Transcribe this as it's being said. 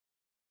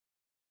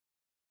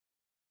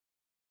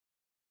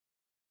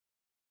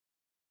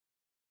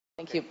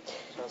Thank you.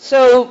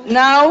 So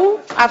now,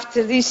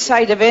 after this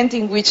side event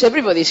in which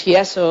everybody's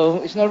here,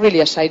 so it's not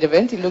really a side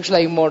event, it looks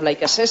like more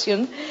like a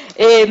session,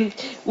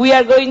 we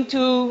are going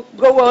to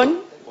go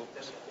on.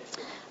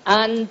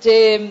 And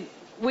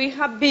we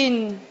have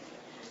been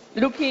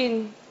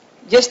looking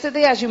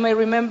yesterday, as you may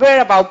remember,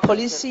 about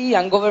policy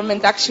and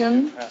government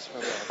action.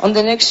 On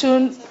the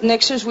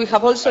Nexus, we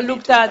have also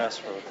looked at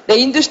the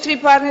industry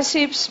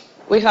partnerships.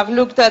 We have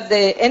looked at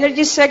the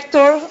energy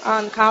sector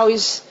and how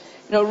it's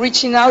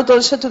reaching out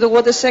also to the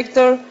water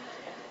sector.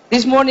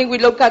 This morning we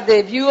looked at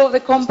the view of the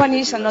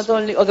companies and not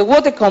only of the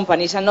water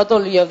companies and not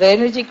only of the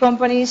energy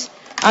companies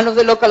and of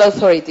the local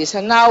authorities.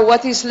 And now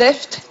what is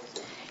left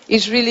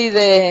is really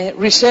the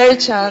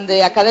research and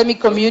the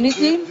academic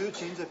community,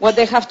 what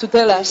they have to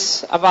tell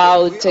us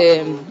about,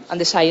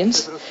 and the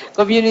science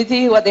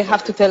community, what they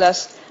have to tell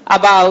us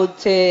about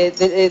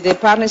the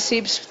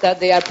partnerships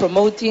that they are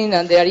promoting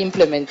and they are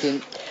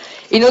implementing.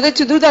 In order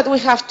to do that, we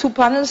have two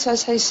panels,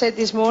 as I said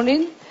this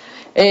morning.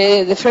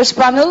 The first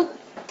panel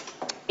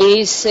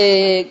is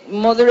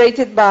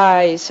moderated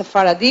by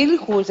Safar Adil,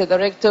 who is the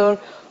director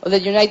of the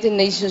United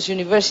Nations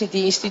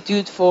University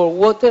Institute for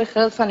Water,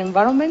 Health and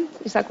Environment.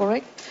 Is that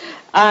correct?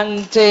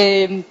 And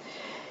the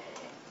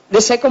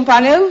second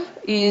panel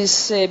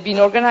is being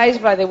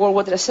organized by the World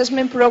Water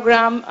Assessment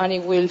Program, and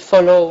it will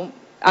follow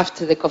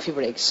after the coffee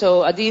break.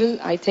 So,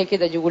 Adil, I take it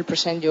that you will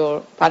present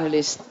your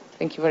panelists.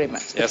 Thank you very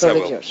much. Yes, I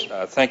will.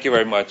 Thank you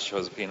very much,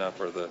 Josefina,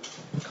 for the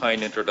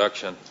kind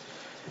introduction.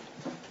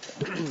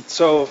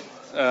 So,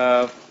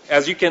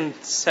 as you can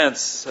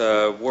sense,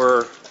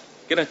 we're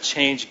going to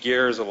change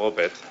gears a little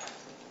bit.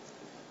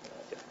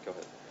 Yeah, go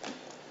ahead.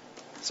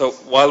 So,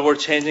 while we're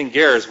changing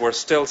gears, we're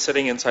still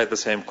sitting inside the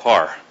same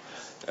car,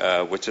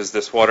 which is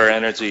this water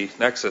energy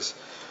nexus.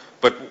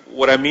 But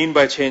what I mean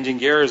by changing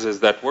gears is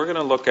that we're going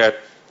to look at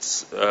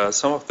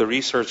some of the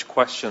research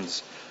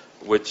questions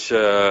which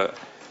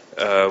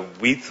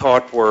we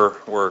thought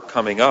were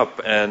coming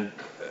up, and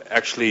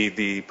actually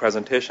the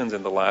presentations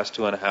in the last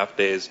 2.5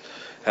 days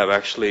have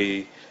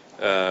actually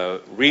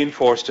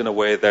reinforced in a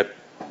way that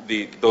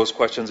those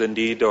questions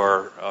indeed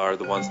are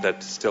the ones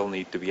that still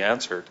need to be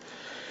answered.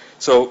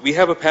 So we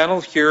have a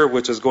panel here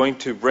which is going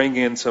to bring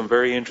in some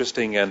very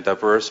interesting and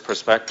diverse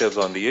perspectives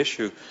on the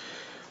issue.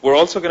 We're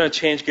also going to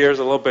change gears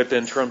a little bit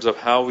in terms of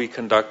how we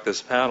conduct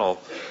this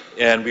panel,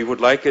 and we would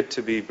like it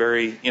to be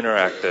very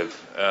interactive.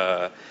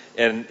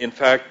 And in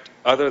fact,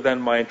 other than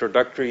my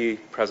introductory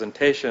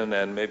presentation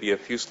and maybe a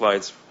few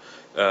slides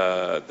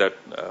that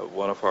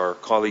one of our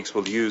colleagues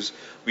will use,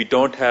 we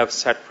don't have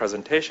set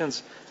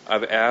presentations.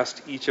 I've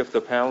asked each of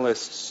the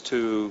panelists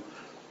to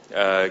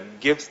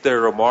give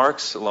their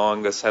remarks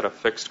along a set of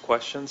fixed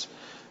questions,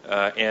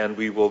 and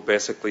we will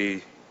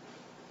basically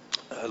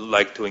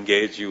like to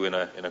engage you in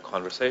a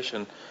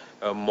conversation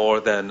more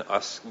than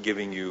us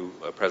giving you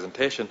a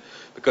presentation,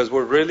 because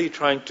we're really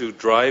trying to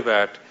drive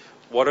at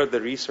what are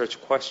the research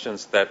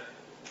questions that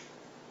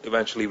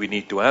eventually we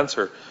need to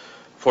answer.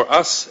 For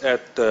us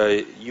at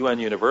the UN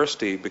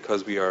University,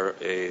 because we are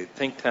a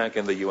think tank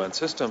in the UN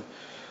system,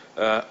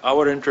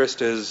 our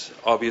interest is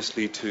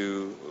obviously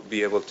to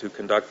be able to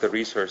conduct the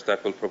research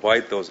that will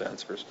provide those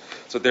answers.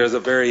 So there's a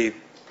very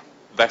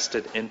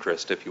vested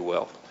interest, if you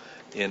will,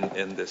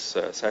 in this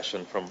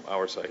session from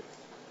our side.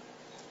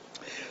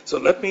 So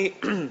let me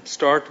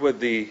start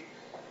with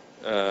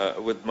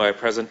my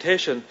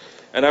presentation,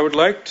 and I would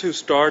like to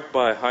start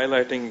by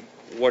highlighting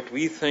what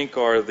we think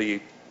are the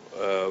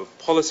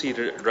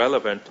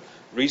policy-relevant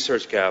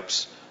research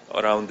gaps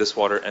around this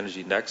water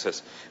energy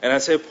nexus. And I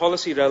say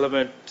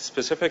policy-relevant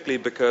specifically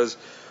because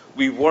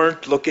we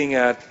weren't looking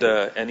at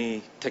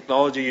any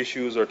technology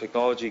issues or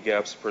technology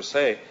gaps per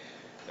se,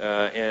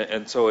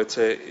 and so it's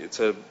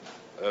a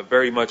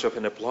very much of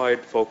an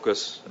applied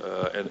focus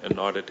and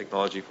not a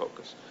technology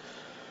focus.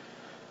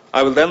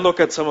 I will then look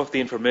at some of the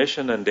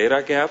information and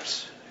data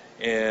gaps,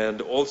 and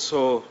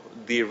also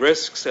the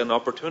risks and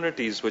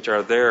opportunities which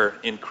are there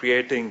in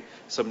creating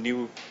some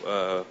new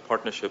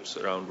partnerships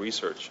around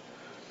research.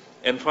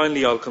 And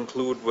finally, I'll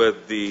conclude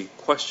with the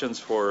questions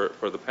for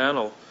the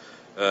panel,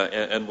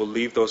 and we'll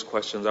leave those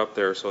questions up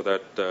there so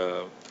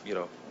that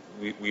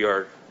we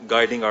are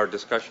guiding our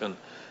discussion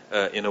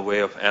in a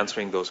way of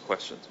answering those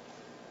questions.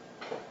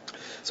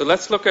 So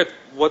let's look at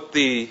what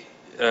the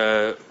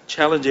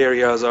challenge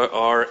areas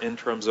are in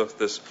terms of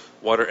this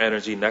water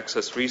energy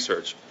nexus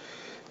research.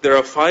 There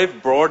are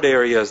 5 broad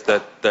areas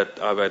that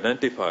I've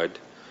identified,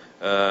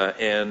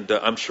 and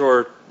I'm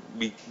sure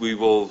we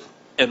will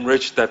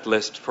enrich that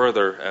list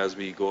further as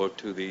we go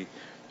to the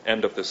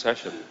end of the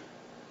session.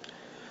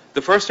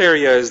 The first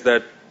area is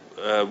that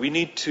we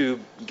need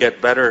to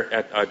get better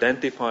at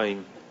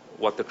identifying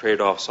what the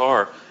trade-offs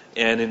are,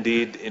 and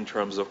indeed in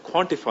terms of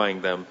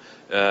quantifying them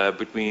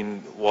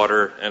between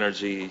water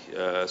energy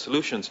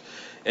solutions.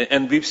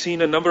 And we've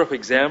seen a number of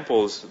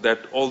examples that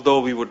although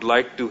we would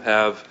like to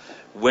have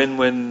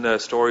win-win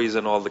stories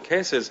in all the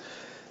cases,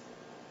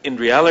 in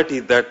reality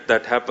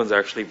that happens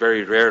actually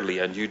very rarely,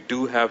 and you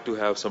do have to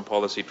have some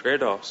policy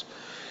trade-offs.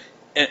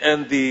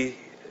 And the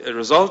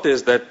result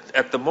is that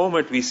at the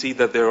moment we see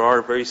that there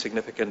are very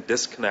significant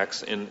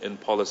disconnects in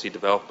policy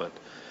development.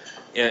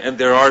 And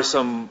there are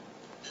some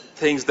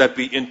things that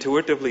we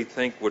intuitively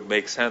think would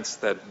make sense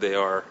that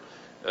they're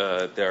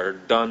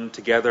done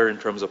together in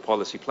terms of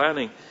policy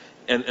planning,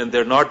 and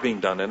they're not being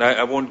done. And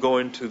I won't go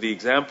into the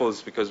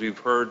examples because we've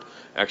heard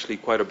actually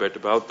quite a bit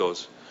about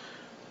those.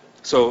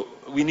 So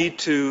we need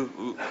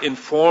to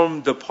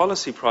inform the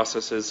policy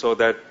processes so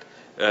that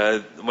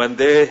when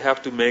they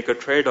have to make a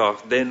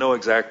trade-off, they know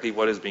exactly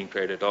what is being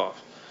traded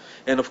off.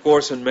 And of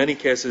course, in many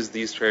cases,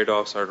 these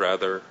trade-offs are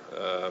rather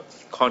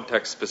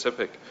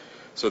context-specific.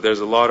 So there's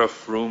a lot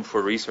of room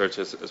for research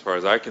as far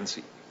as I can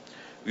see.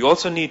 We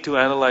also need to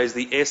analyze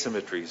the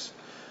asymmetries.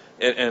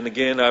 And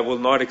again, I will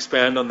not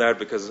expand on that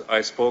because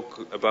I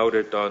spoke about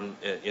it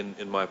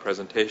in my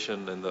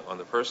presentation on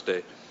the first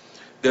day.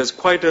 There's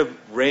quite a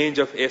range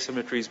of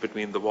asymmetries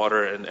between the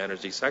water and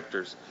energy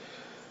sectors.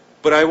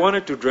 But I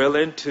wanted to drill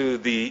into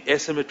the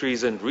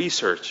asymmetries in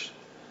research.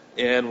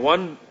 And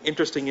one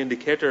interesting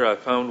indicator I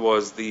found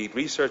was the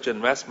research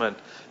investment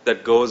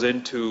that goes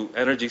into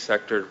energy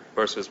sector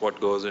versus what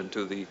goes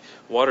into the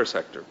water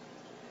sector.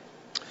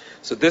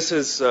 So this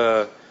is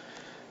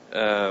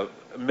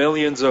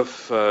millions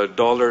of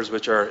dollars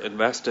which are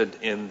invested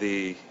in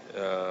the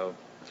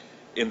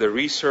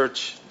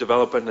research,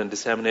 development, and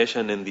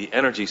dissemination in the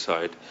energy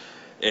side.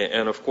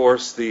 And of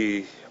course,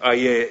 the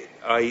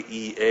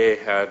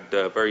IEA had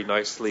very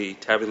nicely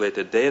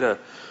tabulated data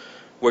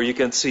where you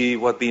can see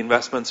what the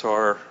investments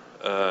are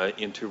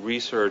into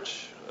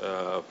research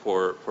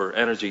for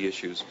energy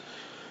issues.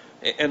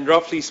 And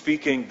roughly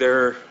speaking,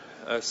 they're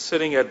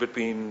sitting at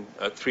between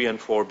 $3 and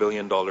 $4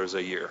 billion a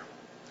year.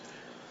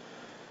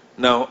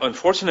 Now,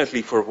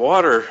 unfortunately for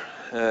water,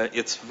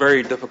 it's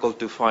very difficult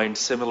to find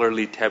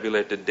similarly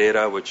tabulated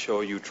data which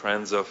show you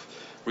trends of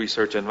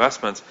research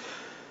investments.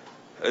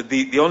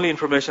 The only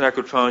information I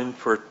could find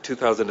for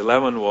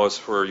 2011 was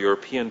for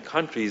European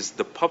countries.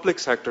 The public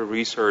sector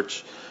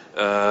research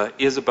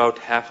is about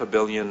 €500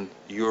 million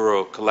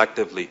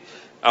collectively,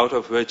 out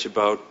of which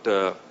about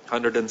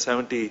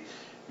 170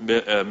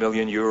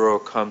 million euro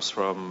comes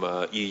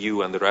from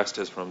EU and the rest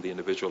is from the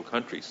individual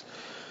countries.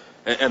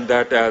 And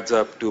that adds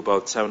up to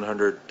about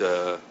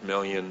 700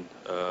 million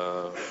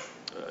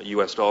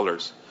US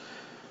dollars.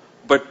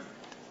 But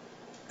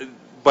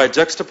by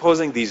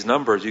juxtaposing these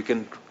numbers, you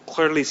can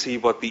clearly see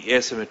what the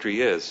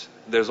asymmetry is.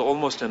 There's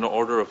almost an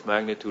order of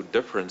magnitude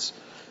difference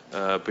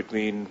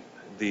between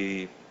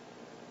the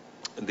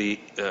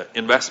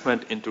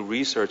investment into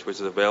research which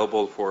is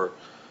available for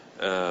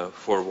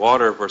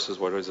water versus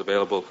what is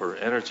available for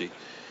energy.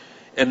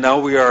 And now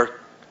we are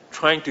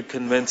trying to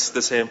convince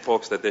the same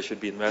folks that they should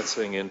be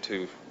investing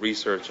into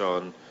research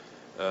on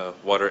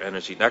water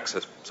energy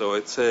nexus. So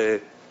it's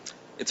a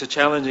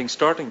challenging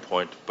starting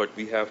point, but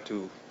we have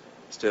to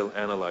still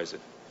analyze it.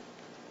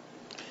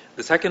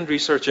 The second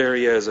research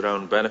area is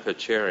around benefit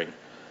sharing.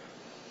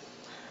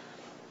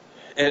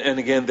 And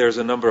again, there's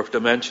a number of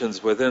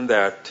dimensions within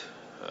that.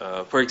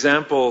 For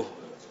example,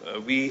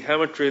 we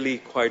haven't really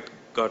quite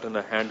gotten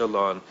a handle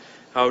on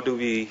how do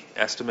we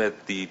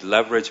estimate the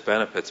leverage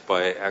benefits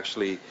by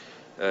actually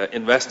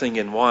investing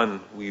in one,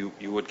 you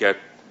would get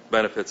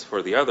benefits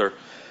for the other.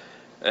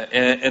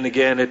 And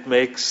again, it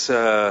makes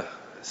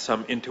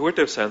some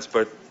intuitive sense,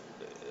 but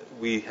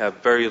we have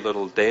very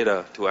little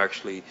data to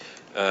actually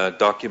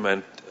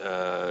document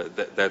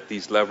that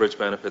these leverage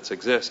benefits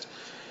exist.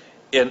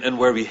 And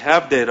where we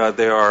have data,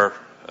 they are,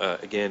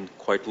 again,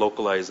 quite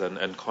localized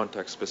and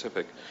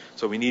context-specific.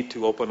 So we need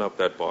to open up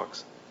that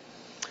box.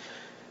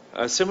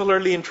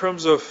 Similarly, in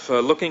terms of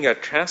looking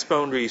at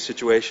transboundary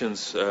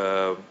situations,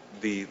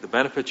 the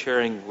benefit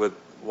sharing with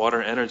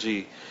water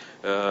energy,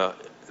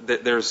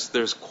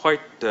 there's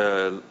quite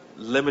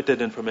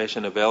limited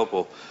information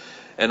available.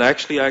 And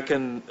actually, I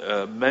can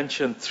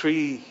mention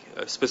three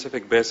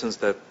specific basins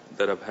that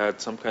have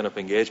had some kind of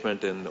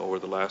engagement in over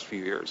the last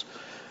few years.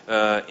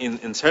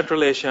 In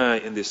Central Asia,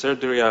 in the Sir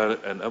Darya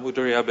and Amu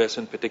Darya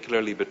basin,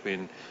 particularly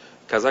between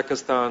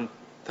Kazakhstan,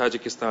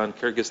 Tajikistan,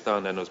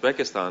 Kyrgyzstan, and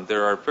Uzbekistan,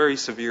 there are very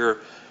severe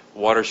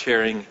water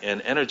sharing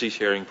and energy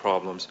sharing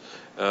problems,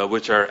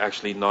 which are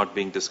actually not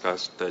being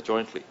discussed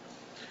jointly.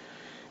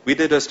 We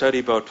did a study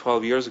about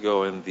 12 years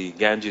ago in the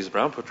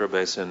Ganges-Brahmaputra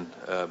basin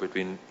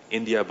between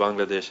India,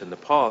 Bangladesh, and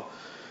Nepal,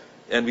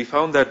 and we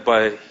found that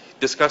by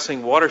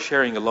discussing water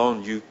sharing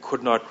alone, you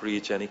could not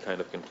reach any kind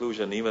of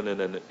conclusion, even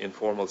in an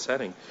informal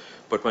setting.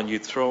 But when you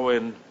throw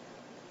in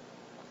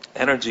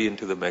energy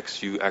into the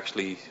mix, you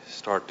actually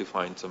start to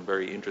find some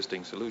very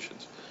interesting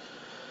solutions.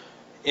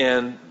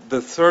 And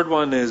the third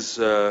one is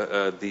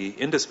the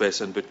Indus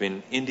Basin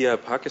between India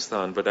and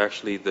Pakistan, but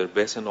actually the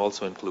basin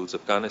also includes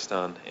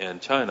Afghanistan and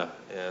China.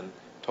 And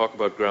talk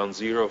about ground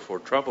zero for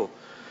trouble.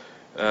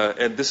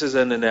 And this is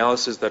an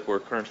analysis that we're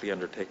currently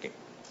undertaking.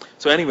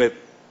 So anyway,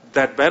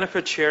 that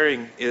benefit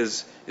sharing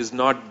is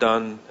not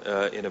done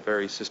in a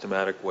very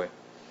systematic way.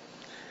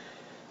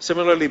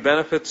 Similarly,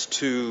 benefits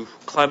to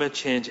climate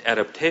change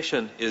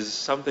adaptation is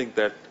something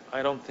that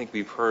I don't think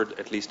we've heard,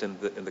 at least in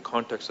the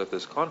context of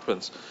this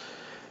conference.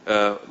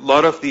 A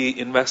lot of the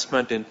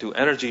investment into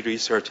energy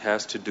research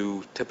has to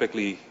do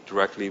typically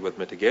directly with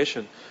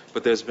mitigation,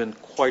 but there's been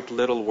quite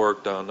little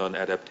work done on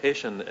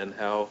adaptation and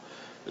how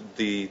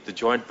the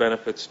joint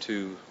benefits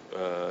to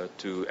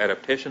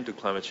adaptation to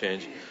climate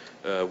change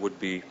would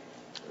be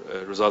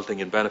resulting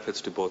in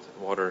benefits to both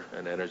water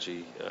and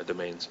energy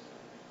domains.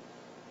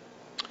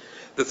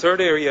 The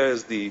third area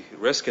is the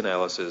risk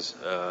analysis.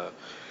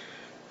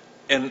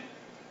 And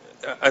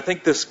I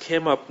think this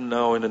came up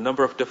now in a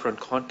number of different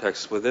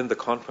contexts within the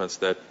conference,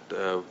 that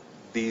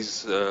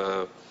these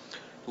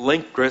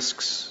linked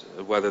risks,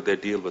 whether they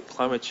deal with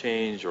climate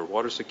change or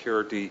water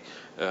security,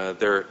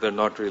 they're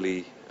not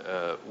really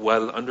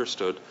well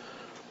understood.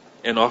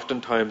 And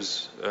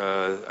oftentimes,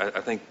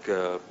 I think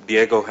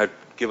Diego had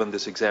given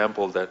this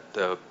example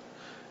that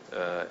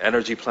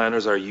energy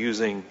planners are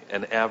using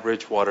an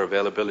average water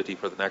availability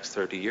for the next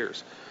 30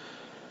 years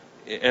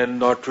and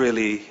not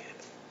really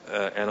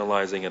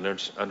analyzing and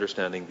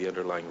understanding the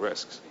underlying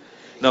risks.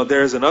 Now,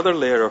 there's another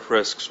layer of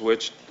risks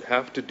which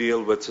have to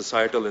deal with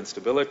societal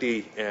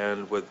instability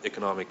and with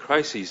economic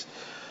crises.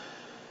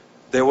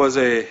 There was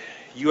a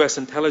U.S.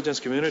 intelligence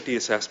community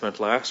assessment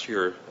last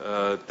year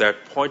that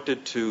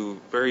pointed to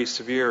very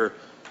severe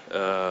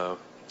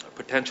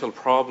potential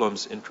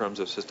problems in terms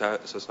of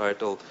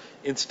societal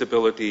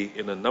instability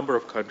in a number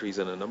of countries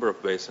and a number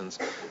of basins.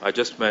 I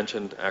just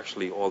mentioned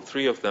actually all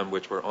three of them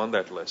which were on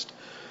that list.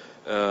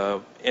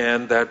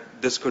 And that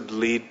this could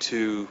lead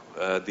to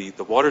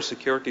the water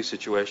security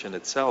situation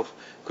itself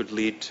could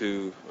lead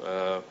to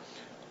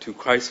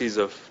crises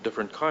of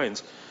different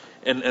kinds.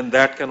 And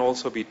that can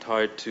also be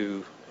tied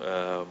to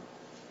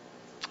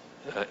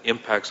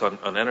impacts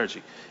on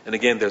energy. And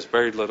again, there's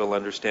very little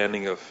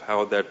understanding of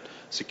how that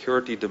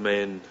security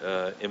domain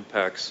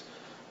impacts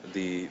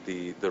the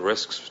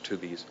risks to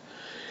these.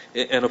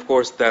 And of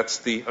course, that's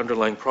the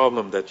underlying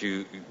problem, that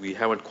we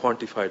haven't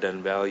quantified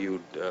and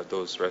valued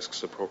those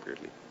risks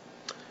appropriately.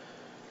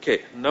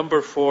 Okay,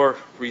 number 4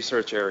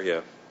 research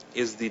area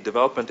is the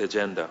development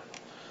agenda.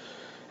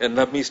 And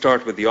let me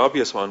start with the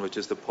obvious one, which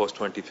is the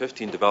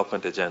post-2015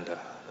 development agenda.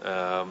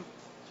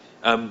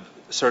 I'm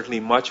certainly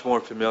much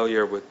more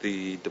familiar with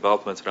the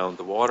developments around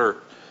the water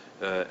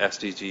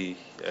SDG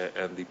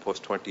and the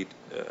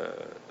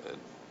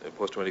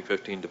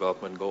post-2015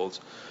 development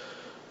goals.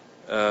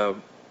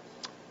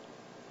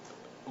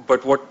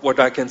 But what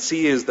I can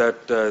see is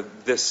that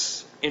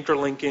this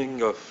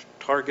interlinking of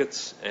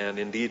targets and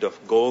indeed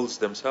of goals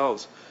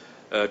themselves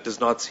does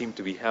not seem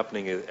to be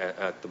happening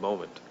at the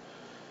moment.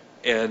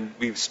 And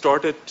we've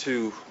started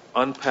to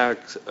unpack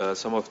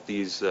some of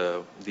these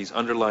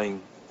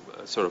underlying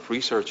sort of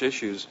research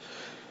issues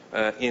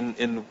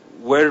in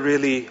where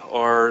really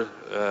are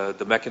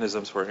the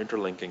mechanisms for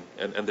interlinking,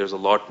 and there's a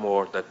lot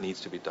more that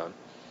needs to be done.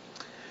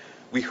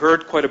 We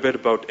heard quite a bit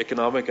about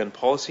economic and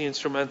policy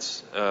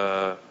instruments,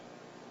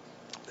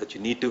 that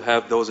you need to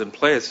have those in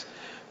place,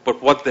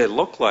 but what they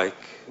look like,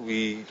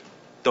 we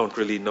don't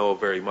really know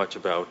very much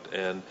about.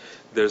 And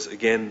there's,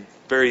 again,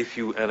 very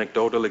few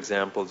anecdotal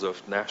examples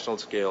of national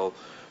scale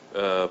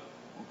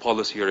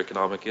policy or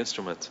economic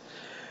instruments.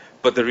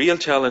 But the real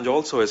challenge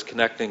also is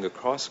connecting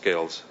across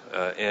scales.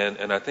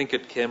 And I think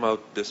it came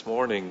out this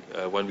morning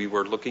when we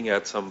were looking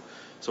at some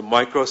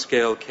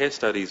micro-scale case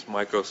studies,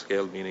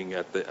 micro-scale meaning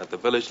at the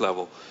village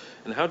level.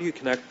 And how do you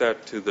connect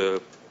that to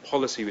the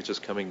policy which is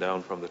coming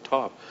down from the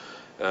top?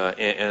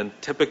 And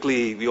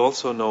typically, we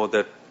also know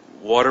that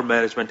water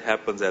management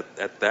happens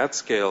at that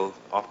scale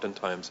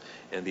oftentimes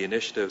in the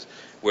initiatives,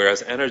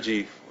 whereas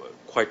energy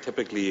quite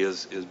typically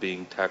is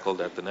being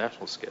tackled at the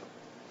national scale.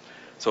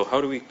 So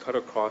how do we cut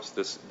across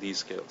these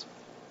scales?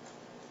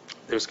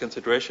 There's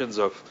considerations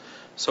of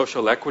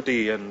social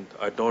equity, and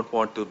I don't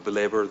want to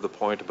belabor the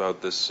point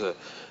about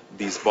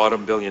these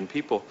bottom billion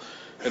people.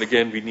 And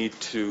again, we need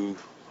to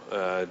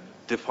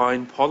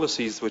define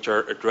policies which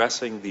are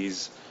addressing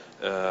these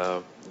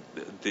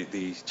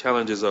the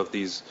challenges of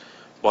these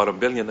bottom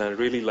billion. And I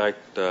really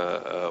liked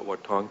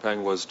what Tong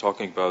Pang was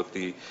talking about,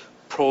 the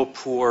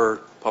pro-poor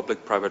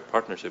public-private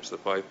partnerships, the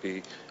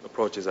 5P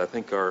approaches, I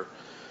think are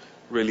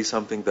really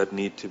something that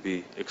need to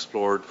be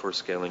explored for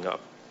scaling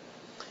up.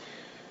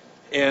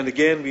 And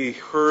again, we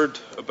heard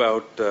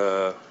about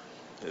the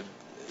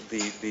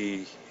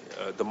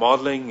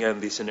modeling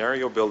and the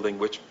scenario building,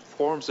 which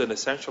forms an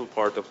essential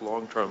part of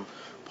long-term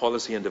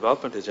policy and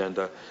development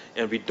agenda,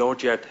 and we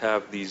don't yet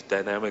have these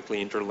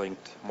dynamically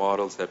interlinked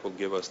models that will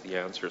give us the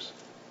answers.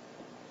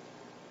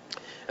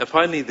 And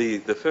finally,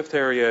 the fifth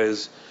area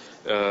is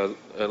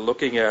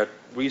looking at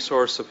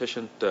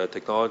resource-sufficient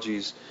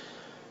technologies.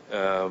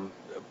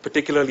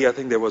 Particularly, I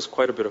think there was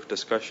quite a bit of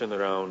discussion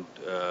around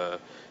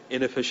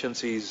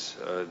inefficiencies,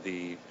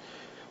 the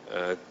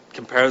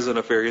comparison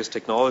of various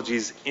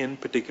technologies in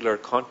particular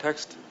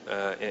context.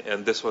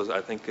 And this was,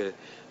 I think, a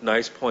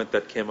nice point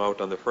that came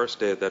out on the first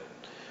day, that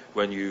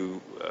when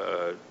you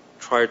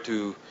try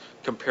to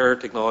compare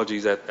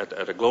technologies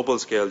at a global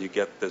scale, you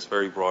get this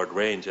very broad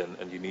range,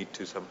 and you need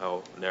to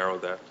somehow narrow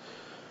that.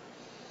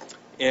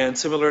 And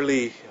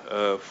similarly,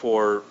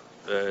 for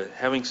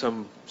having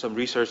some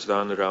research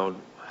done around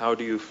how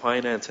do you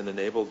finance and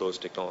enable those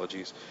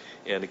technologies,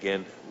 and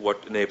again,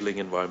 what enabling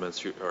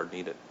environments are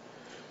needed.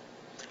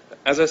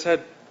 As I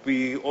said,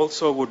 we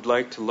also would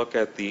like to look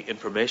at the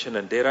information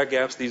and data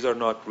gaps. These are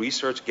not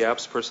research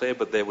gaps per se,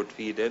 but they would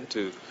feed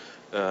into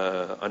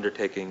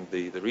undertaking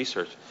the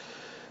research.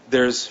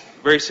 There's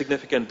very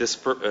significant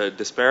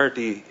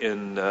disparity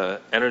in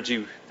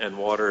energy and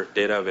water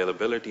data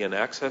availability and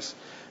access.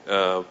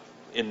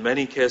 In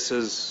many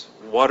cases,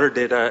 water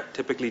data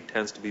typically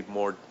tends to be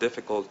more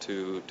difficult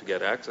to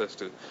get access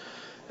to,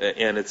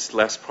 and it's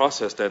less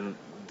processed. And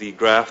the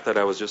graph that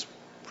I was just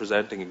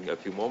presenting a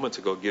few moments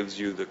ago gives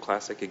you the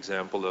classic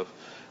example of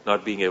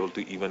not being able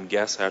to even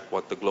guess at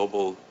what the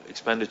global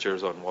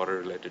expenditures on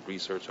water-related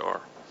research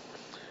are.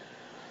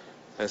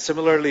 And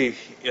similarly,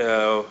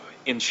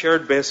 in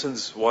shared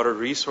basins, water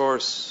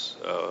resource,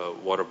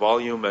 water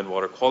volume, and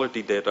water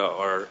quality data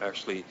are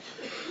actually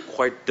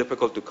quite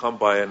difficult to come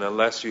by, and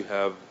unless you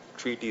have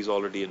treaties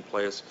already in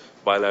place,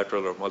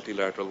 bilateral or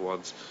multilateral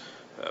ones,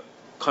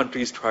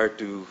 countries try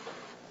to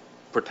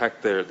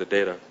protect the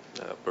data.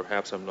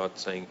 Perhaps I'm not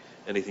saying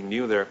anything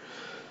new there.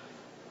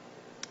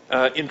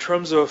 In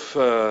terms of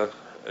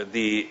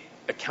the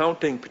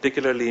accounting,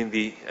 particularly in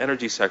the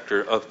energy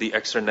sector, of the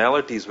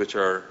externalities which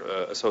are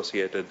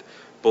associated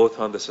both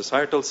on the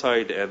societal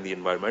side and the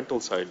environmental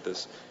side,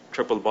 this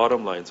triple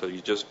bottom line, so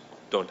you just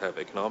don't have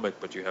economic,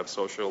 but you have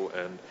social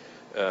and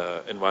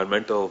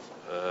environmental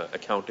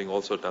accounting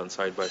also done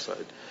side by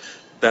side.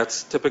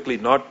 That's typically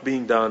not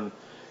being done.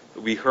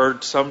 We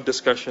heard some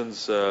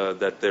discussions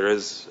that there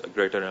is a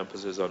greater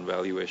emphasis on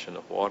valuation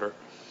of water.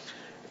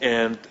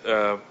 And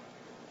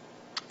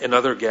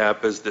another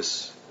gap is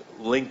this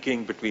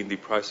linking between the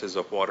prices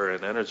of water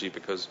and energy,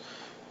 because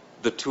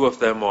the two of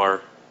them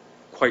are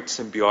quite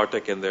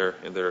symbiotic in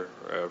their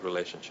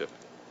relationship.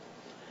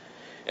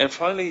 And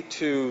finally,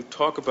 to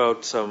talk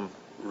about some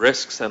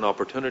risks and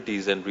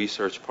opportunities in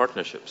research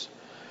partnerships.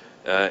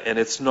 And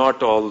it's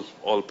not all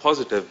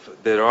positive.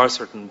 There are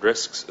certain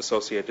risks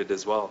associated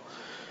as well.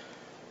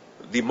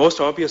 The most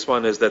obvious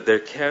one is that there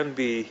can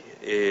be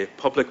a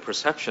public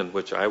perception,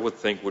 which I would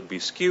think would be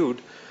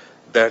skewed,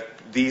 that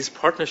these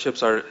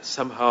partnerships are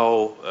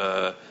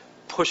somehow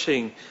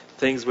pushing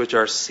things which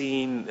are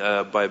seen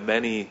by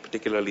many,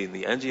 particularly in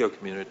the NGO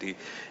community,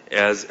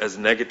 as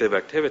negative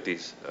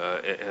activities.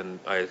 And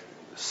I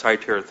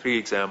cite here 3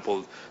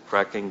 examples: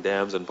 fracking,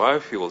 dams, and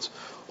biofuels.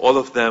 All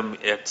of them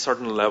at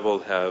certain level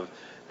have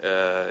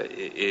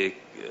a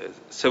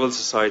civil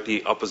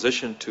society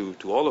opposition to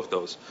all of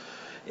those.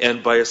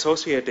 And by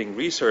associating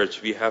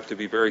research, we have to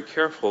be very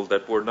careful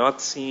that we're not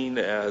seen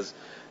as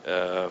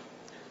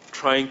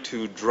trying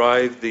to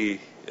drive the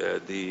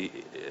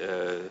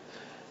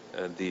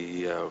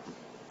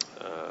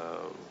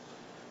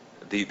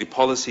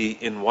policy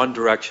in one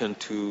direction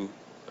to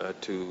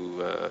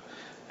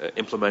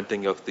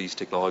implementing of these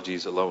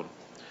technologies alone.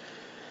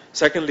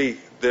 Secondly,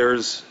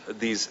 there's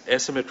these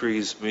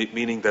asymmetries,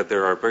 meaning that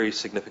there are very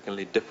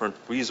significantly different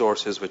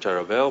resources which are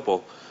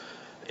available.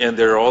 And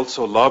there are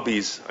also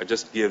lobbies. I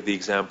just give the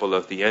example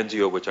of the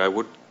NGO, which I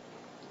would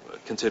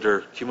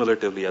consider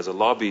cumulatively as a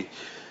lobby.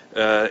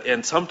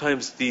 And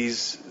sometimes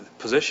these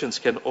positions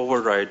can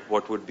override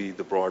what would be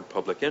the broad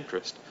public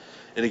interest.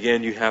 And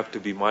again, you have to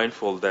be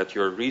mindful that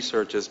your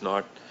research is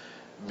not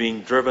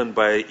being driven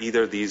by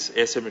either these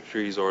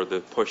asymmetries or the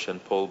push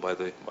and pull by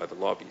the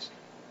lobbies.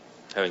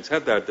 Having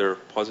said that, there are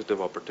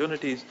positive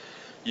opportunities.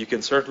 You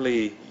can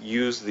certainly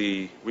use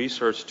the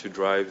research to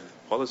drive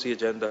the policy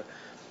agenda.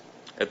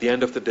 At the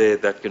end of the day,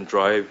 that can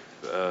drive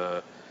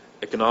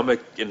economic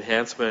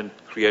enhancement,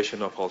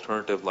 creation of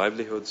alternative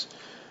livelihoods.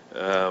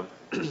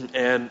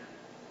 And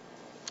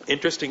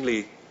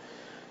interestingly,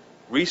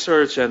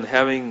 research and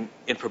having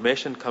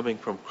information coming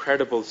from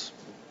credible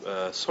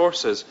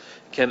sources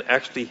can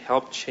actually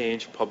help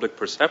change public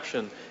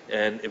perception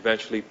and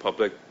eventually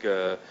public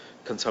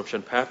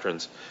consumption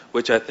patterns,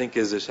 which I think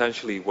is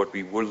essentially what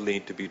we will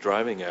need to be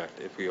driving at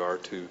if we are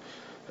to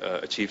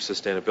achieve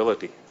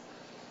sustainability.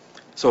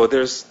 So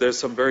there's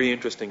some very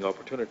interesting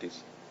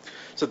opportunities.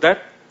 So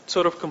that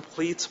sort of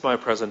completes my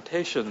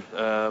presentation.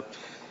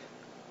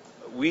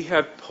 We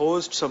had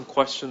posed some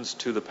questions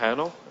to the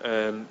panel,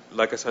 and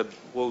like I said,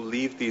 we'll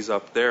leave these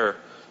up there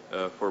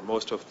for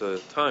most of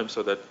the time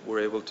so that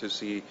we're able to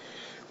see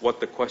what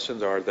the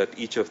questions are that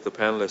each of the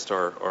panelists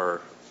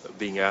are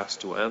being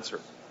asked to answer.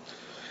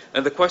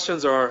 And the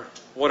questions are,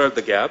 what are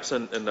the gaps?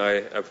 And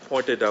I've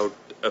pointed out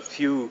a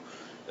few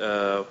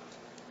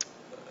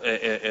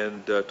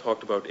and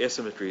talked about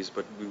asymmetries,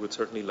 but we would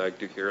certainly like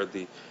to hear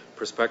the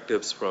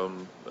perspectives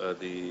from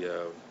the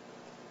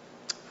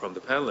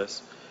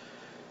panelists.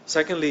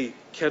 Secondly,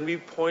 can we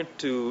point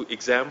to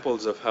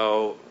examples of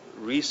how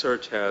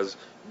research has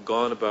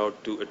gone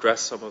about to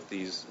address some of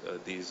these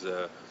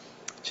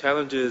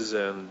challenges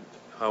and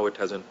how it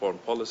has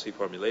informed policy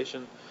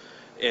formulation?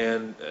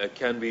 And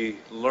can we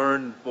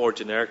learn more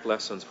generic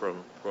lessons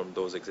from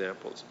those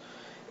examples?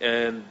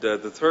 And the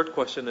third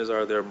question is,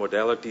 are there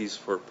modalities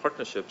for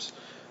partnerships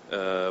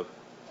of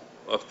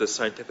the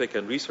scientific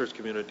and research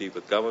community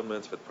with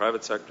governments, with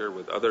private sector,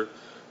 with other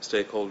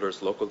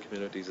stakeholders, local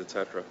communities,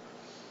 etc.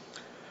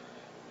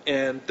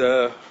 And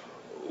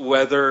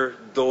whether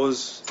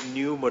those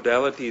new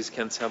modalities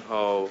can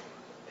somehow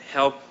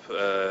help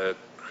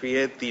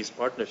create these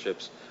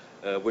partnerships,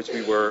 which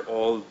we were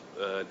all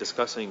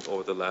discussing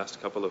over the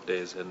last couple of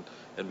days,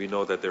 and we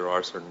know that there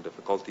are certain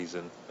difficulties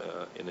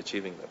in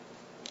achieving them.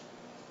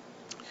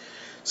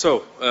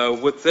 So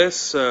with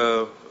this,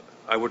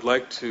 I would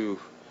like to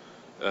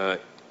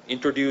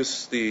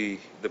introduce the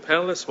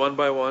panelists one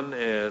by one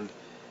and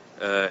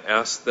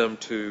ask them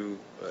to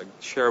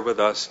share with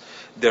us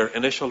their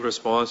initial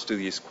response to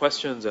these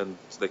questions, and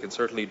they can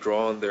certainly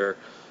draw on their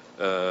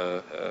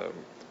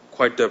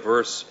quite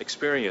diverse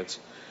experience.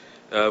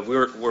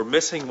 We're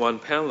missing one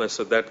panelist,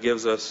 so that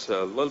gives us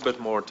a little bit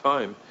more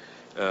time,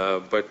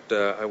 but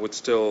I would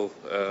still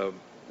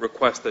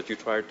request that you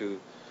try to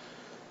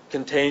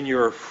contain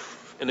your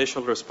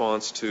initial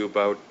response to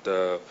about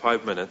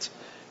 5 minutes,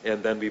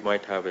 and then we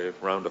might have a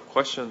round of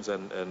questions,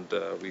 and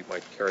we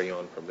might carry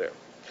on from there.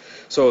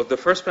 So the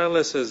first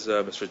panelist is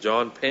Mr.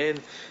 John Payne.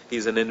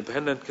 He's an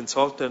independent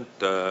consultant.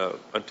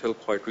 Until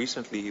quite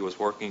recently, he was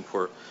working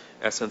for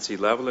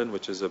SNC-Lavalin,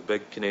 which is a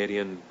big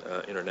Canadian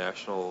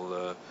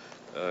international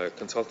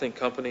consulting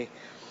company.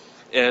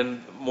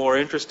 And more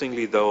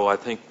interestingly, though, I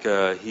think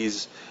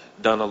he's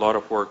done a lot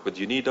of work with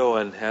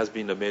UNIDO and has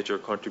been a major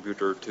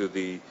contributor to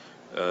the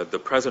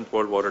present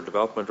World Water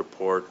Development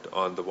Report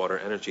on the water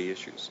energy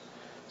issues.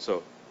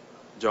 So,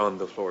 John,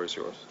 the floor is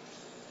yours.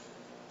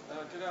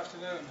 Good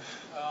afternoon.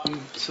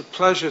 It's a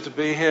pleasure to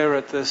be here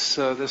at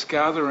this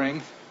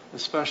gathering,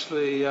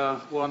 especially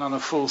one on a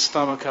full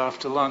stomach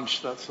after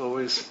lunch. That's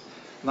always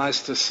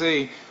nice to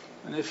see.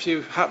 And if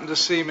you happen to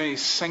see me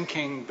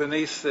sinking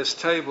beneath this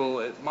table,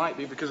 it might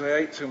be because I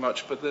ate too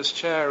much, but this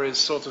chair is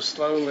sort of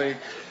slowly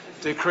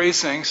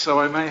decreasing, so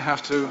I may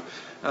have to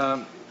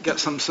get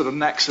some sort of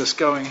nexus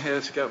going here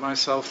to get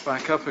myself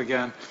back up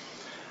again.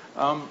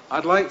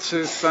 I'd like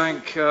to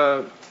thank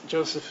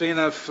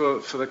Josefina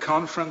for the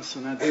conference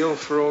and Adil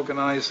for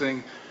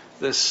organizing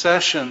this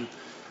session.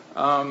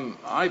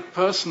 I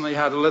personally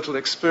had a little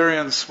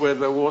experience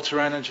with a water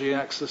energy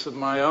nexus of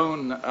my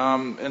own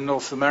in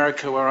North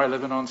America, where I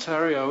live in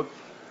Ontario.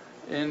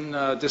 In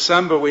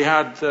December, we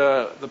had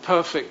the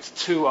perfect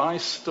 2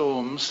 ice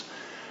storms,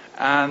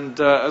 and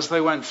as they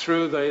went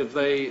through,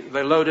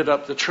 they loaded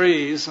up the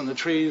trees, and the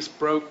trees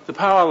broke the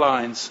power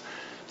lines.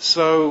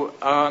 So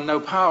no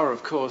power,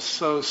 of course.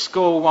 So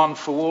score 1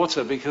 for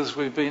water, because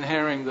we've been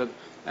hearing that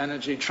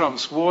energy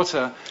trumps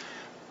water.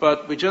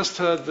 But we just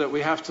heard that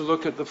we have to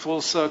look at the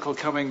full circle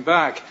coming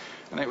back.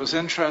 And it was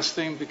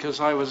interesting because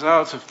I was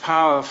out of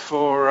power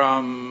for,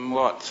 a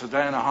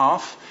day and a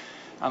half.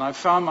 And I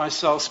found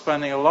myself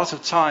spending a lot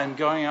of time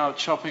going out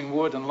chopping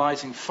wood and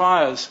lighting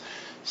fires.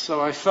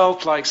 So I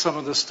felt like some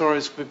of the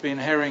stories we've been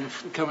hearing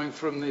coming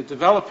from the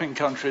developing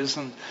countries,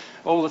 and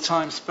all the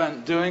time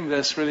spent doing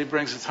this really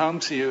brings it home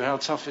to you how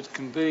tough it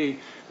can be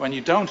when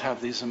you don't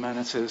have these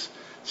amenities.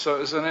 So it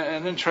was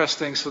an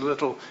interesting sort of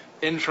little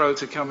intro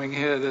to coming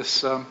here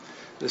this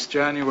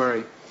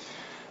January.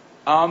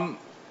 Adil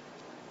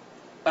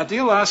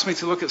asked me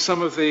to look at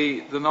some of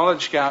the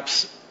knowledge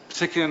gaps,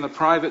 particularly in the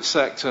private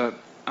sector,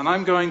 and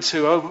I'm going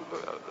to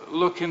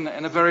look in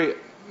a very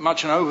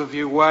much an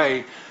overview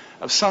way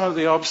of some of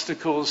the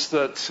obstacles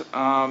that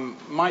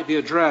might be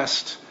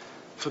addressed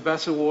for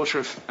better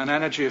water and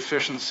energy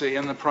efficiency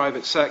in the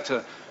private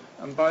sector.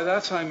 And by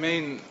that I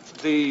mean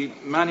the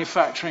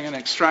manufacturing and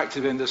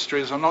extractive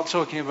industries. I'm not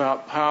talking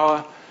about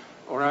power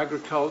or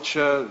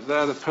agriculture.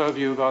 They're the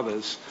purview of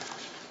others.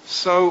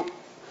 So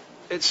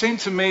it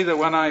seemed to me that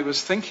when I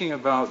was thinking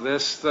about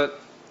this, that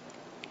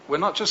we're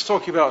not just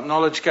talking about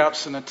knowledge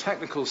gaps in a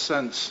technical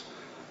sense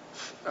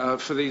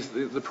for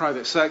the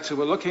private sector.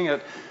 We're looking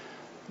at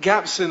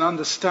gaps in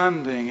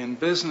understanding, in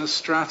business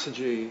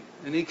strategy,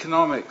 in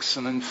economics,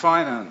 and in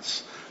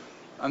finance.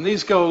 And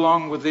these go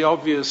along with the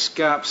obvious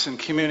gaps in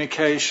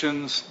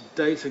communications,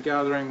 data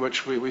gathering,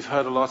 which we've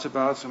heard a lot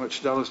about and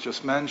which Della's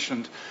just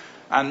mentioned,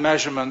 and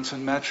measurement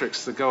and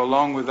metrics that go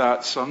along with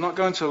that. So I'm not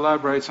going to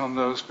elaborate on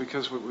those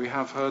because we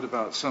have heard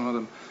about some of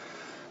them.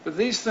 But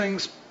these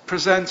things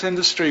present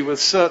industry with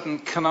certain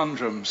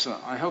conundrums.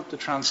 I hope the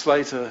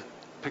translator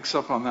picks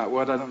up on that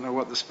word. I don't know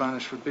what the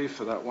Spanish would be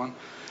for that one.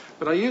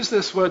 But I use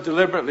this word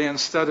deliberately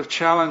instead of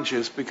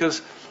challenges,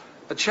 because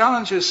a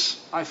challenge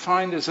I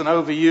find is an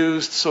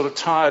overused, sort of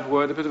tired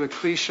word, a bit of a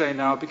cliche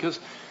now, because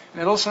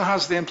it also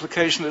has the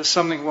implication that it's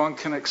something one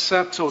can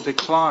accept or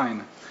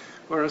decline,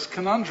 whereas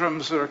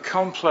conundrums are a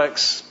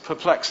complex,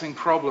 perplexing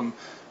problem.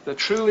 They're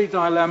truly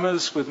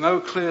dilemmas with no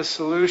clear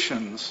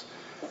solutions.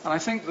 And I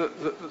think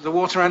that the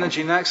water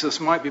energy nexus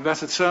might be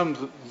better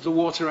termed the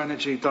water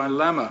energy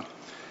dilemma.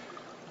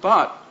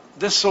 But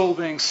this all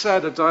being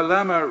said, a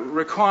dilemma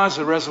requires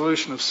a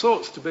resolution of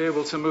sorts to be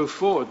able to move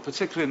forward,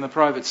 particularly in the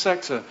private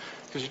sector,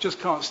 because you just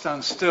can't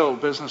stand still.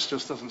 Business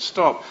just doesn't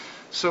stop.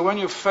 So when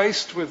you're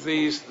faced with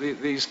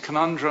these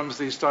conundrums,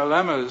 these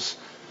dilemmas,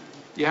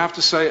 you have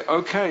to say,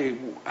 okay,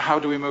 how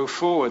do we move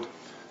forward?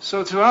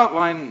 So to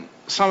outline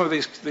some of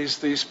these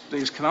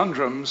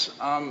conundrums,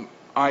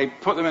 I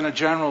put them in a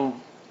general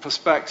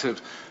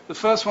perspective. The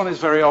first one is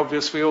very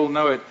obvious. We all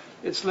know it.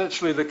 It's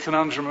literally the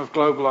conundrum of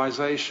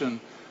globalization.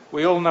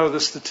 We all know the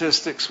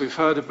statistics. We've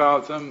heard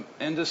about them.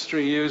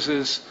 Industry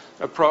uses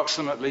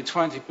approximately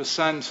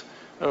 20%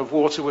 of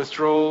water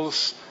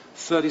withdrawals,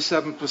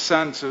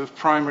 37% of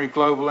primary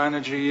global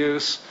energy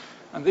use.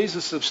 And these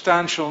are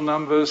substantial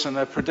numbers, and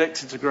they're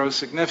predicted to grow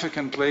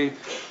significantly.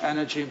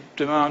 Energy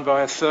demand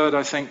by a third,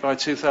 I think, by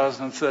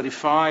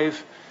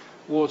 2035.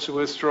 Water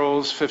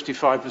withdrawals,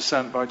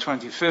 55% by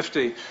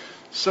 2050.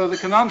 So the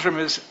conundrum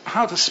is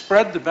how to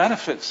spread the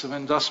benefits of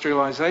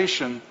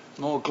industrialization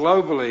more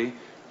globally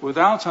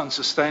without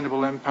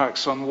unsustainable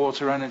impacts on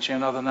water, energy,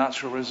 and other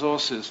natural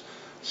resources.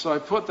 So I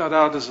put that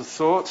out as a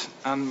thought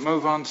and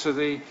move on to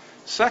the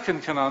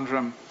second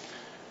conundrum,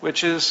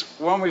 which is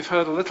one we've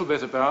heard a little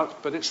bit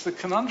about, but it's the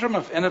conundrum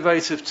of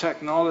innovative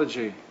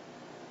technology.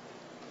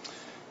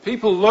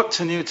 People look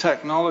to new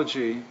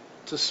technology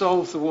to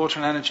solve the water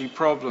and energy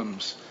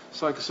problems.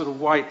 It's like a sort of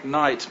white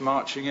knight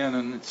marching in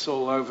and it's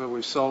all over,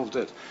 we've solved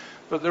it.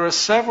 But there are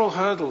several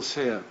hurdles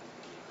here.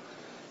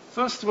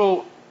 First of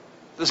all,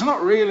 there's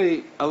not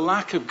really a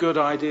lack of good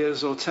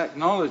ideas or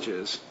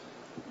technologies,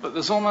 but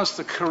there's almost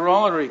a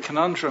corollary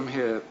conundrum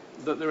here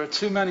that there are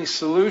too many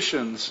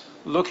solutions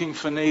looking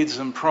for needs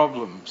and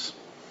problems.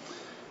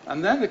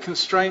 And then the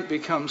constraint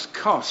becomes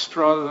cost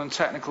rather than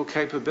technical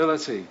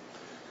capability.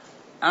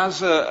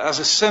 As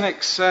a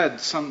cynic said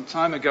some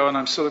time ago, and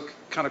I'm sort of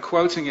kind of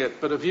quoting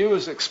it, but a view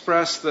has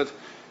expressed that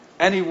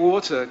any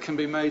water can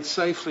be made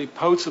safely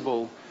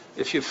potable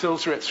if you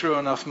filter it through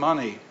enough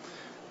money.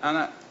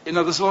 And,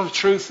 there's a lot of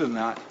truth in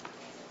that.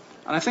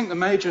 And I think the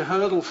major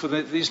hurdle for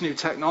these new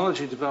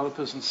technology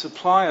developers and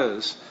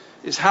suppliers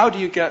is how do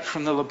you get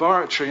from the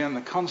laboratory and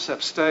the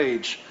concept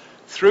stage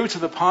through to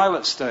the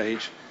pilot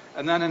stage,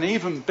 and then an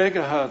even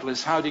bigger hurdle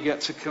is how do you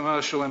get to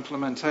commercial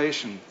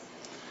implementation.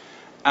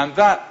 And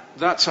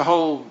that's a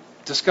whole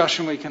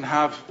discussion we can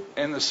have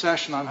in the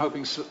session. I'm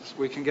hoping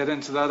we can get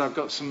into that. I've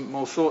got some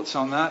more thoughts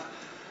on that.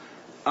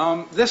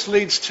 This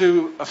leads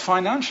to a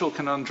financial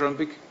conundrum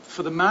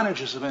for the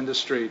managers of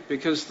industry,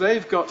 because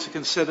they've got to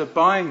consider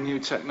buying new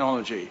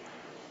technology,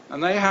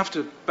 and they have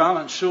to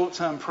balance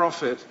short-term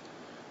profit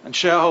and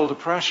shareholder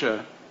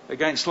pressure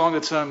against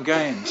longer-term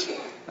gains.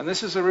 And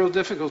this is a real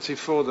difficulty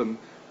for them,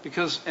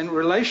 because in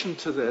relation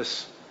to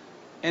this,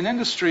 in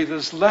industry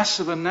there's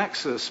less of a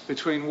nexus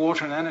between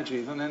water and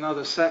energy than in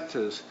other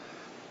sectors.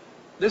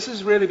 This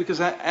is really because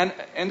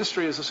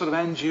industry is a sort of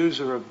end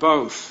user of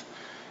both.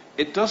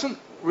 It doesn't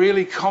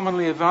really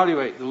commonly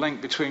evaluate the link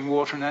between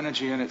water and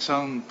energy in its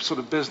own sort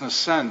of business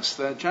sense.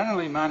 They're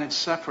generally managed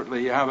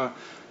separately. You have a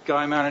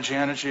guy managing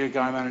energy, a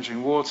guy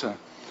managing water.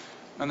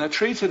 And they're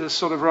treated as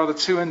sort of rather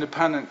two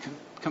independent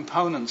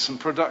components and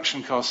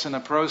production costs in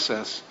a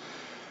process.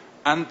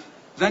 And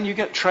then you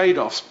get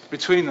trade-offs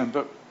between them,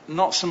 but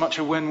not so much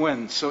a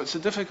win-win. So it's a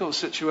difficult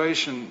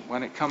situation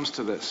when it comes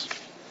to this.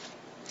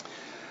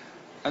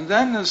 And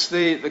then there's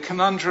the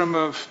conundrum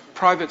of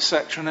private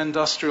sector and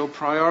industrial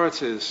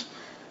priorities.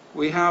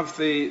 We have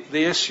the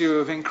issue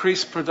of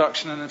increased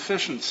production and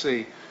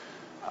efficiency.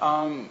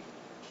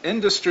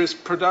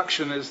 Increased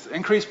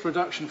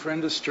production for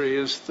industry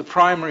is the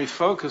primary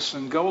focus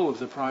and goal of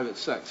the private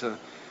sector,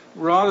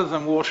 rather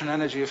than water and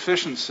energy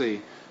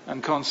efficiency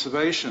and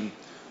conservation.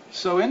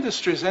 So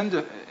industry's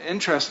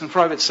interest in the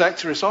private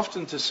sector is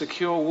often to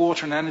secure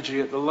water and energy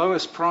at the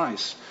lowest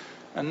price,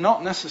 and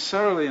not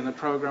necessarily in the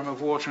program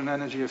of water and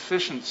energy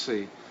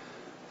efficiency.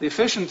 The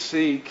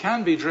efficiency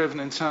can be driven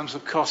in terms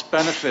of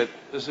cost-benefit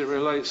as it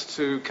relates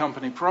to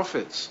company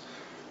profits.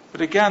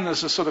 But again,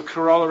 there's a sort of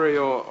corollary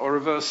or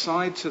reverse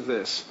side to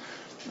this,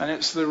 and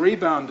it's the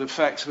rebound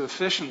effect of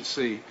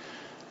efficiency,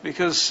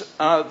 because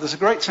there's a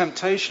great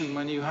temptation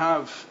when you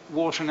have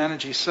water and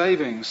energy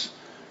savings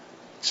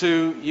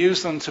to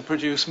use them to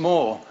produce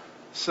more.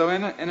 So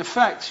in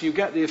effect, you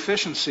get the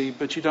efficiency,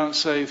 but you don't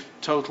save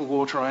total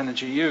water or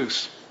energy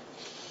use.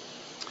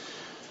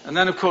 And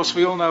then, of course,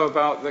 we all know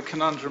about the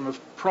conundrum of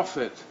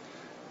profit,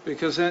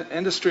 because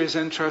industry is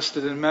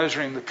interested in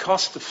measuring the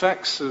cost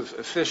effects of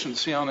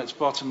efficiency on its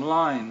bottom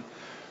line,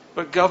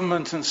 but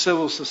government and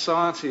civil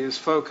society is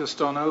focused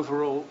on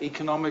overall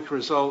economic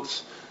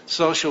results,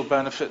 social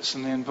benefits,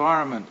 and the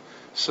environment.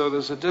 So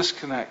there's a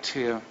disconnect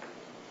here.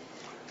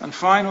 And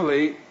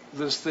finally,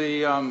 there's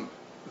the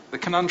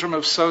conundrum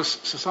of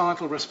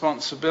societal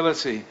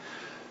responsibility,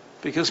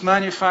 because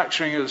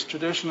manufacturing has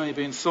traditionally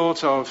been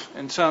thought of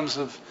in terms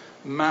of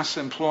mass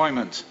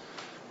employment.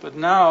 But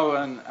now,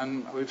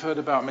 and we've heard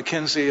about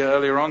McKinsey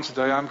earlier on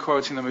today, I'm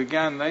quoting them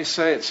again, they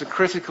say it's a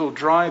critical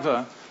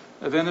driver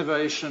of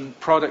innovation,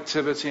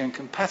 productivity, and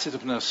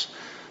competitiveness.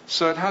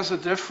 So it has a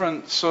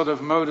different sort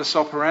of modus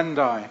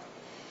operandi.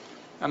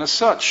 And as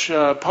such,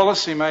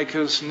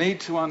 policymakers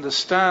need to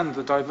understand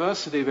the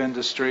diversity of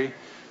industry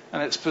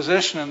and its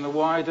position in the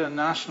wider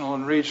national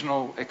and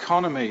regional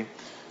economy,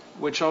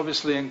 which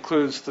obviously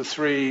includes the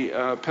three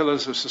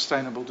pillars of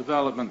sustainable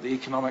development: the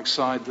economic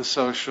side, the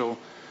social,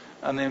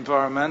 and the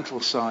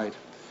environmental side.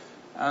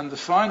 And the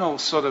final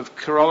sort of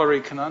corollary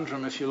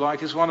conundrum, if you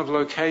like, is one of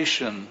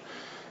location.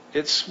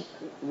 it's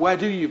where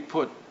do you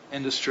put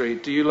industry?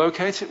 Do you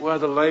locate it where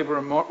the labor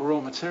and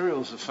raw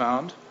materials are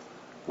found,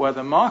 where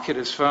the market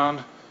is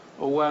found,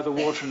 or where the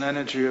water and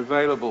energy are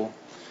available?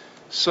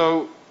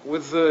 So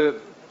with the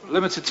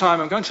limited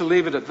time, I'm going to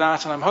leave it at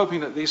that, and I'm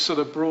hoping that these sort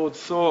of broad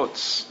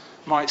thoughts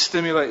might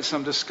stimulate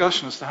some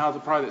discussion as to how the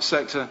private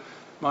sector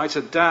might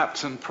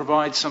adapt and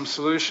provide some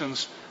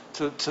solutions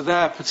to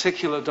their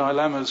particular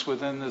dilemmas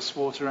within this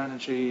water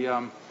energy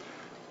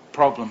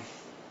problem.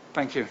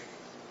 Thank you.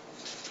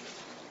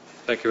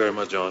 Thank you very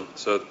much, John.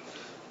 So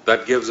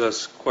that gives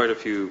us quite a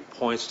few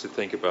points to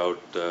think about,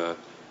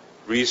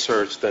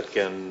 research that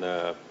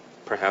can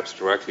perhaps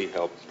directly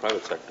help the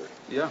private sector.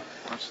 Yeah,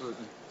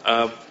 absolutely.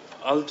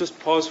 I'll just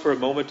pause for a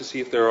moment to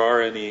see if there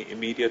are any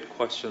immediate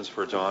questions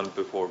for John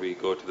before we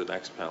go to the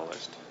next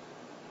panelist.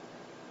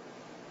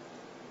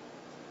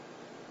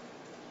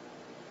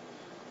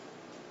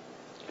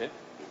 Okay.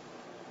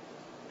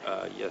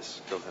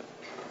 Yes, go ahead.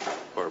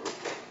 Barbara.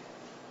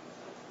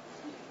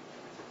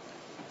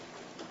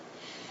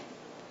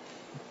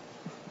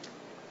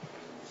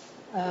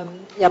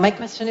 Yeah, my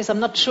question is, I'm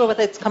not sure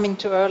whether it's coming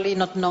too early,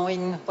 not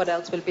knowing what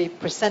else will be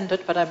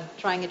presented, but I'm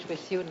trying it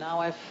with you now.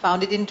 I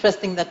found it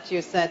interesting that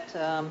you said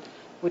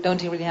we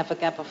don't really have a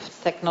gap of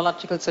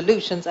technological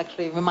solutions.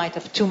 Actually, we might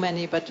have too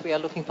many, but we are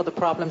looking for the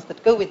problems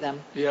that go with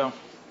them. Yeah.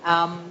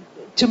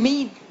 To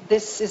me,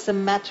 this is a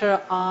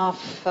matter of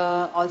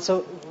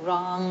also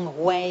wrong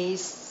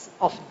ways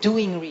of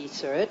doing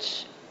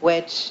research,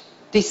 which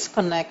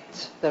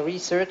disconnect the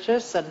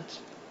researchers and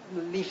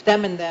leave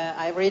them in their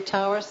ivory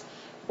towers,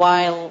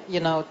 while, you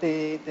know,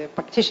 the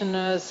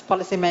practitioners,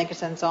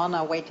 policymakers, and so on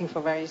are waiting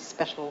for very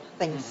special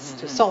things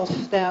to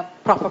solve their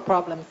proper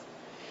problems.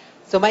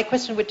 So my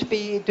question would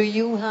be, do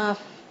you have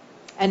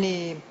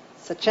any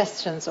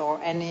suggestions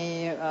or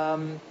any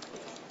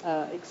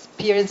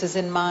experiences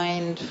in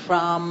mind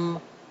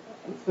from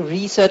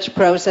research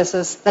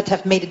processes that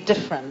have made a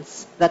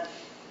difference, that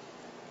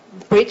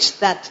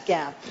bridged that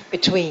gap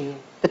between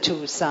the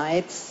two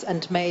sides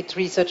and made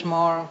research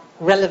more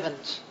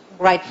relevant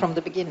right from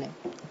the beginning?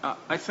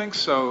 I think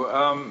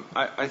so.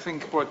 I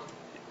think what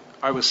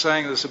I was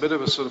saying, there's a bit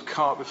of a sort of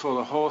cart before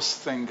the horse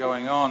thing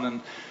going on,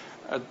 and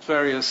at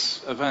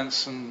various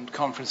events and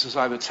conferences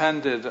I've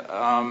attended,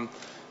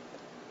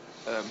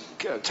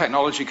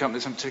 technology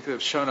companies in particular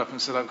have shown up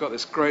and said, I've got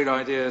this great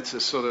idea to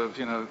sort of,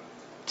 you know,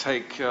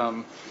 take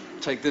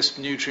this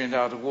nutrient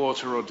out of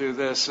water or do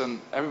this,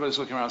 and everybody's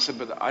looking around and said,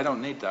 but I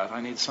don't need that,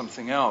 I need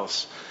something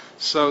else.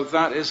 So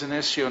that is an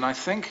issue, and I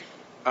think,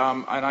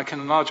 and I can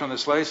enlarge on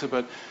this later,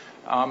 but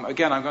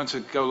again, I'm going to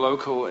go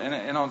local.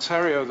 In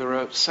Ontario, there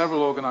are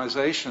several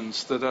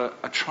organizations that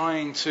are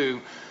trying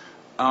to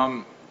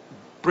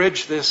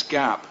bridge this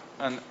gap,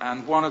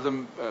 and one of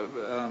them,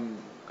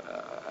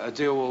 a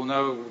deal will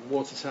know,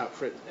 WaterTap,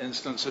 for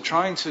instance, are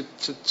trying to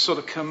sort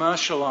of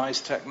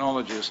commercialize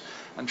technologies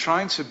and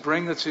trying to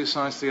bring the two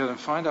sides together and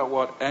find out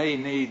what A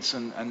needs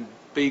and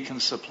B can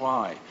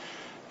supply.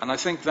 And I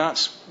think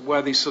that's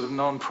where these sort of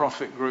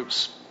non-profit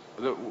groups,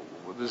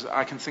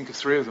 I can think of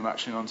 3 of them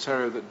actually in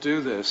Ontario that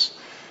do this,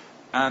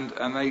 and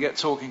they get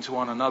talking to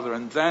one another.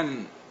 And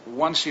then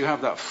once you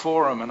have that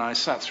forum, and I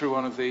sat through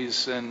one of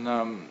these in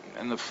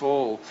the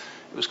fall,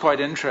 it was quite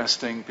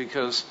interesting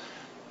because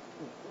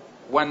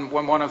when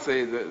one of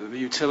the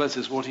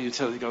utilities, water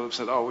utility, got up and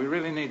said, oh, we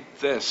really need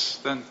this,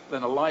 then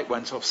a light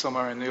went off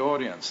somewhere in the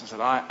audience and said,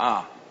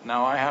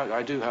 now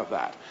I do have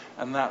that.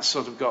 And that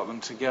sort of got them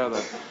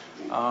together.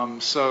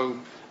 So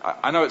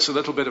I know it's a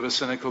little bit of a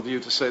cynical view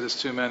to say there's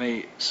too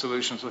many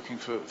solutions looking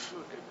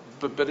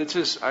but it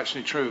is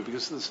actually true,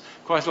 because there's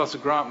quite a lot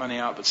of grant money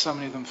out, but so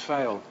many of them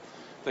fail.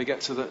 They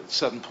get to the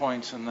certain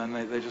point and then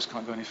they just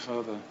can't go any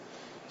further.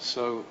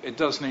 So it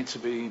does need to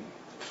be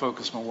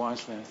focused more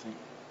wisely, I think.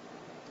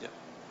 Yeah,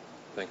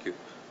 thank you.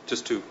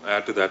 Just to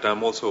add to that,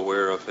 I'm also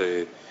aware of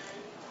an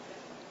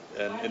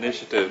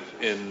initiative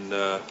in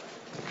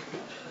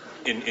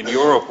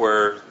Europe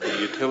where the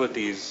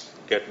utilities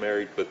get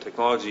married with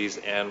technologies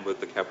and with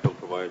the capital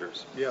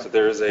providers. Yeah. So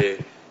there is a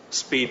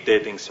speed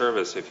dating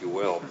service, if you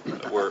will,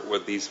 where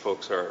these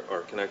folks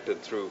are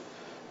connected through.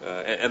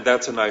 And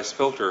that's a nice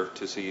filter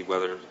to see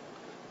whether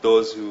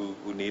those who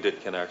need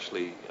it can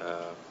actually,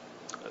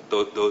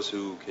 those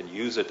who can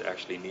use it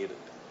actually need it.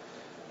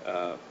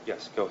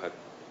 Yes, go ahead,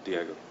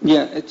 Diego.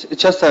 Yeah, it's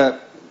just I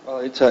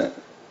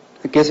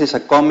guess it's a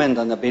comment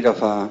and a bit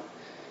of a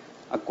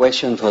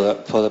question for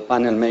the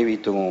panel maybe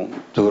to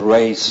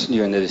raise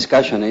during the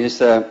discussion.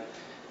 Is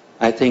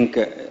I think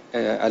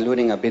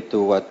alluding a bit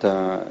to what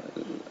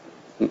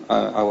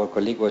our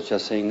colleague was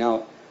just saying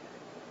now.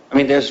 I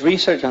mean, there's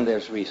research and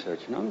there's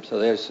research, no? So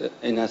there's,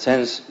 in a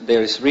sense,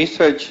 there is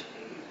research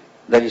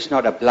that is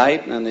not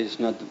applied and it's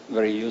not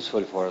very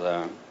useful for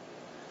the.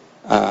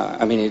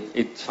 I mean,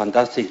 it's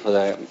fantastic for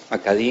the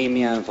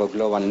academia and for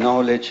global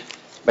knowledge,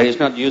 but it's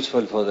not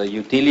useful for the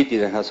utility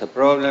that has a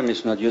problem.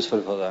 It's not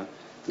useful for the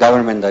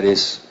government that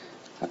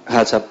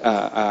has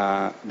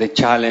the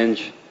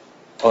challenge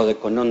or the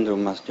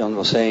conundrum, as John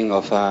was saying,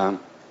 of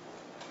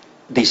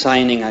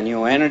designing a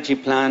new energy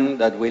plan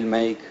that will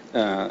make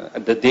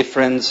the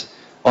difference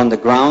on the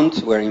ground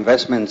where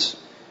investments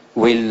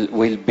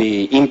will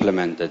be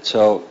implemented.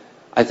 So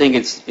I think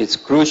it's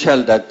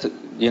crucial that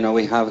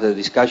we have the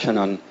discussion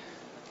on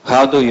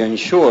how do you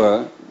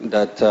ensure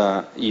that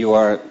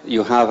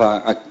you have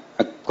a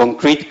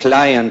concrete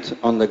client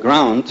on the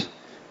ground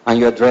and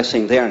you're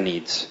addressing their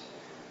needs.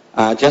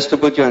 Just to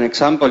put you an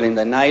example, in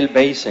the Nile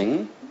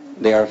Basin,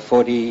 there are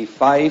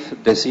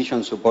 45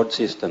 decision support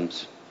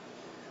systems.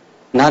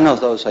 None of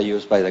those are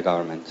used by the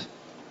government.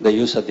 They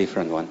use a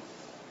different one.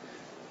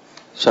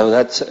 So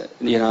that's,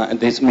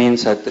 this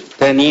means that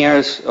 10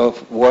 years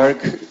of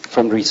work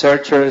from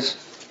researchers,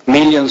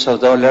 millions of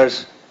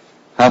dollars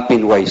have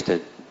been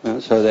wasted.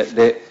 So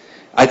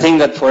I think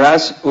that for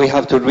us, we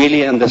have to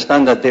really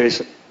understand that there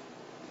is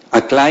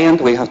a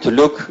client. We have to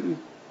look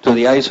to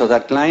the eyes of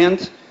that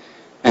client.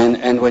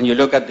 And when you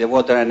look at the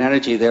water and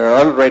energy, there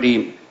are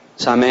already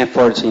some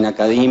efforts in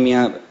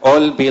academia,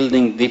 all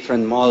building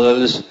different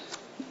models.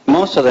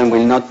 Most of them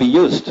will not be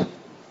used.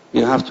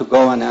 You have to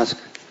go and ask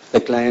the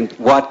client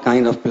what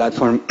kind of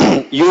platform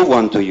you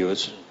want to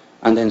use,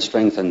 and then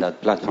strengthen that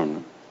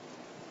platform.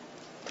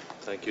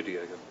 Thank you,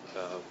 Diego.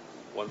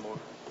 One more.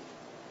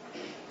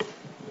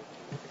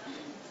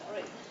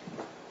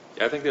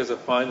 I think there's a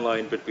fine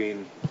line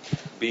between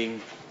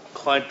being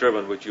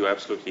client-driven, which you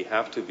absolutely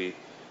have to be,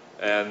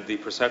 and the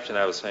perception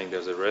I was saying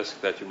there's a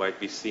risk that you might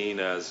be seen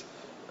as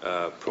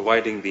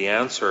providing the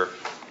answer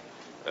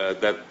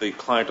that the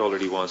client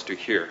already wants to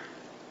hear.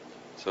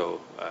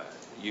 So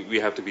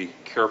we have to be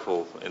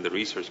careful in the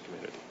research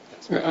community.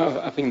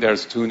 I think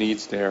there's two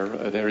needs there.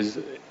 There is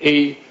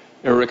a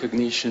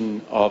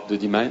recognition of the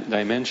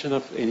dimension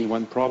of any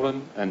one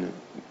problem, and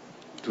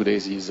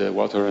today's is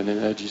water and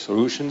energy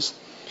solutions,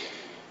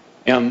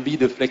 and B,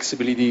 the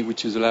flexibility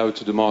which is allowed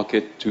to the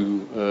market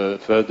to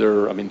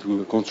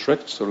to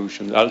construct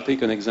solutions. I'll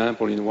take an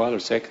example in the water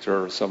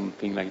sector.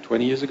 Something like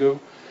 20 years ago,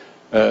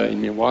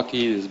 in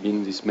Milwaukee, there's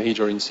been this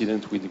major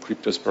incident with the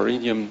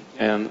cryptosporidium,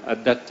 and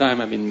at that time,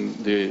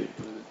 the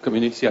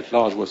community at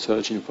large was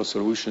searching for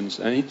solutions,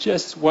 and it's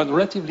just one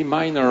relatively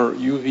minor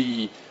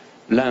UV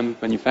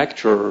lamp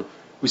manufacturer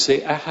who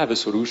say, I have a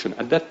solution.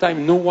 At that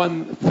time, no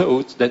one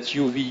thought that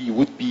UV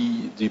would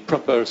be the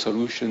proper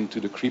solution to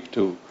the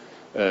crypto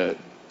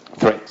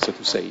threat, so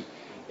to say.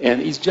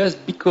 And it's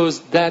just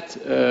because that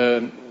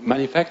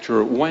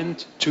manufacturer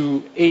went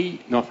to a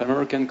North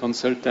American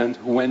consultant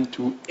who went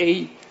to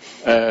a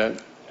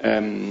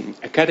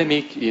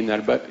academic in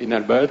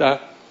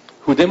Alberta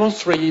who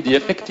demonstrated the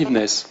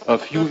effectiveness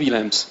of UV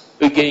lamps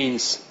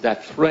against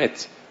that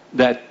threat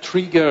that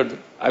triggered,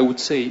 I would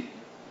say,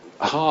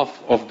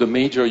 half of the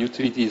major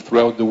utilities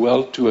throughout the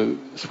world to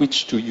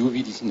switch to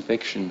UV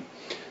disinfection.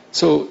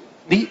 So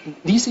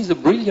this is a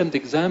brilliant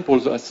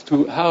example as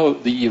to how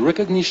the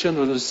recognition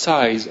of the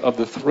size of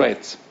the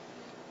threat,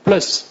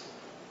 plus,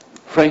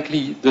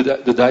 frankly,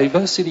 the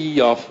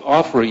diversity of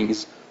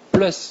offerings,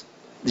 plus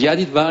the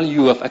added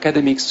value of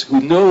academics who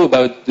know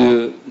about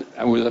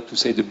I would have to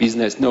say the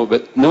business,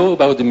 but know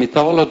about the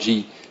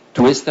methodology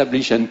to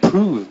establish and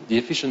prove the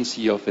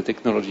efficiency of a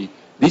technology.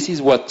 This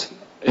is what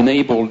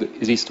enabled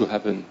this to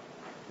happen.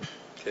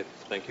 Okay,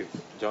 thank you.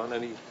 John,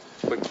 any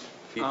quick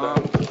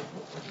feedback?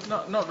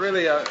 Not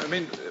really.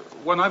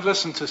 When I've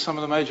listened to some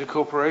of the major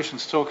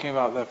corporations talking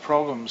about their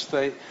problems,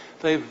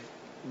 they've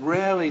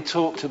rarely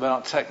talked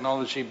about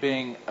technology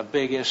being a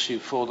big issue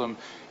for them.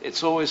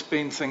 It's always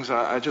been things.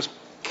 I just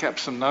kept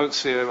some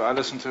notes here. I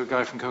listened to a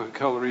guy from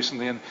Coca-Cola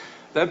recently, and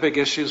their big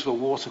issues were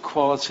water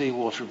quality,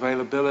 water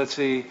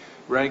availability,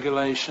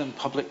 regulation,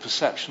 public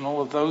perception,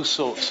 all of those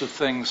sorts of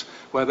things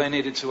where they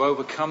needed to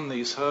overcome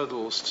these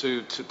hurdles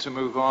to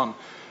move on.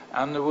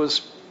 And there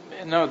was,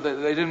 they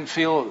didn't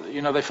feel,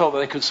 they felt that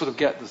they could sort of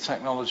get the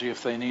technology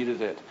if they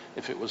needed it,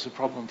 if it was a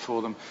problem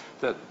for them.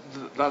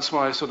 That's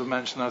why I sort of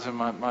mentioned that in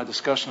my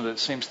discussion, that it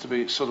seems to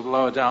be sort of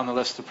lower down the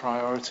list of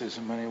priorities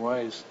in many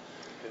ways.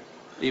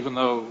 Even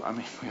though,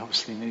 we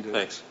obviously need it.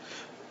 Thanks.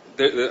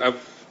 I've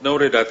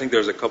noted, I think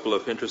there's a couple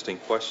of interesting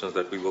questions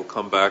that we will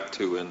come back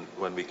to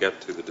when we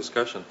get to the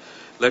discussion.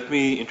 Let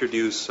me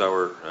introduce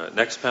our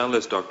next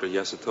panelist, Dr.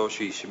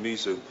 Yasutoshi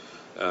Shimizu.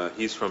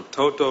 He's from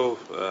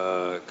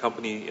Toto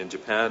company in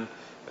Japan,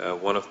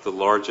 one of the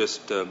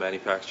largest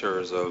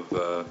manufacturers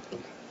of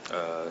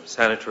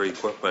sanitary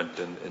equipment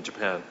in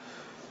Japan,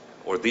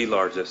 or the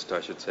largest,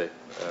 I should say,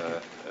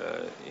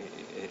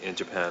 in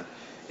Japan.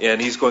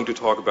 And he's going to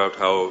talk about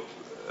how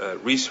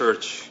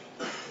research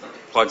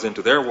plugs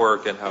into their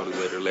work and how do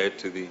they relate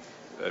to the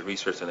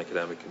research and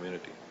academic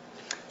community.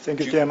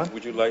 Thank you, Chairman.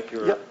 Would you like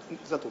your... Yeah,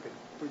 that's okay.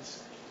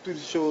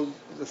 Please show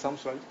some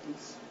slides,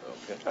 please.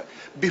 Okay.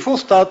 Before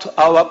start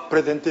our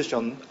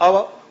presentation,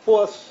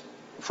 for us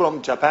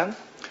from Japan,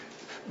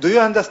 do you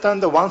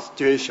understand the one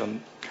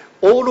situation?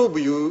 All of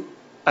you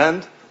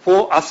and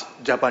for us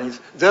Japanese,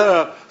 there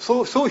are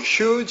so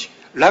huge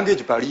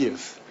language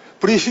barriers.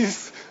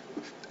 Please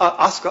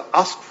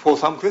ask for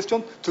some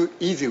question to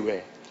easy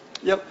way.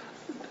 Yep.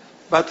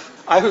 But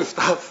I will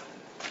start.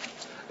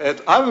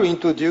 I will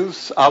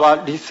introduce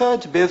our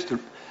research-based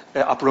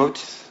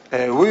approaches.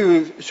 We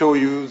will show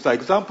you the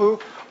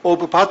example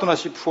of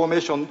partnership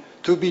formation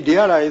to be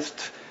realized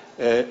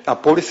a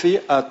policy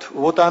at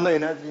water and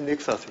energy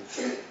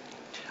nexuses.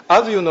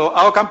 As you know,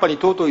 our company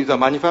Toto is a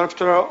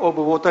manufacturer of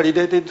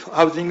water-related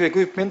housing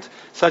equipment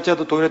such as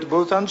toilet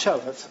bowls and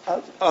showers.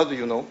 As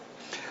you know,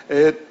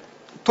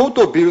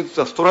 Toto builds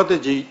a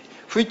strategy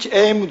which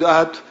aimed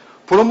at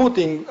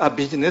promoting a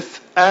business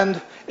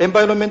and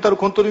environmental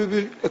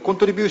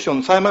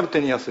contribution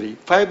simultaneously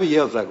 5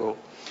 years ago.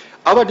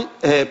 Our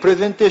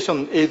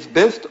presentation is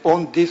based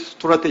on these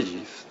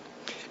strategies.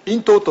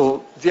 In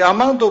total, the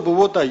amount of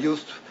water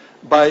used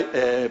by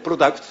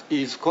products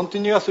is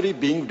continuously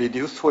being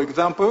reduced. For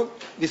example,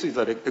 this is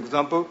an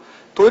example.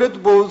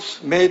 Toilet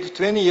bowls made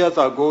 20 years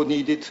ago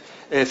needed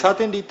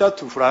 13 liters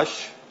to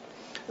flush.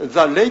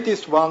 The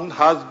latest one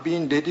has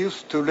been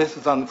reduced to less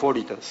than 4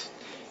 liters.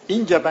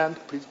 In Japan,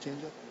 please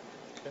change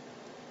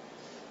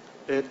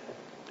that.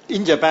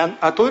 In Japan,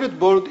 a toilet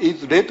bowl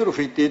is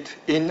retrofitted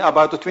in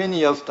about 20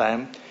 years'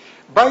 time.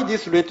 By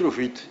this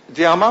retrofit,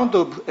 the amount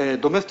of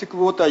domestic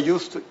water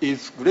used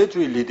is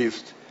greatly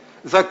reduced.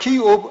 The key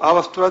of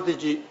our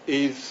strategy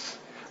is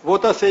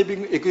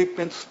water-saving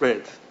equipment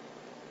spread.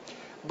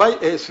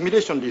 By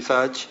simulation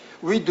research,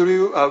 we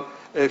drew a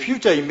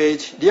future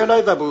image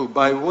realizable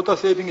by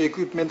water-saving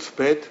equipment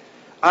spread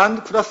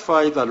and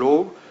classify the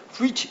role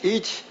which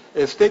each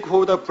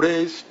stakeholder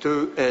plays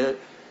to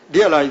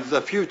realize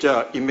the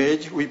future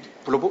image we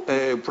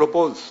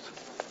proposed.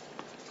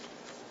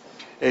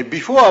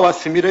 Before our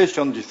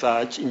simulation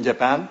research in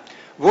Japan,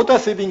 water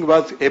saving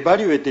was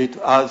evaluated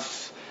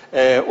as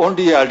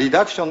only a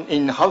reduction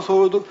in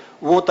household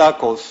water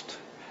cost.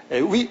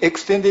 We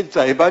extended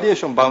the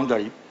evaluation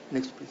boundary.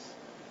 Next, please.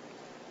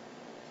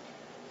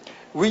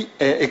 We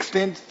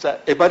extend the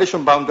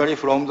evaluation boundary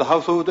from the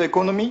household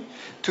economy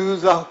to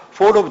the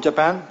whole of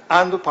Japan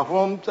and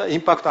performed the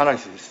impact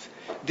analysis.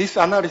 This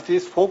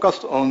analysis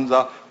focused on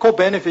the core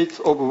benefits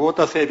of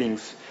water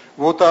savings,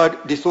 water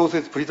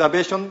resources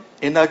preservation,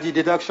 energy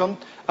reduction,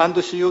 and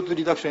CO2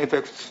 reduction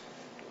effects.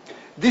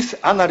 This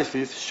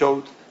analysis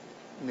showed,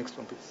 next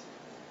one please.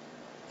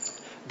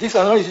 This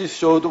analysis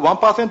showed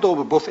 1%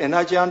 of both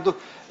energy and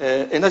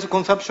energy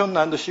consumption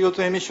and CO2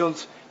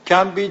 emissions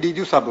can be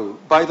reducible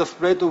by the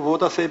spread of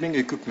water-saving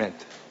equipment.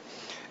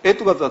 It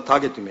was a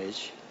target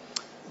image.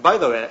 By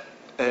the way,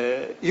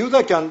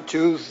 user can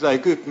choose the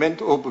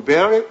equipment of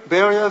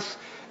various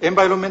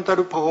environmental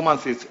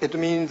performances. It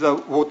means the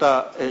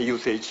water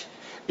usage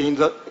in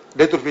the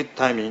retrofit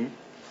timing.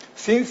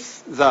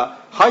 Since the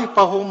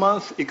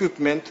high-performance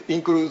equipment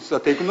includes the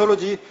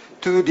technology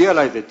to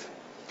realize it,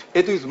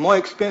 it is more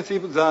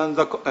expensive than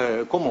the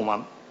common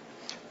one.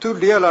 To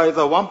realize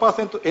a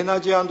 1%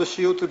 energy and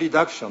CO2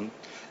 reduction,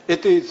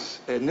 it is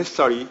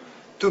necessary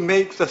to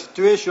make the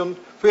situation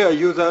where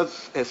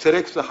users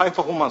select the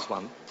high-performance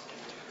one.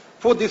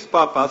 For this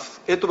purpose,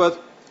 it was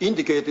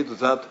indicated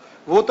that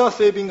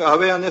water-saving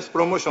awareness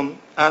promotion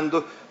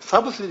and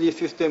subsidy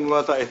system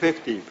was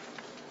effective.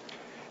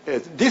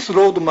 This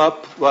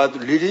roadmap was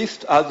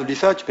released as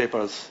research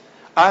papers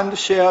and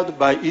shared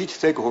by each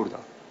stakeholder.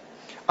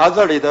 As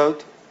a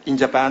result, in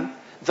Japan,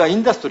 the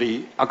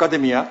industry,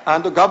 academia,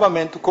 and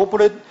government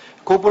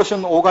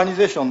cooperation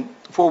organization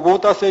for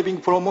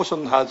water-saving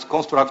promotion has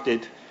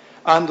constructed,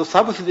 and the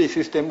subsidy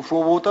system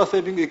for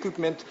water-saving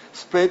equipment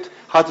spread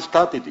has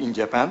started in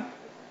Japan.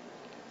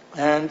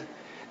 And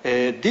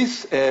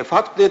this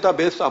fact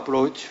database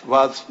approach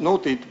was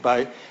noted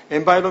by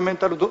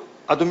environmental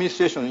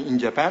administration in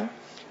Japan,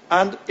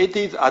 and it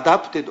is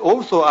adapted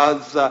also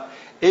as the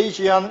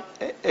Asian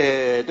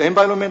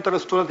environmental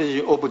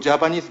strategy of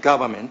Japanese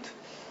government.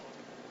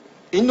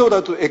 In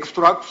order to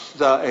extract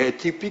the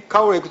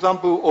typical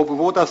example of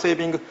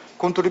water-saving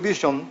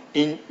contribution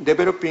in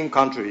developing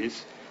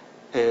countries,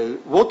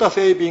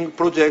 water-saving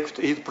project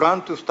is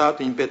planned to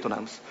start in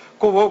Vietnam.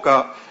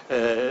 Co-worker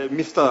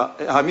Ms.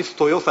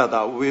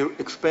 Toyosada will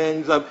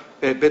explain the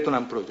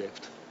Vietnam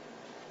project.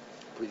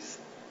 Please.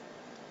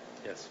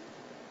 Yes.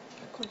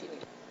 Continue.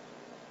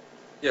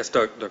 Yes,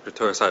 Dr.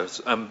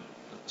 Toyosada. I'm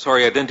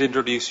sorry I didn't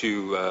introduce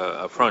you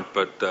up front,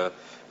 but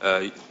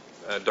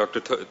Dr.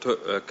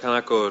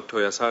 Kanako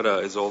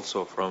Toyosada is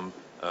also from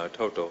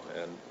Toto,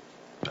 and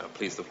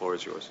please, the floor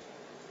is yours.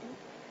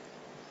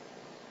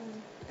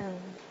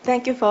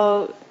 Thank you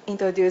for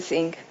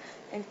introducing.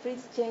 And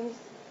please change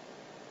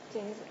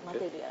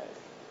materials.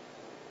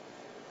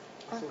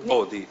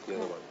 Oh, the other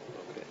one.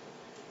 Okay.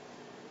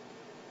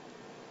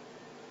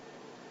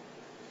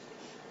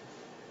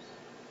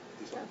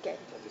 This one. Okay.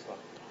 This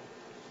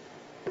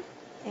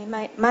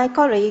one. My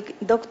colleague,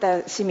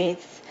 Dr.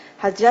 Schmitz,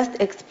 has just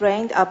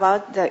explained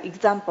about the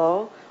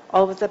example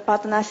of the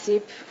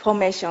partnership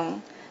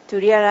formation to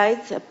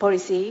realize a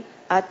policy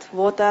at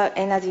water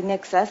energy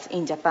nexus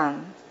in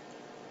Japan.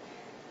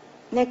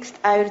 Next,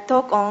 I will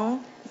talk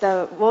on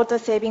the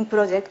water-saving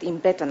project in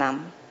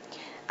Vietnam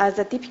as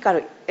a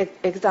typical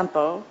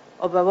example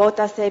of a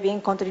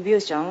water-saving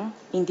contribution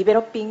in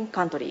developing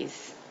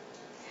countries.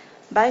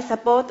 By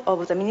support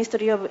of the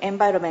Ministry of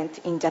Environment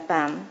in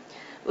Japan,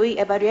 we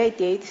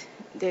evaluated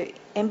the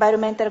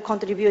environmental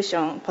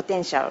contribution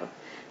potential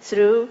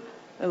through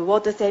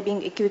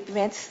water-saving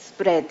equipment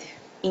spread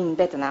in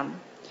Vietnam.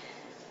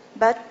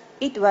 But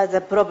it was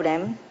a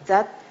problem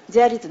that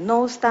there is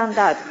no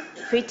standard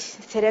which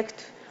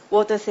select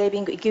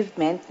water-saving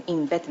equipment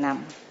in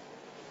Vietnam.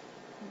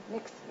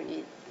 Next,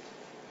 please.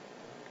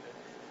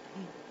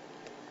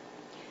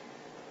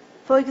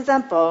 For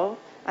example,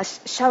 a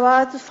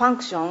shower's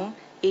function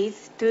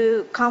is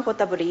to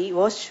comfortably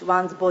wash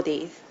one's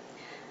body.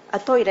 A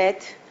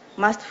toilet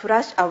must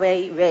flush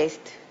away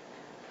waste,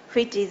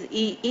 which is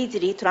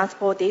easily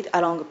transported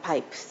along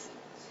pipes.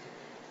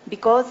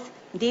 Because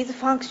these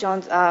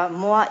functions are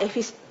more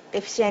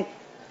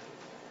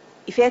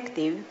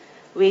effective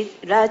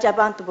with large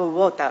amount of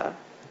water,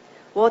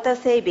 water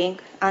saving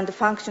and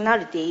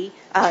functionality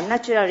are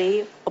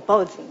naturally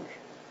opposing.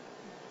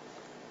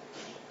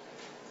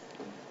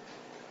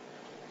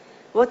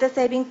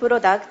 Water-saving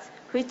products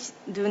which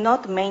do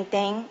not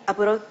maintain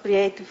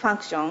appropriate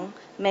function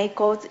may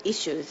cause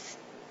issues.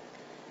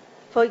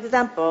 For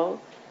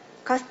example,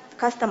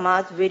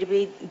 customers will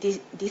be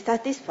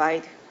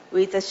dissatisfied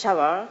with a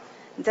shower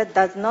that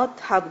does not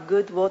have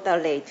good water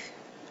rate,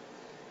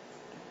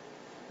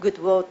 good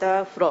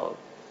water flow.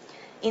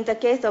 In the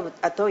case of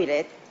a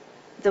toilet,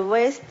 the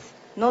waste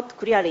not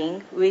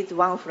clearing with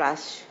one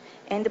flush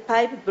and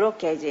pipe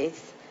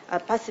blockages are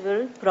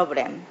possible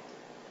problem.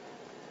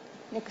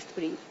 Next,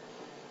 please.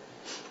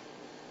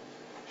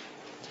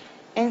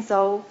 And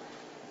so,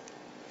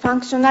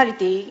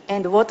 functionality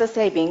and water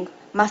saving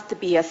must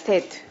be a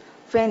set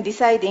when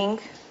deciding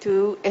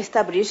to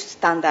establish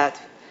standard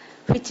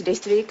which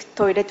restrict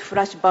toilet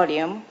flush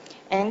volume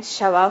and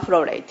shower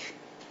flow rate.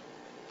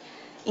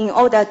 In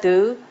order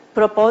to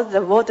propose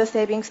the water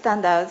saving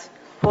standards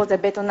for the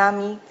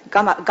Vietnamese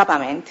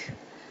government,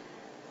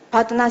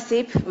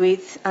 partnership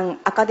with an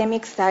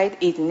academic side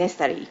is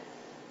necessary.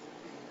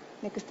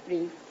 Next,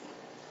 please.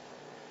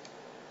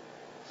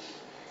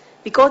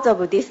 Because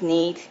of this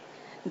need,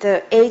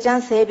 the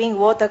Asian Saving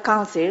Water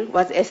Council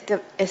was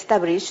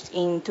established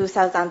in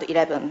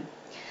 2011.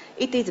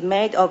 It is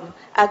made of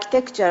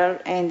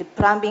architecture and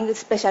plumbing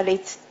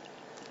specialists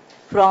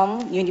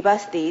from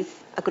universities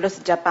across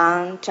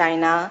Japan,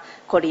 China,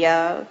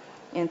 Korea,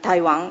 and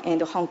Taiwan,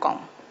 and Hong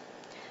Kong.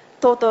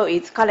 Toto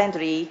is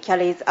currently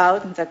carries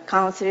out the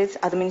council's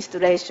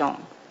administration.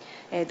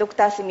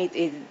 Dr. Smith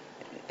is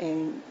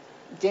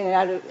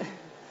General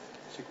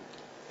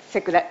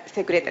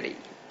Secretary.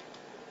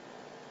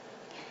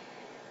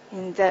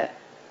 And the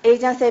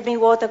Asian Saving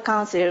Water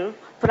Council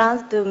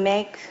plans to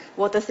make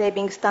water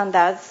saving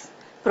standards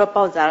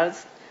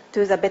proposals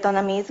to the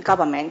Vietnamese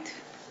government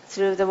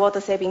through the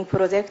water saving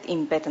project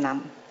in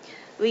Vietnam.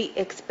 We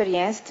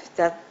experienced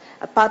that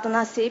a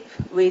partnership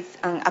with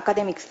an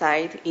academic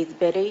side is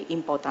very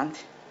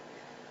important.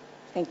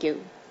 Thank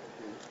you.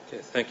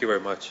 Okay, thank you very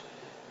much.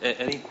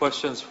 Any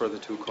questions for the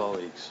two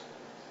colleagues?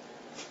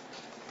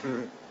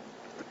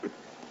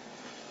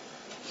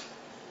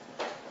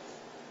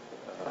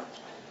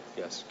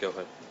 Yes, go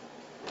ahead.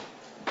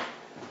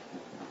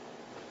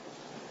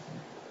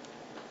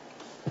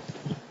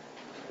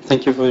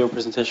 Thank you for your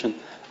presentation.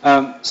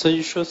 So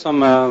you show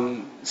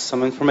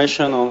some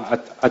information on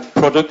at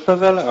product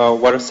level, or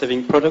water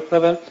saving product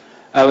level.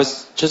 I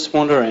was just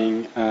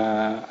wondering,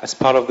 as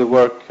part of the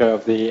work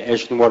of the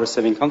Asian Water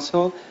Saving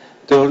Council,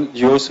 do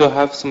you also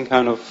have some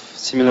kind of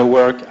similar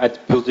work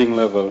at building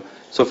level?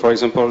 So, for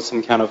example,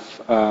 some kind of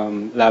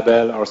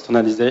label or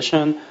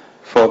standardization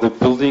for the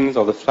buildings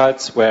or the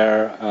flats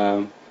where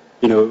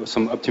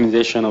some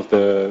optimization of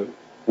the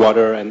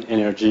water and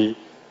energy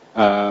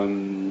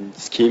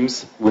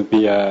schemes will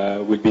be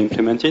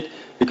implemented,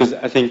 because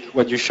I think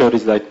what you showed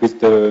is like with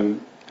the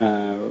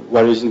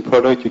water using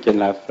product you can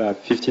have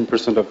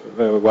 15%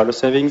 of water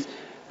savings,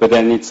 but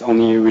then it's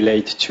only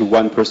related to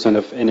 1%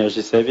 of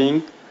energy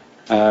saving,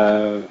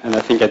 and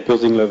I think at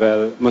building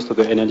level most of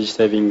the energy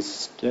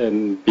savings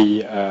can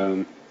be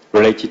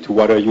related to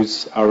water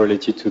use, are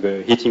related to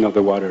the heating of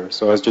the water.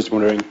 So I was just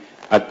wondering,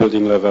 at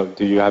building level,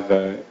 do you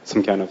have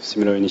some kind of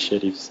similar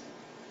initiatives?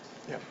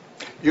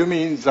 You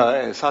mean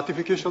the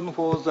certification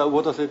for the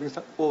water savings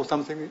or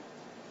something?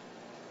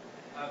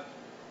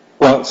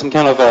 Well, some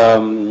kind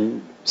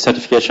of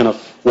certification of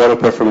water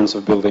performance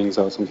of buildings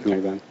or something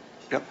like that.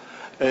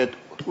 Yeah.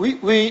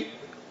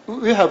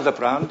 We have the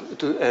plan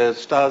to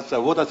start the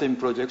water saving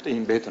project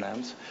in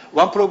Vietnam.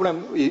 One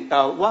problem,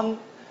 one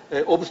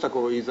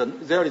obstacle is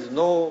that there is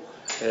no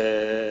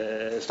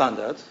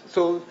standards.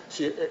 So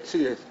she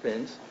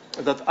explains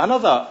that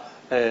another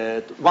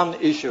one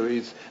issue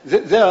is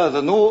there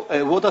is no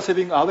water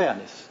saving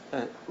awareness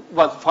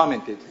was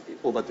fermented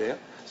over there.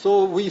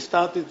 So we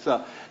started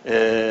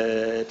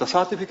the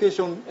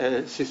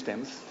certification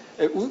systems.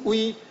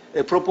 We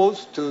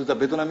proposed to the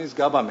Vietnamese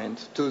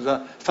government to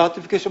the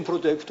certification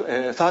project,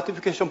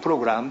 certification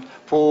program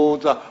for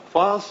the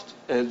first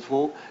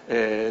for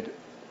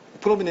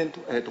prominent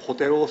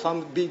hotel or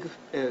some big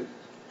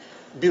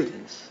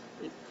buildings.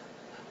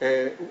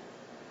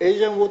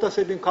 Asian Water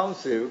Saving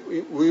Council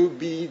will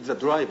be the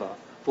driver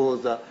for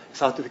the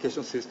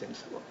certification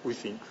systems, we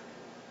think.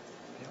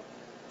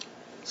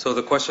 So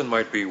the question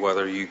might be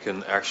whether you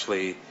can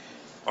actually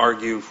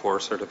argue for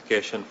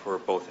certification for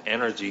both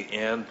energy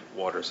and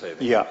water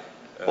saving. Yeah.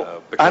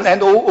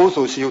 And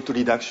also CO2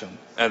 reduction.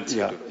 And CO2.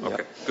 Yeah,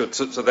 Okay, good.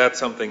 So that's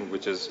something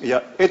which is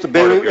it's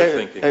part of your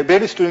thinking.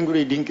 very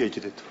strongly linked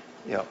to it.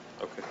 Yeah.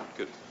 Okay,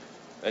 good.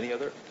 Any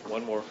other?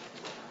 One more.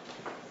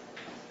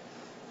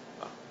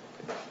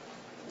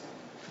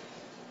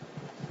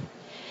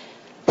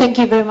 Thank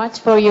you very much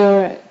for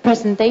your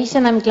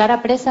presentation. I'm Clara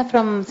Presa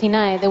from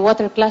CINAE, the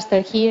water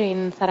cluster here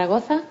in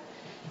Zaragoza.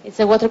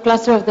 It's a water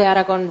cluster of the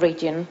Aragon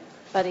region,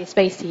 but it's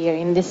based here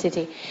in this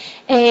city.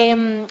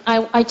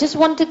 I just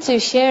wanted to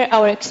share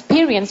our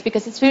experience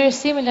because it's very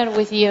similar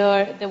with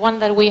the one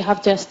that we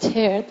have just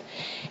heard.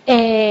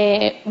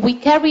 We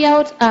carry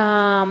out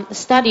a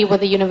study with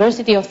the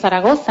University of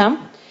Zaragoza.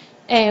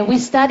 We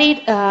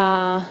studied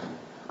a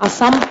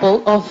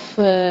sample of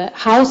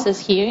houses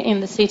here in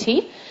the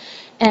city.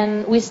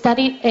 And we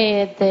studied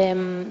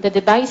the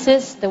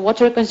devices, the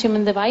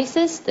water-consuming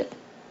devices,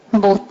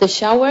 both the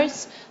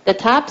showers, the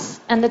taps,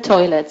 and the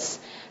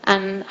toilets,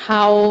 and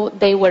how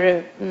they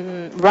were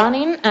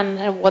running,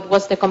 and what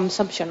was the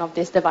consumption of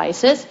these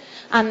devices,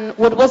 and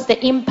what was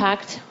the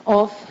impact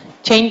of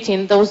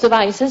changing those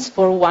devices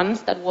for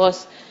ones that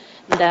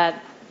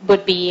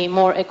would be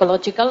more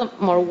ecological,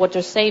 more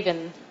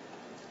water-saving,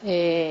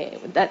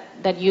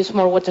 that use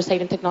more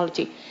water-saving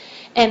technology.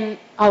 And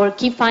our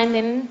key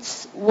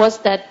findings was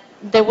that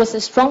there was a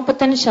strong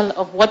potential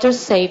of water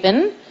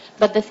saving,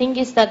 but the thing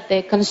is that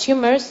the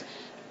consumers,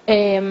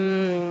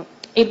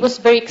 it was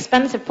very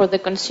expensive for the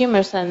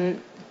consumers,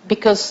 and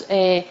because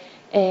the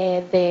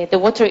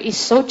water is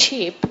so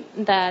cheap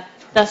that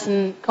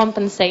doesn't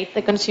compensate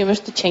the consumers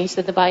to change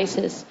the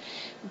devices.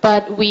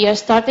 But we are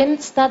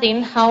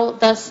studying how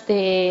does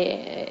the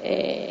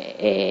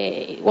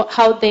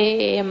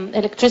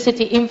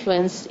electricity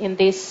influence in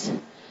this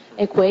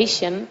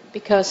equation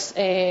because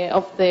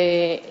of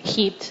the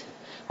heat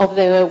of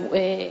the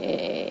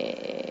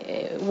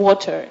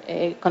water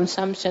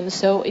consumption.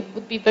 So it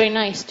would be very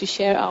nice to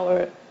share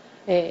our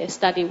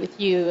study with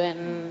you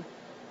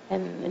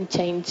and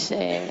change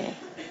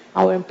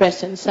our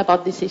impressions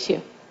about this issue.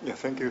 Yeah,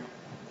 thank you.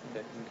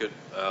 Okay, good.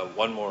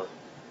 One more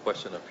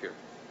question up here.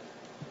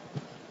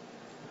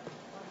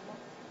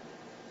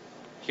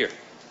 Here.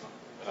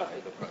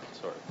 In the front,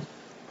 sorry.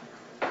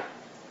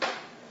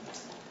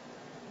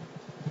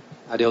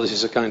 Adil, this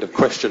is a kind of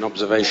question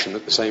observation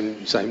at the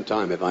same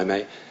time, if I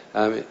may.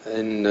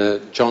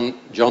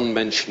 John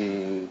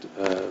mentioned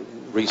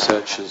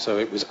research as though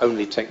it was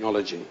only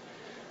technology.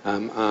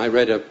 I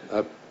read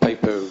a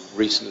paper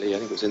recently, I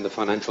think it was in the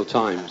Financial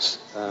Times,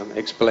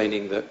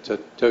 explaining that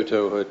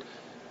Toto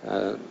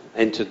had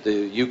entered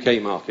the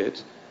UK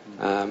market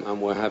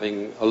and were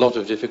having a lot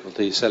of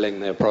difficulty selling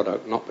their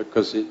product, not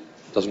because it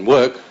doesn't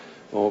work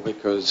or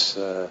because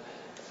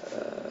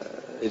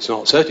it's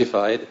not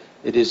certified.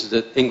 It is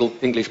that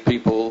English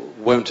people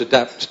won't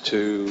adapt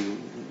to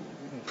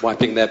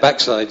wiping their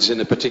backsides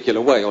in a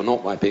particular way or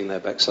not wiping their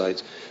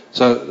backsides.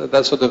 So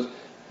that sort of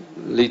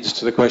leads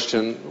to the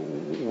question,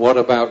 what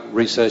about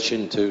research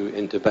into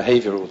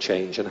behavioral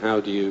change, and how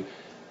do you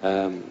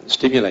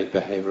stimulate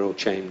behavioral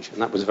change?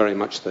 And that was very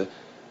much the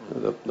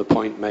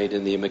point made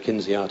in the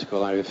McKinsey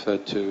article I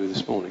referred to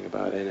this morning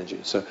about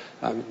energy. So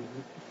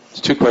it's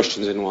two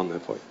questions in one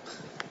there for you.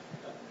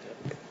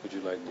 Would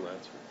you like to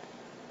answer?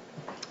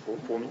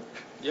 For me?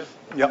 Yeah.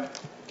 Yeah.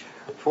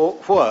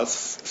 For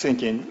us,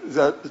 thinking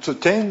that to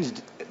change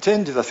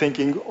the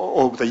thinking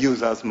of the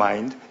user's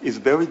mind is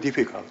very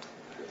difficult.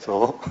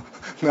 So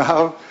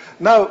now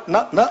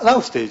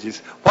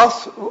stages.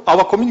 First,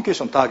 our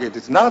communication target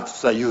is not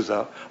the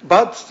user,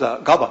 but the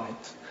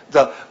government.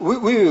 We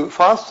will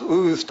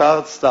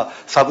start the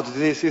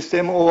subsidy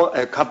system or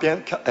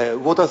a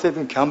water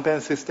saving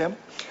campaign system,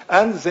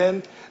 and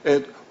then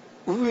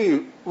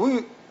we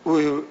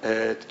will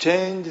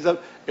change the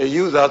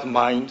user's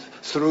mind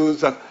through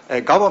the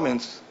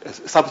government's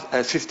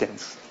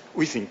systems,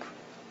 we think.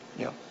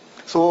 Yeah.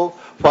 So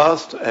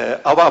first,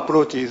 our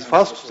approach is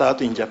first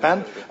start in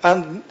Japan,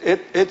 and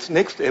it's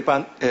next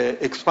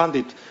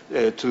expanded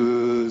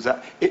to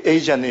the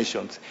Asian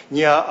nations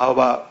near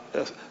our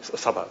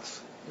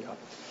suburbs. Yeah.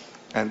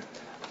 And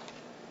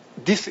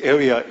this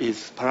area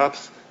is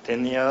perhaps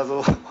 10 years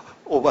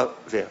over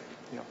there.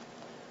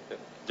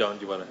 John,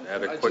 do you want to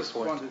add a quick point? I just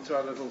wanted to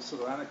add a little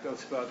sort of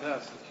anecdote about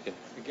that. You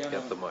can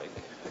get the mic.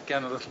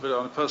 Again, a little bit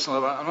on a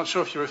personal level. I'm not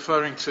sure if you're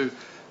referring to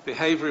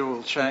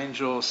behavioral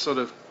change or sort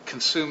of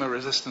consumer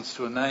resistance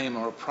to a name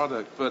or a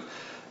product, but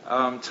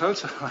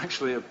Toto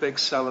actually are big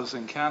sellers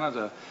in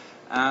Canada.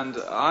 And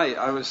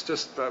I was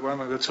just, when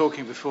we were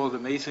talking before the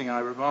meeting,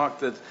 I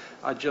remarked that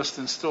I just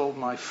installed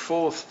my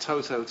 4th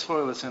Toto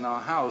toilet in our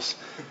house,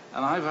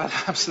 and I've had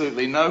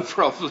absolutely no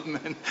problem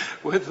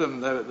with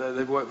them.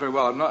 They work very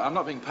well. I'm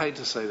not being paid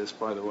to say this,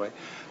 by the way.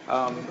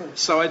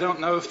 So I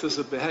don't know if there's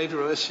a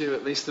behavioral issue,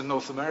 at least in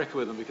North America,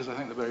 with them, because I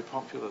think they're very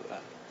popular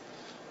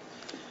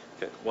there.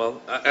 Okay.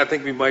 Well, I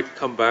think we might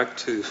come back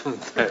to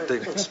that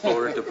and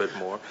explore it a bit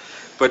more.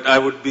 But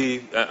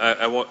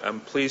I'm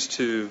pleased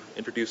to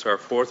introduce our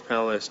fourth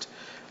panelist,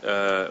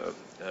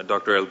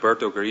 Dr.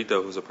 Alberto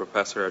Garrido, who's a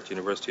professor at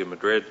University of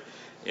Madrid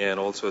and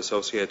also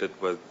associated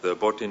with the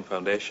Botín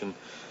Foundation.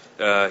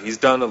 He's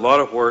done a lot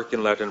of work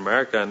in Latin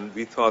America, and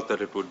we thought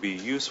that it would be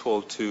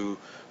useful to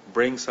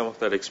bring some of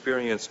that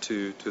experience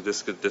to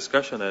this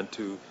discussion and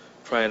to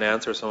try and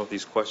answer some of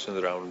these questions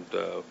around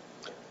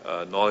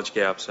knowledge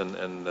gaps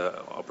and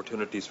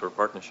opportunities for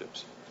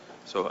partnerships.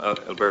 So,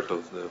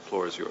 Alberto, the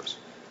floor is yours.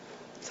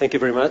 Thank you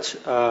very much.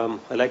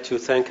 I'd like to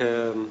thank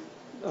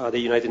the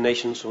United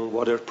Nations on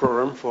Water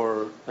Program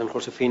and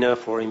Josefina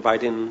for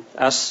inviting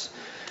us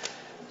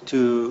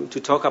to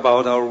talk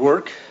about our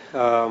work,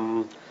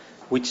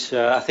 which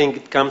I think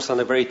it comes at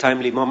a very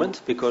timely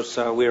moment because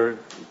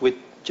we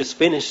just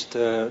finished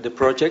the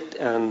project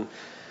and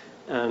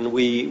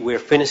we're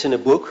finishing a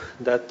book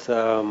that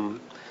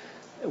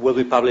will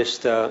be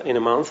published in a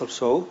month or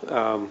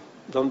so.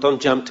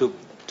 Don't jump to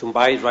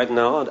buy it right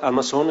now at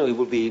Amazon. It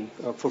will be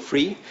for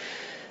free.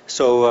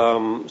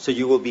 So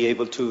you will be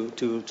able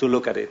to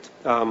look at it.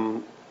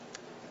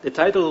 The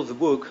title of the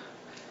book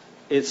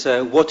is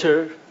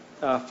Water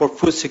for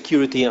Food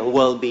Security and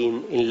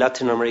Well-Being in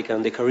Latin America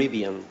and the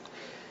Caribbean.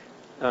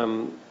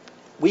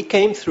 We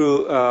came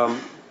through,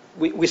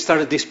 we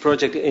started this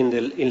project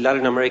in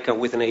Latin America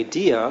with an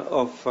idea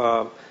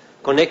of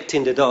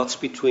connecting the dots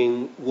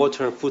between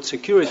water and food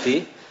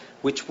security,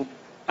 which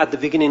at the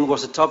beginning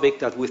was a topic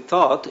that we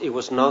thought it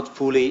was not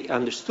fully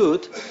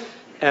understood.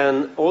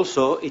 And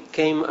also, it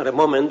came at a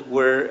moment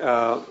where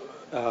a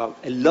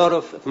lot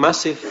of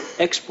massive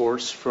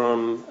exports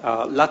from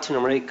Latin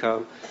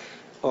America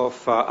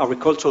of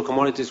agricultural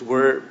commodities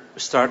were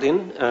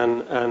starting.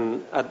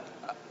 And at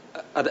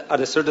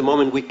a certain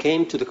moment, we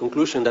came to the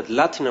conclusion that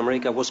Latin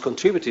America was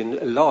contributing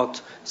a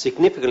lot,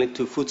 significantly,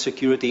 to food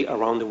security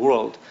around the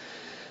world.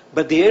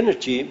 But the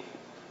energy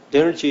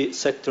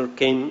sector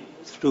came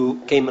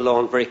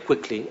along very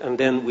quickly, and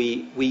then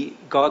we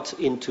got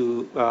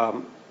into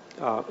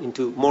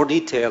more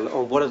detail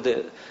on what are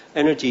the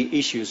energy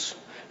issues,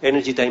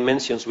 energy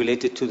dimensions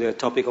related to the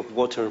topic of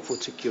water and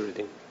food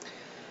security.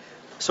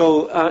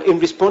 So in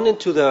responding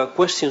to the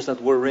questions that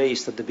were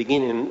raised at the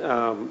beginning,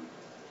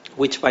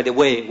 which, by the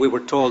way, we were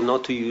told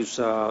not to use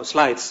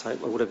slides, I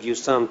would have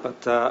used some,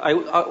 but I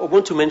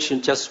want to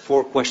mention just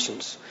 4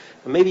 questions.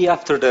 Maybe in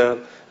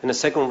the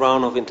second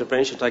round of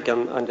interventions, I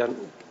can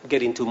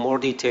get into more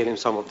detail in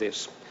some of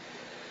this.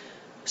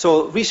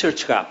 So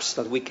research gaps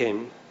that we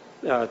came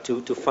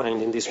to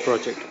find in this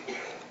project.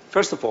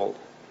 First of all,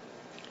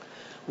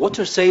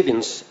 water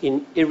savings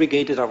in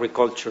irrigated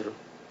agriculture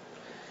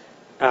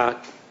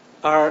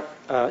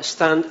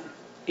stand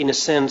in a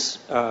sense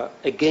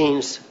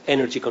against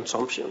energy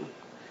consumption.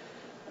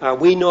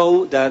 We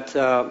know that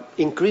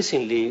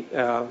increasingly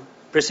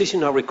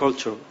precision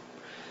agriculture,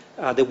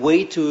 the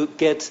way to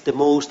get the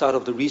most out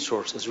of the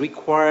resources,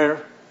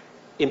 require,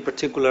 in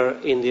particular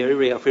in the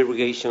area of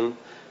irrigation,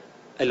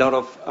 a lot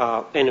of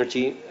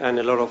energy and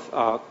a lot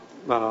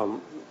of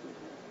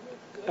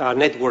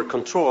network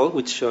control,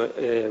 which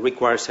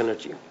requires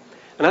energy.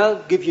 And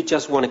I'll give you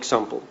just one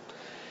example.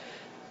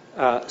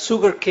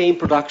 Sugarcane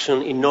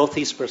production in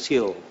northeast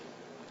Brazil.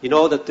 You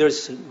know that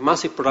there's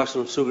massive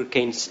production of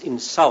sugarcane in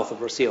south of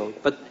Brazil,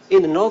 but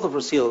in the north of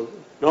Brazil,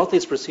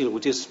 northeast Brazil,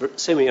 which is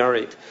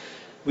semi-arid,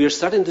 we are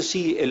starting to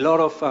see a lot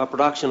of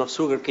production of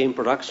sugarcane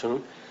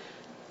production,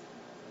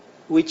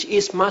 which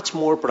is much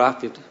more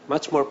productive,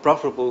 much more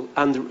profitable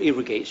under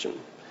irrigation.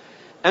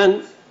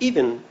 And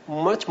even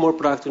much more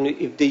productive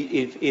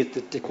if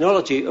the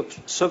technology of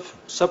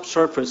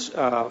subsurface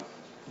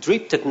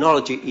drip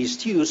technology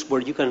is used, where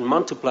you can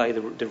multiply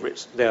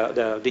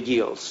the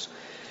yields.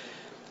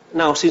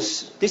 Now,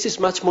 since this is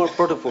much more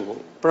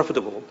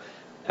profitable,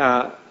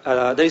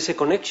 there is a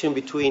connection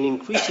between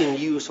increasing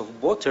use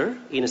of water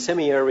in a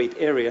semi-arid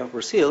area of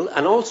Brazil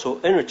and also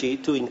energy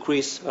to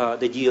increase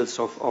the yields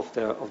of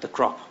the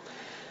crop.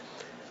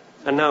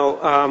 And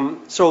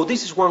now, so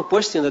this is one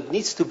question that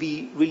needs to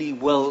be really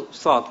well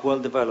thought, well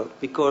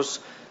developed, because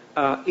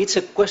it's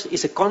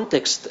a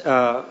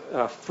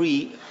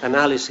context-free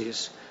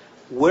analysis.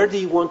 Where do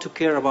you want to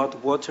care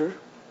about water?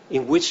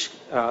 In which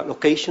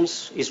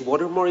locations is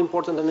water more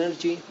important than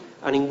energy?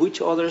 And in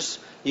which others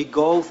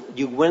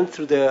you went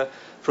through the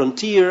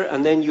frontier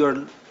and then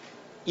you're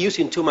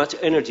using too much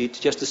energy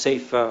just to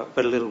save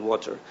very little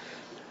water?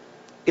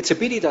 It's a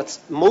pity that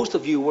most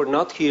of you were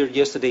not here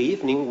yesterday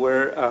evening,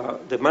 where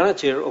the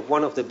manager of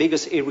one of the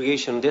biggest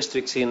irrigation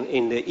districts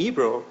in the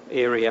Ebro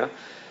area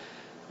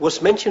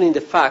was mentioning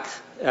the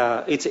fact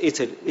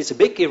it's a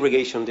big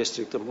irrigation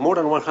district of more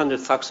than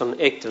 100,000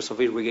 hectares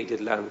of irrigated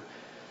land.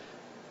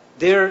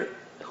 Their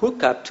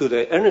hookup to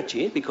the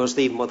energy, because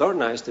they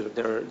modernized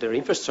their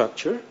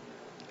infrastructure,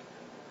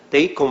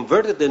 they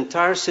converted the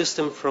entire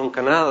system from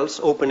canals,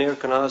 open-air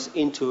canals,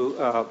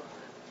 into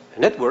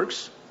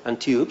networks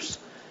and tubes,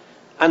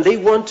 and they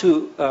want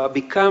to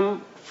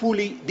become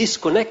fully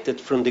disconnected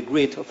from the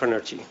grid of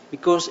energy,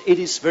 because it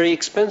is very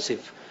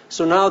expensive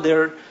So now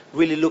they're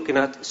really looking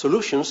at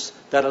solutions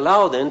that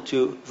allow them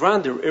to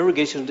run their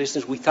irrigation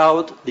systems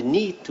without the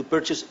need to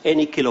purchase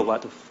any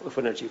kilowatt of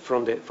energy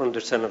from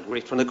the central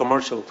grid, from the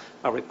commercial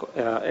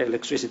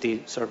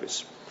electricity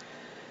service.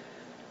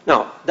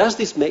 Now, does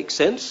this make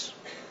sense?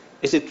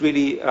 Is it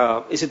really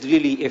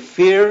a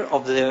fear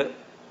of the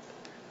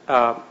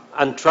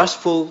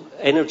untrustful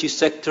energy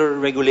sector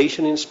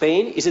regulation in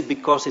Spain? Is it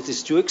because it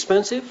is too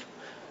expensive?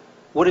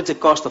 What is the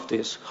cost of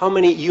this? How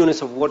many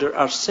units of water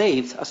are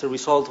saved as a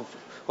result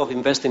of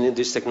investing in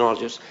these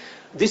technologies?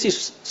 This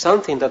is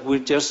something that we're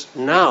just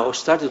now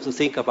starting to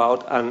think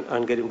about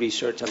and getting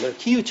research, and there are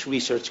huge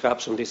research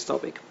gaps on this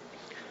topic.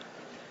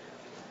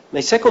 My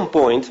second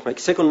point, my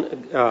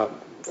second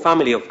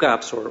family of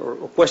gaps or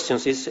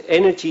questions is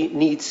energy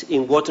needs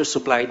in water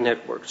supply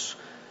networks.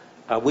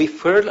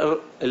 We've heard a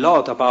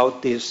lot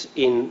about this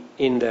in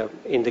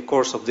the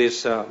course of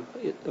this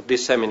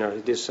seminar,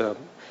 this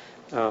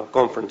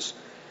conference.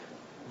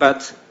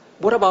 But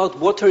what about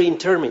water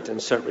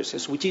intermittent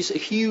services, which is a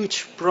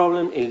huge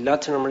problem in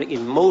Latin America,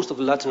 in most of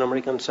the Latin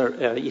American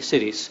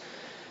cities?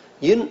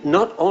 You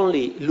not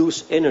only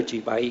lose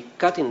energy by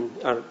cutting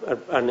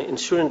and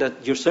ensuring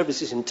that your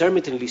service is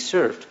intermittently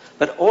served,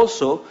 but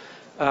also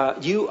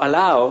you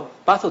allow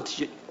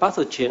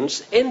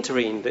pathogens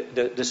entering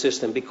the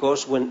system,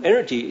 because when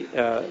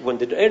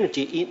the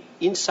energy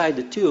inside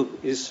the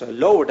tube is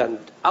lower than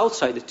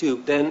outside the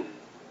tube, then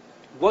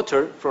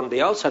water from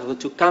the outside of the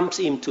tube comes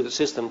into the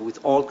system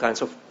with all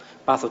kinds of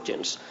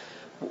pathogens.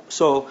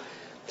 So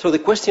the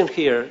question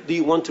here, do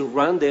you want to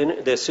run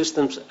the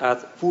systems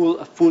at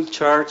full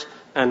charge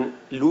and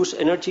lose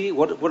energy?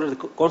 What are the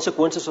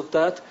consequences of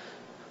that?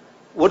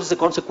 What is the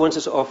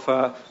consequences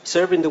of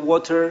serving the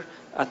water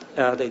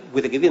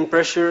with a given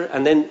pressure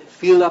and then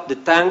fill up the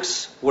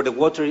tanks where the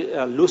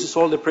water loses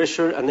all the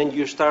pressure and then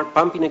you start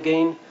pumping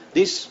again?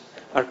 These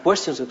are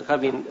questions that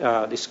have been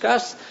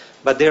discussed,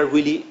 but they're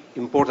really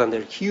important.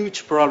 They're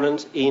huge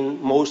problems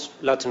in most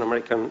Latin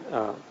American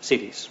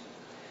cities.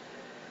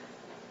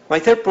 My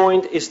third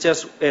point is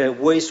just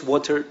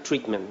wastewater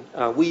treatment.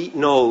 We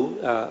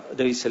know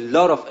there is a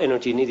lot of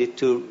energy needed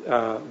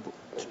to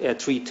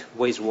treat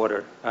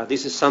wastewater.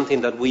 This is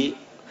something that we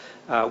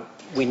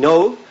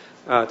know.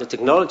 The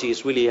technology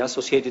is really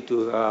associated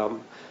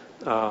to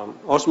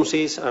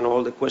osmosis and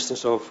all the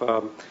questions of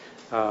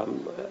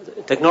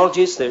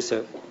technologies. There's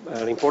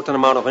an important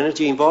amount of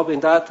energy involved in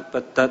that,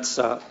 but that's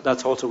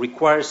also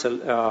requires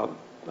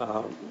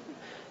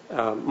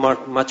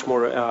much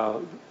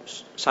more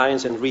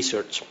science and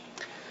research.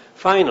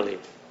 Finally,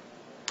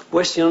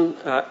 question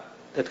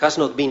that has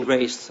not been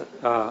raised,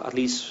 at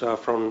least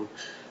from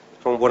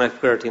what I've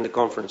heard in the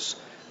conference: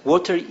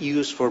 water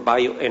use for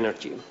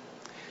bioenergy.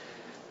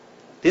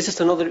 This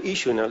is another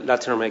issue in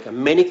Latin America.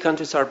 Many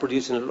countries are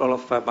producing a lot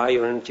of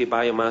bioenergy,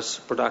 biomass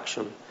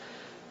production.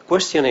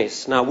 Question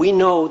is, now we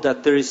know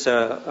that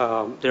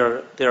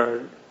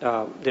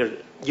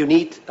you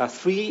need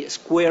 3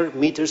 square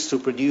meters to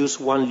produce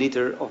 1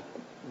 liter of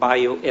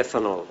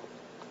bioethanol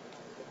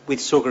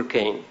with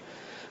sugarcane.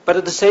 But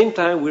at the same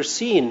time, we're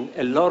seeing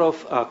a lot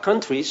of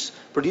countries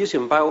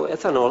producing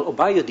bioethanol or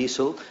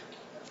biodiesel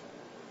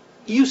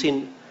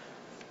using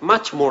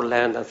much more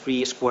land than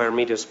 3 square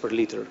meters per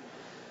liter.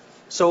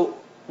 So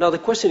now the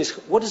question is,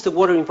 what is the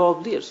water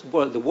involved in this?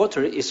 Well, the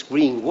water is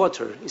green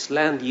water, it's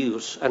land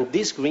use. And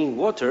this green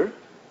water,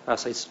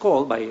 as it's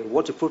called by a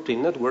water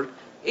footprint network,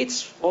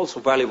 it's also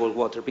valuable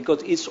water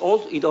because it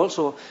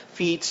also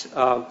feeds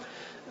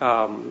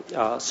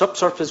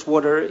subsurface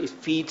water, it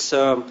feeds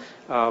the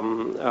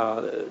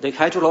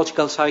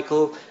hydrological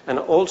cycle, and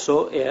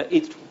also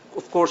it,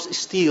 of course,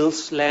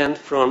 steals land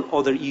from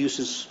other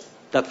uses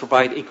that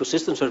provide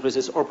ecosystem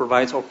services or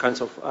provides all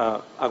kinds of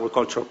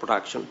agricultural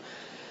production.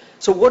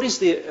 So what is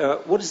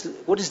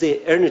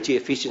the energy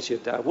efficiency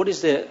of that? What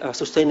is the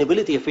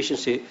sustainability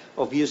efficiency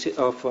of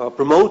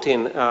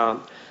promoting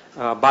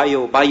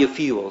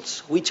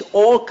biofuels, which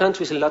all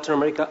countries in Latin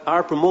America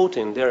are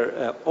promoting?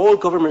 All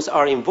governments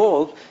are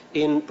involved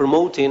in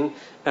promoting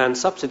and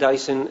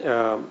subsidizing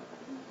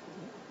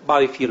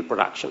biofuel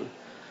production,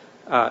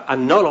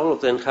 and not all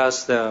of them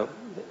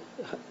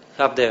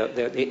have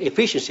the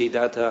efficiency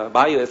that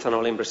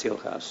bioethanol in Brazil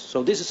has.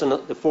 So this is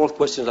the fourth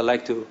question I'd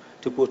like to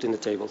put in the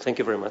table. Thank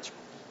you very much.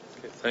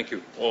 Okay, thank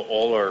you.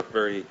 All are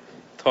very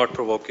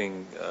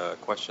thought-provoking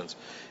questions.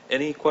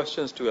 Any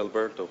questions to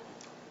Alberto?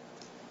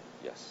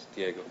 Yes,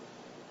 Diego.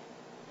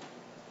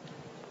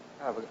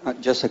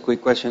 Just a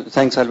quick question.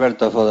 Thanks,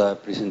 Alberto, for the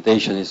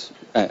presentation.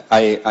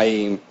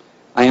 I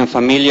am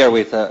familiar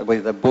with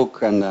the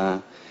book, and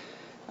I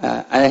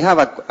have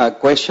a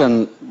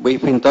question.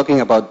 We've been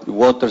talking about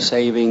water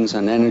savings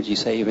and energy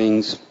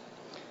savings,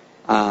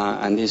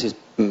 and this is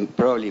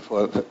probably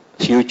for a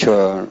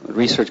future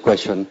research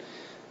question.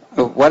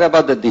 What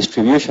about the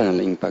distributional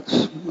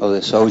impacts or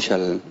the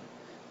social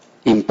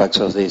impacts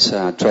of these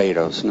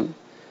trade-offs? No?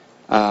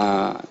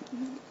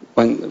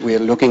 When we're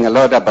looking a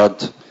lot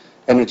about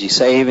energy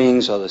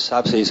savings or the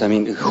subsidies, I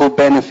mean, who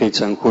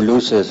benefits and who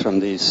loses from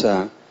these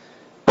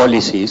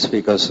policies?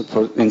 Because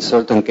in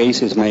certain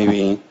cases,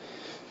 maybe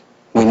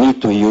we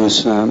need to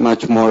use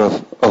much more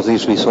of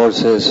these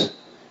resources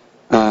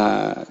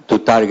to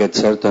target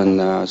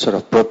certain sort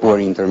of proper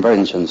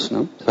interventions.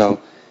 No? So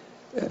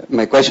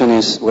my question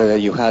is whether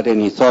you had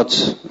any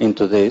thoughts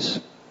into this,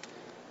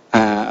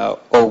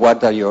 or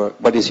what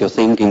is your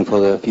thinking for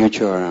the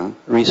future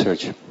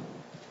research?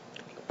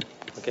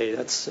 Okay,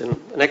 that's an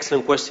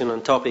excellent question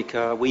and topic.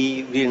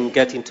 We didn't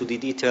get into the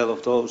detail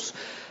of those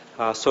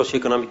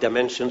socioeconomic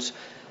dimensions.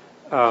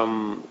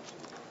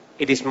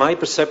 It is my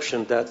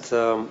perception that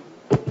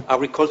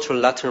agriculture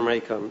in Latin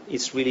America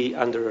is really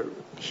under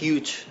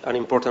huge and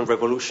important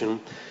revolution.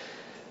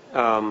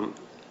 In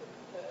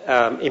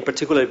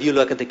particular, if you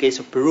look at the case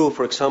of Peru,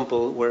 for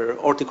example, where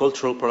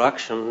horticultural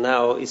production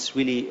now is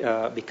really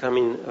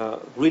becoming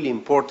really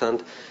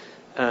important,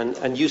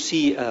 and you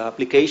see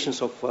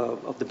applications of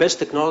the best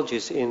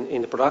technologies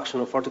in the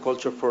production of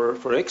horticulture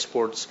for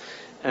exports.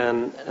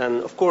 And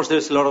of course,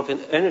 there's a lot of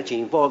energy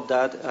involved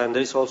that, and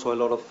there's also a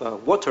lot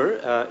of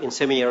water in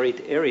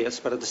semi-arid areas.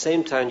 But at the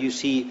same time, you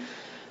see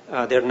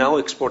they're now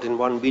exporting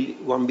 $1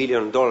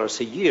 billion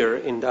a year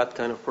in that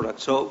kind of product.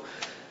 So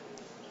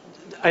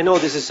I know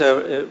this is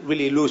a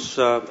really loose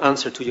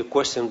answer to your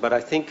question, but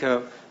I think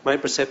my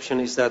perception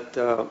is that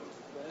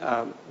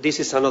this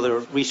is another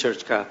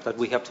research gap that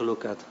we have to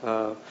look at.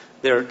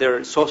 There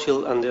are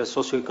social and there are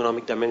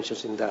socioeconomic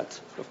dimensions in that,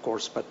 of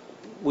course, but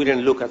we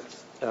didn't look at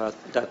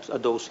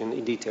those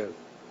in detail.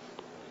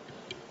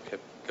 Okay,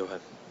 go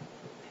ahead.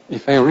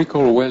 If I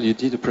recall well, you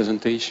did a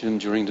presentation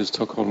during the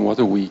Stockholm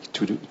Water Week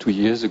 2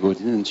 years ago,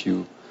 didn't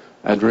you?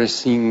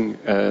 Addressing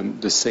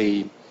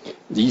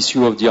the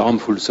issue of the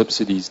harmful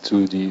subsidies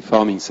to the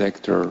farming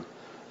sector.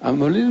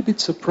 I'm a little bit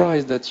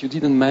surprised that you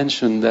didn't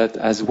mention that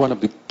as one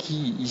of the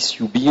key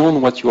issues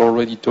beyond what you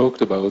already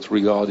talked about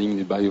regarding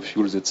the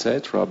biofuels,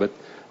 etc. But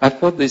I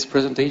thought this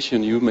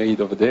presentation you made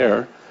over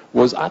there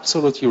was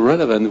absolutely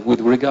relevant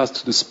with regards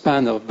to the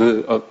span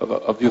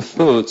of your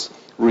thoughts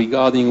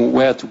regarding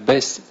where to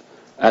best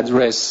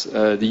address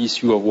the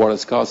issue of water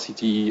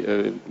scarcity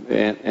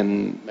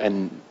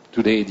and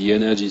today the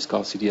energy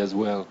scarcity as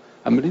well.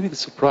 I'm a little bit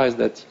surprised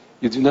that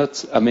you do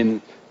not,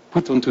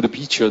 put onto the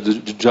picture the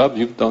job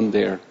you've done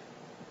there.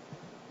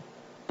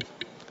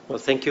 Well,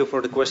 thank you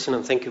for the question,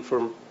 and thank you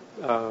for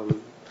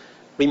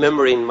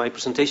remembering my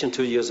presentation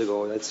 2 years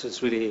ago.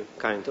 It's really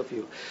kind of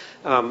you.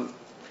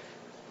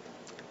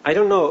 I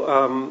don't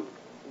know.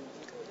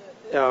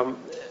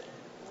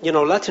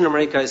 Latin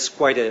America is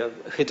quite a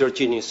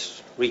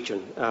heterogeneous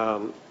region.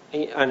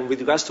 And with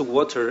regards to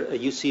water,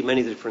 you see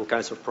many different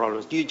kinds of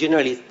problems. You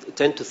generally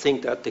tend to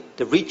think that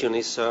the region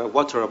is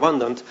water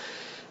abundant,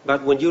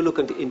 but when you look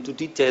into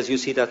details, you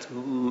see that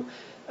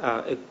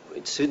a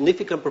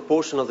significant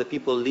proportion of the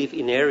people live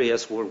in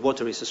areas where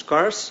water is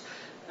scarce,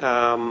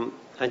 and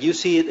you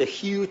see the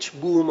huge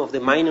boom of the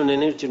minor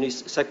energy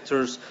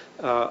sectors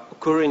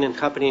occurring and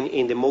happening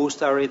in the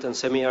most arid and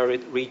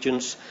semi-arid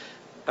regions,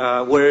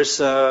 whereas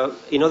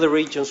in other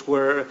regions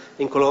where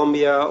in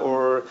Colombia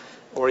or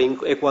in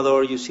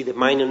Ecuador, you see the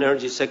minor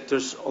energy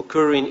sectors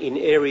occurring in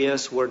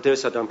areas where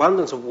there's an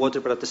abundance of water,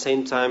 but at the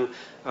same time,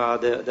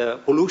 the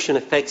pollution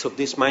effects of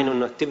these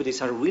minor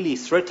activities are really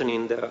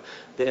threatening the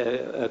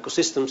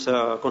ecosystem's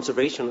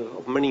conservation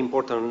of many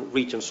important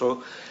regions.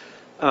 So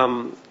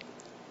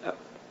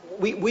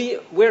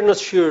we're not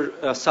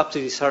sure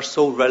subsidies are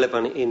so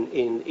relevant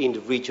in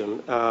the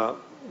region.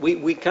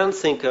 We can't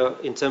think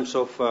in terms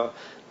of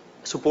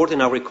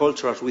supporting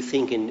agriculture as we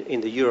think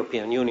in the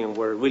European Union,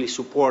 where really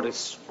support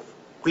is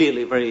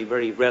clearly very,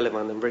 very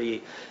relevant and very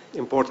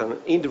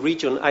important. In the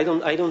region, I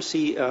don't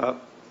see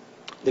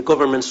the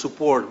government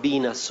support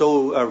being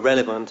so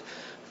relevant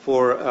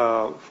for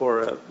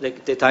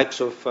the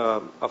types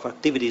of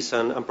activities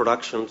and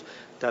productions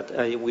that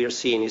we are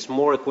seeing. It's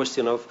more a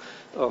question of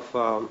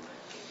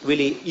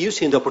really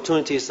using the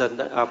opportunities that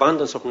the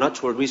abundance of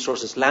natural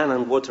resources, land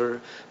and water,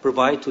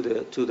 provide to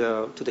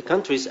the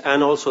countries,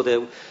 and also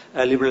the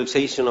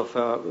liberalization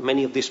of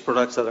many of these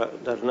products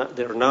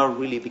that are now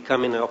really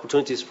becoming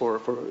opportunities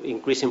for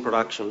increasing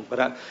production.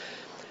 But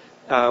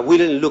we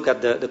didn't look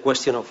at the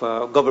question of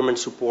government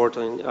support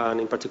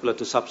and in particular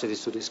to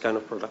subsidies to these kind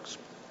of products.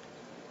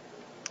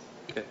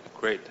 Okay,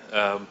 great.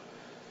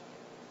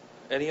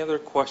 Any other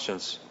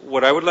questions?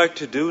 What I would like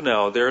to do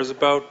now, there's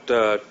about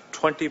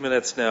 20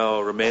 minutes now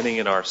remaining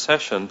in our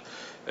session,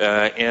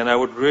 and I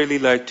would really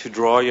like to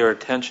draw your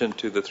attention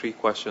to the 3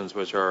 questions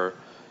which are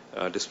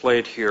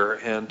displayed here,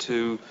 and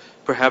to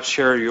perhaps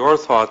share your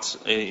thoughts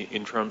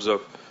in terms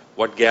of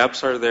what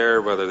gaps are there,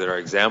 whether there are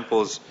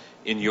examples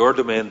in your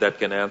domain that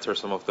can answer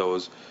some of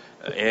those,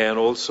 and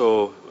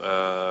also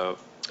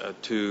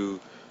to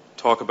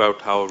talk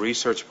about how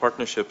research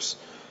partnerships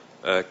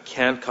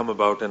can come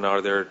about, and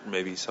are there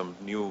maybe some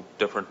new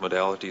different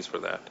modalities for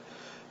that.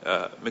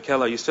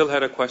 Michela, you still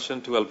had a question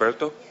to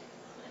Alberto?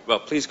 Well,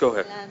 please go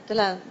ahead.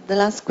 The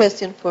last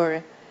question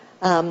for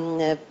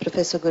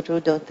Professor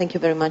Garrudo. Thank you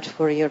very much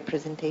for your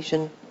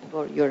presentation,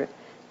 for your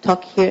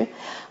talk here.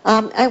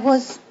 I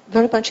was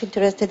very much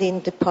interested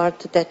in the part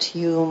that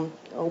you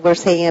were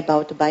saying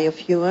about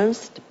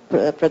biofuels,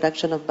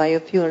 production of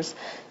biofuels.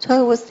 So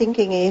I was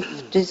thinking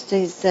if this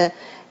is,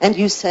 and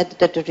you said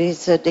that there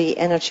is the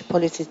energy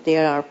policies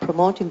there are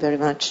promoting very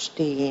much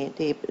the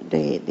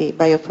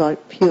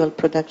biofuel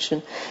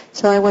production.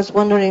 So I was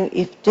wondering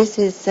if this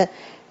is,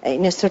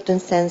 in a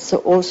certain sense,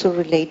 also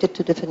related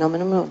to the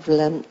phenomenon of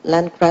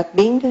land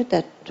grabbing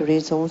that there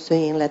is also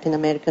in Latin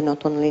America,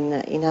 not only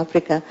in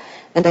Africa.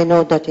 And I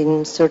know that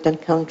in certain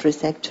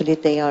countries, actually,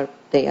 they are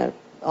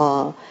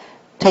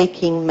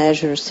taking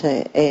measures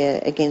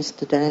against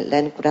the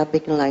land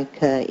grabbing,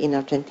 like in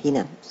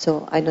Argentina.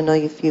 So I don't know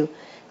if you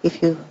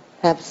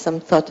have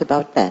some thought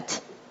about that.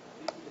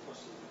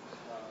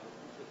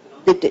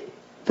 The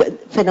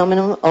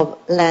phenomenon of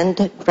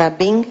land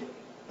grabbing.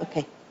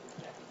 Okay.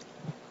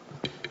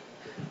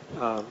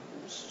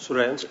 Should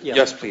I answer? Yeah.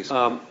 Yes, please.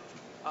 The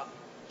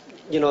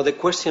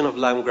question of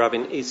land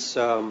grabbing is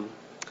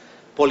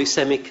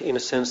polysemic in a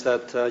sense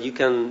that you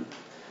can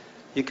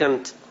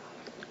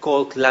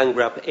call land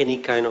grab any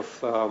kind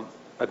of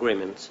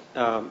agreement.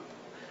 And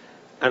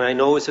I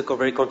know it's a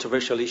very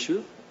controversial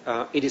issue.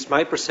 It is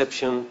my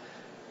perception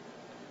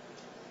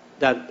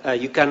that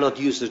you cannot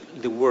use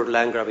the word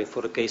land grabbing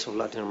for the case of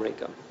Latin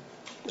America.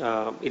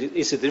 It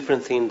is a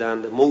different thing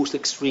than the most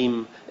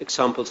extreme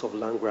examples of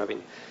land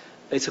grabbing.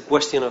 It's a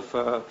question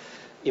of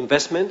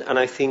investment, and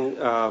I think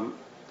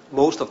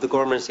most of the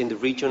governments in the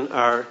region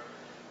are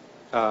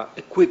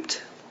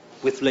equipped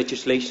with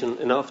legislation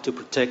enough to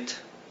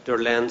protect their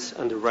lands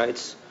and their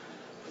rights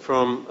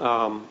from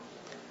land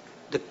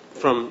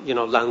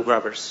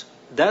grabbers.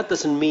 That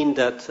doesn't mean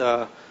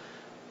that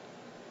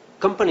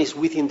companies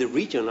within the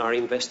region are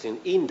investing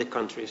in the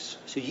countries.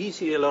 So you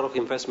see a lot of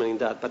investment in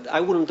that, but I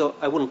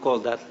wouldn't call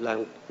that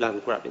land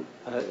grabbing.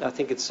 I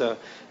think it's a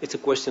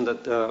question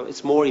that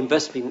it's more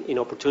investing in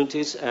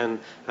opportunities, and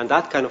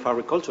that kind of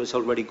agriculture is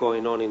already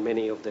going on in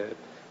many of the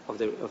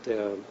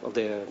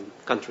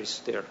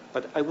countries there.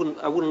 But I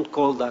wouldn't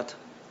call that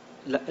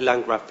a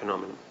land grab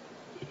phenomenon.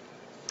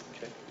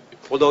 Okay.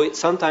 Although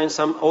sometimes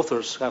some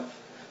authors have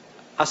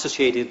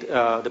associated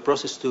the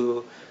process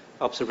to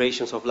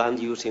observations of land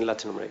use in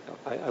Latin America.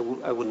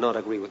 I would not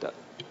agree with that.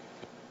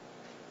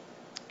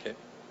 Okay,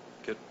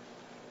 good.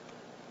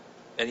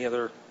 Any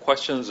other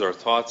questions or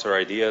thoughts or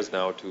ideas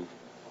now to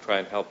try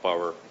and help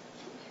our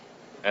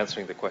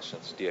answering the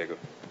questions? Diego.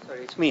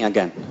 Sorry, it's me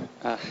again.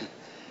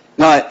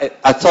 No,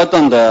 I thought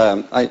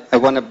I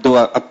want to do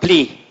a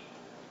plea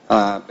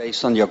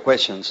based on your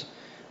questions.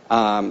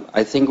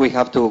 I think we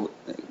have to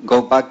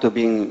go back to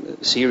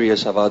being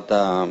serious about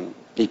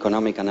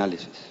economic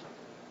analysis.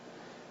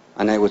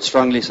 And I would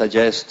strongly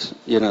suggest,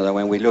 that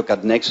when we look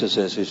at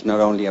nexuses, it's not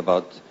only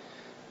about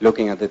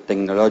looking at the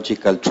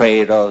technological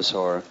trade-offs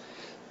or,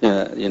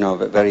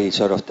 very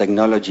sort of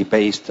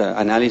technology-based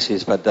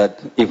analysis, but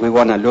that if we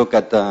want to look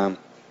at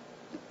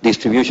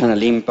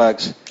distributional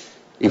impacts,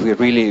 if we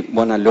really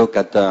want to look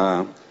at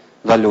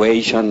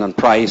valuation and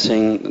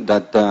pricing,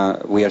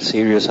 that we are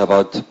serious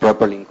about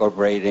properly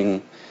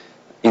incorporating,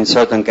 in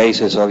certain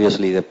cases,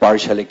 obviously, the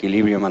partial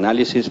equilibrium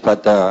analysis,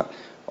 but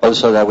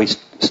also that we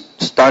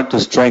start to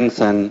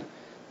strengthen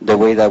the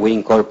way that we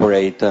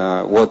incorporate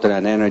water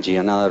and energy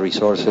and other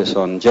resources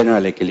on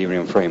general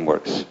equilibrium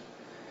frameworks.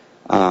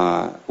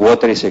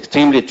 Water is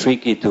extremely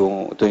tricky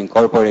to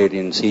incorporate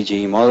in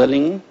CGE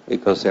modeling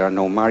because there are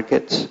no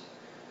markets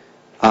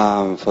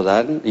for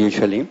that,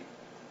 usually.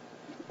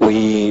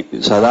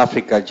 South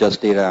Africa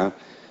just did a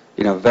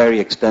very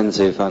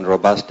extensive and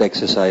robust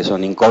exercise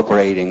on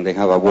incorporating. They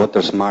have a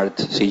water smart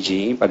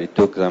CGE, but it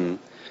took them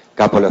a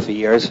couple of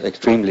years,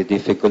 extremely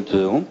difficult to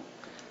do.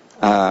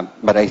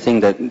 But I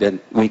think that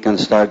we can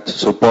start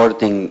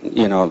supporting,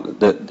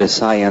 the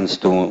science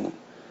to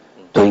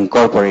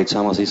incorporate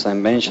some of these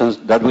dimensions.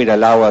 That will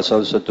allow us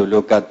also to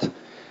look at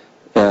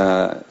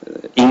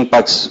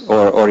impacts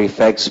or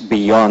effects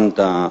beyond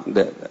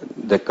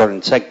the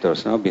current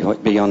sectors,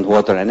 beyond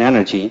water and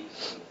energy,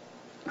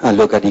 and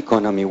look at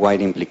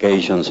economy-wide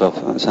implications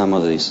of some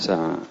of these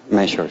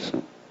measures.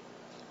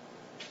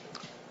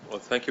 Well,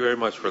 thank you very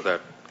much for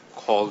that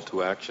call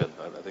to action.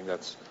 I think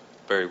that's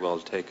very well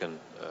taken.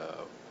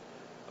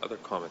 Other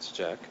comments,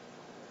 Jack?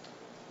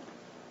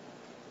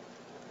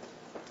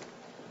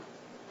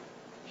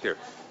 Here.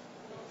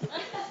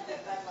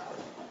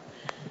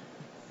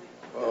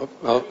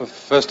 Well,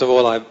 first of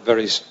all, I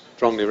very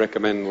strongly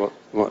recommend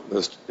what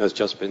has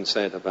just been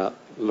said about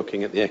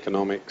looking at the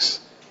economics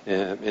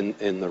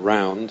in the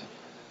round,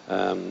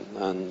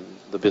 and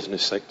the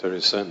business sector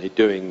is certainly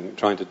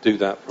trying to do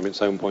that from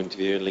its own point of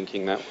view and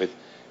linking that with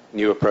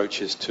new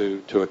approaches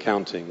to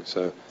accounting.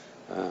 So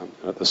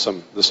there's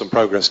some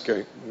progress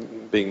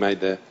being made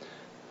there.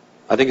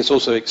 I think it's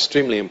also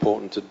extremely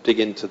important to dig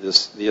into the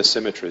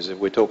asymmetries. If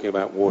we're talking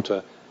about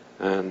water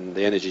and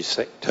the energy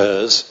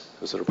sectors,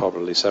 because there are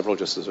probably several,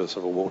 just as there are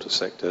several water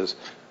sectors,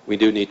 we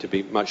do need to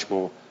be much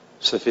more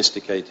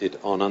sophisticated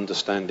on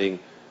understanding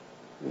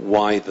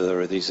why there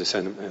are these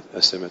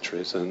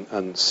asymmetries.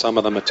 And some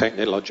of them are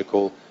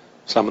technological,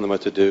 some of them are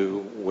to do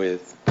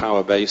with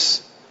power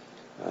base.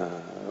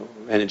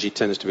 Energy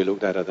tends to be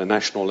looked at a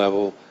national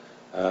level.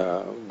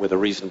 with a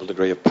reasonable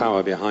degree of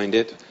power behind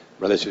it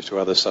relative to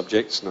other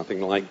subjects,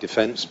 nothing like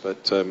defense,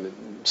 but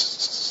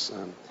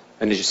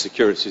energy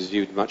security is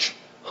viewed much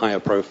higher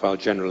profile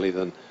generally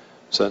than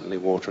certainly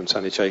water and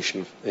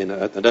sanitation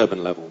at an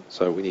urban level.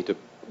 So we need to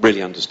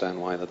really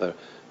understand why there are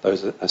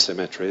those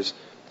asymmetries.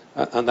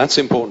 And that's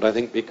important, I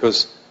think,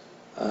 because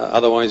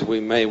otherwise we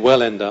may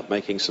well end up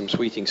making some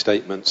sweeping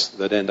statements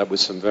that end up with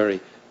some very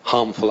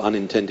harmful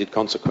unintended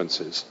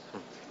consequences.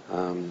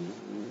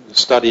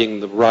 Studying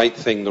the right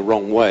thing the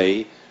wrong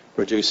way,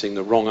 producing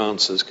the wrong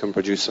answers can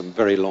produce some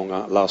very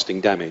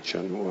long-lasting damage,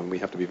 and we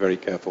have to be very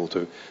careful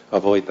to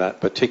avoid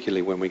that,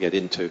 particularly when we get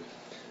into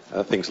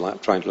things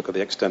like trying to look at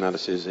the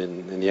externalities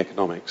in the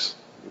economics,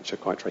 which are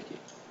quite tricky.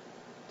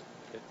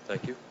 Okay,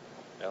 thank you.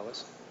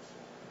 Alice?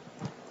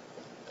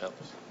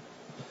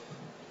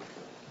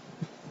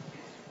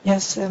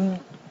 Yes,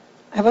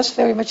 I was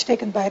very much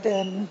taken by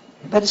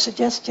the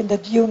suggestion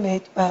that you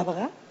made,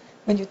 Barbara,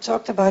 when you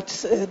talked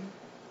about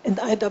in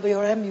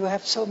IWRM you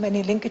have so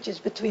many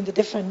linkages between the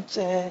different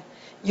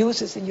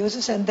uses and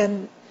uses, and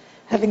then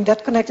having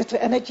that connected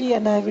to energy.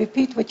 And I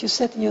repeat what you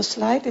said in your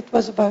slide. It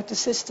was about the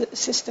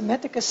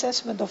systematic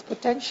assessment of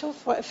potential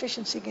for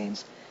efficiency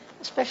gains,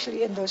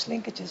 especially in those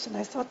linkages. And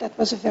I thought that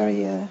was a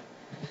very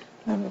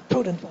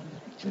prudent one,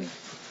 actually.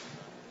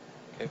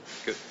 Okay,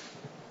 good.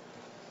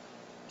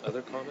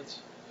 Other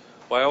comments?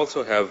 Well, I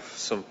also have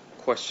some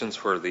questions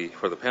for the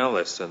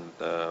panelists, and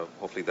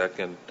hopefully that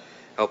can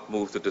help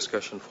move the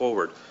discussion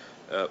forward.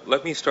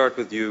 Let me start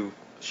with you,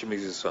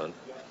 Shimizu-san.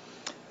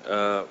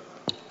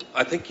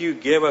 I think you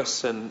gave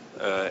us an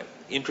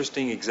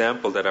interesting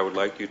example that I would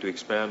like you to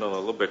expand on a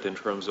little bit in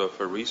terms of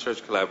a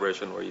research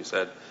collaboration where you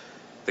said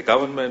the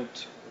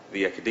government,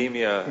 the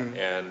academia,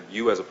 and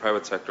you as a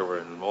private sector were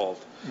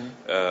involved.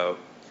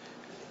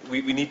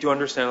 We need to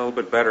understand a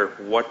little bit better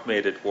what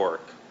made it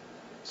work.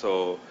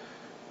 So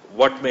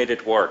what made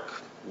it work?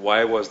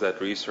 Why was that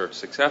research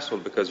successful?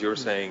 Because you're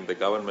saying the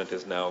government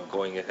is now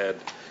going ahead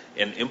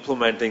and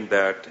implementing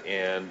that,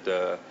 and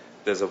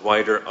there's a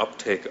wider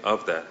uptake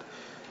of that.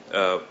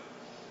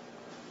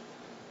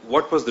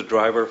 What was the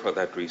driver for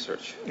that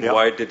research? Yeah.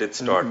 Why did it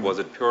start? Was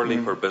it purely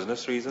for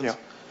business reasons?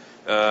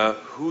 Yeah.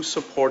 Who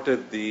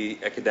supported the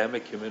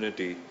academic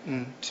community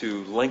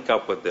to link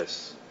up with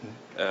this?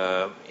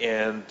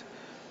 And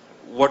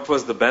what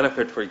was the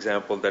benefit, for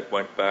example, that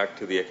went back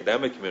to the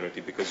academic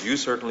community? Because you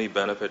certainly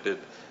benefited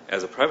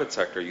as a private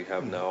sector. You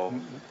have now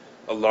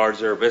a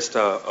larger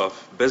vista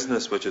of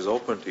business which is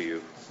open to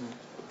you.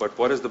 But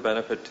what is the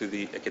benefit to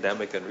the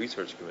academic and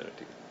research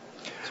community?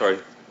 Sorry,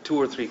 2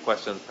 or 3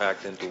 questions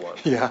packed into one.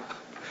 Yeah.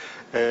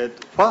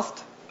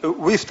 First,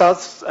 we start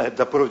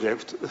the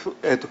project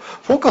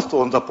focused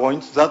on the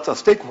point that the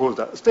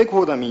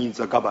stakeholder means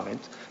the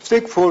government,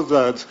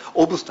 stakeholders'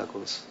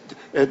 obstacles.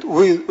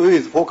 We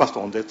focused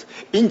on that.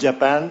 In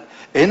Japan,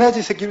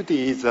 energy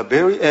security is a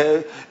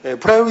very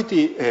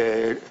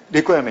priority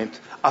requirement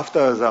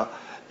after the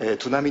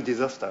tsunami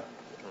disaster.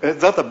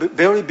 That's a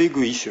very big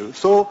issue.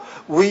 So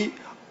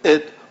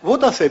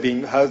water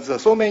saving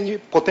has so many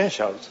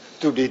potentials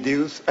to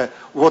reduce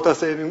water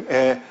saving,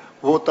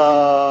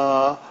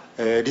 water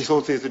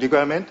resources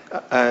requirement,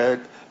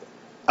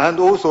 and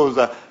also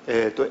the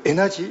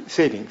energy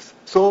savings.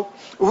 So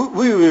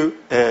we will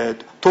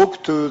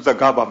talk to the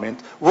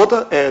government.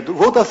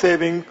 Water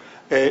saving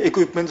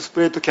equipment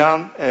spread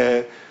can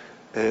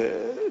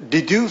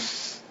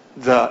reduce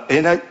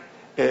the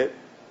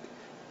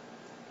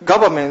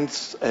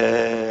government's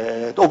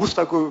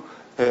obstacle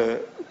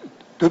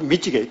to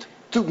mitigate.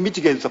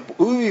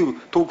 We will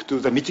talk to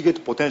the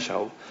mitigate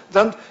potential.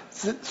 Then,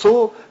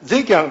 so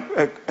they can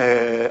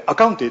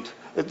account it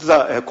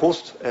the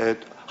cost.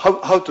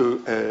 How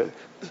to?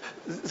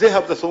 They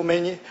have so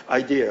many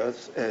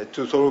ideas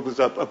to solve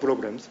the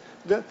problems.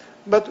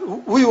 But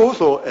we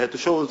also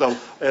show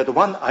the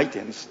one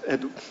items.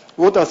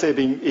 Water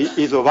saving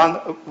is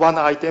one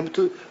item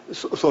to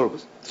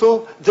solve.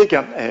 So they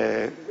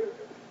can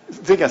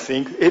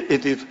think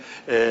it is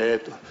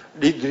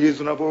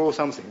reasonable or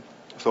something.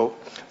 So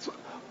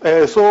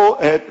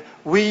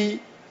we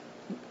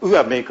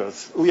are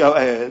makers. We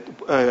are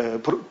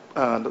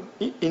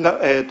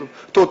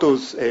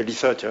Toto's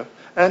researcher,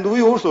 and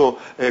we also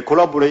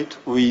collaborate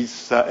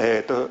with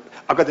the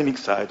academic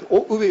side.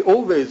 We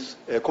always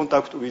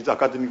contact with the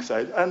academic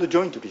side and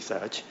joint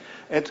research.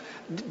 And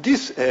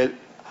this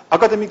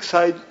academic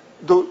side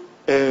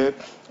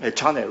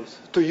channels,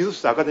 to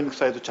use the academic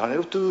side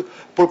channel to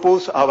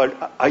propose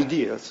our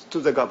ideas to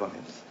the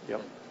government.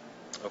 Yeah.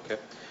 Okay.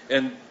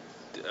 And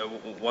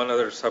one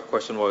other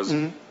sub-question was,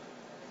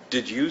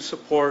 did you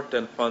support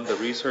and fund the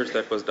research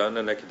that was done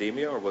in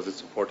academia, or was it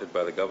supported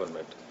by the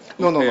government?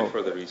 Who paid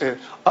for the research?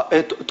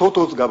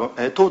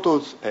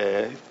 Toto's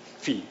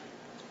fee.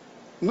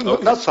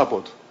 Okay. Not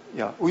support.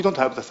 Yeah, we don't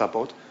have the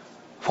support.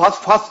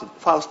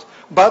 Fast.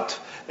 But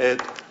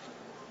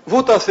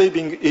water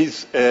saving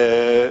is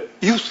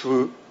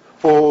useful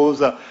for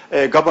the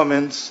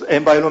government's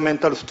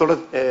environmental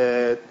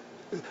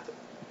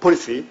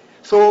policy.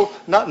 So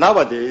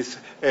nowadays,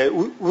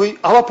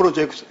 our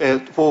project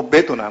for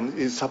Vietnam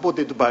is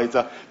supported by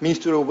the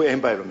Ministry of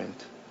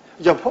Environment.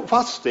 The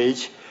first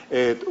stage,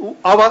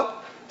 our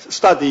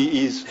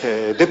study is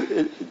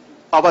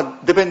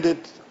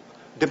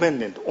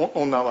dependent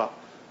on our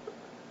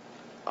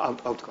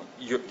outcome.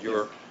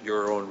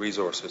 Your own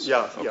resources.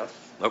 Yeah, okay. yes.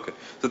 Okay,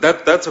 so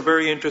that's a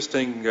very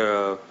interesting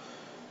sort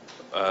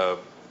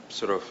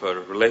of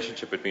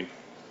relationship between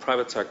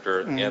private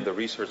sector and the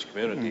research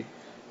community.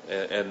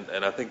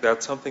 And I think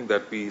that's something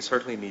that we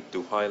certainly need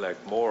to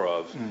highlight more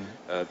of,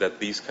 that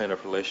these kind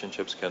of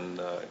relationships can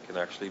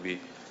actually be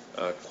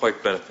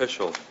quite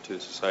beneficial to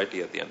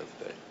society at the end of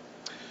the day.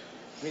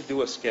 Let me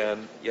do a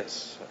scan.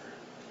 Yes, sir.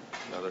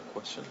 Another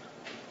question.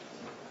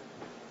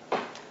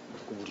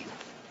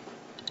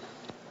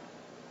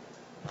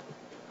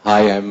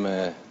 Hi, I'm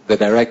the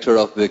director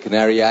of the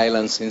Canary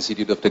Islands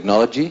Institute of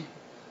Technology.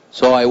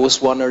 So I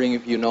was wondering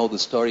if you know the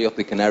story of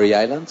the Canary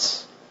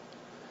Islands,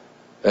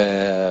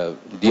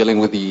 dealing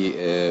with the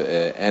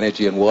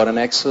energy and water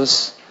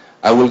nexus.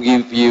 I will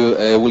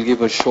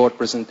give a short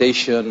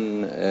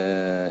presentation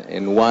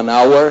in 1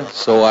 hour.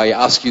 So I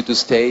ask you to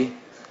stay,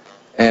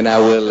 and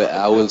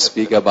I will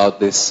speak about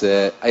this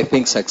I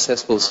think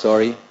successful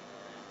story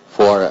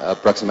for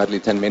approximately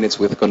 10 minutes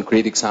with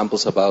concrete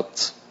examples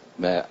about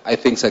I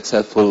think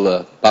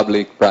successful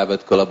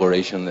public-private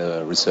collaboration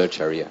research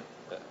area.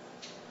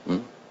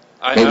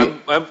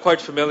 I'm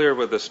quite familiar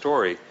with the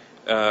story.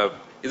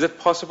 Is it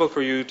possible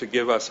for you to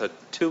give us a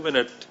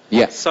 2-minute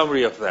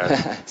summary of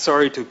that?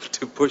 Sorry to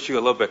push you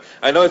a little bit.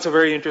 I know it's a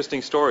very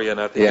interesting story, and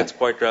I think it's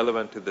quite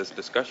relevant to this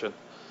discussion.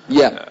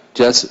 Yeah,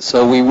 just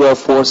so we were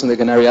forced in the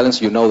Canary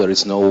Islands. You know there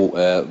is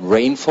no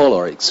rainfall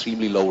or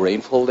extremely low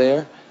rainfall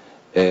there,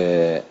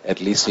 at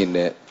least in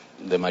the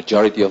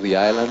majority of the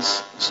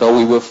islands. So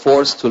we were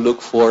forced to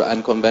look for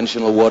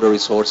unconventional water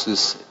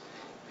resources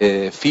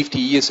 50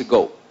 years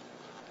ago.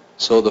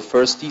 So the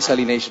first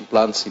desalination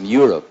plants in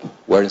Europe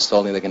were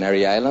installed in the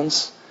Canary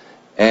Islands,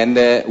 and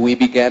we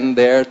began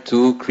there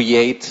to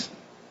create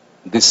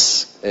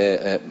this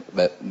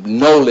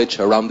knowledge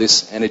around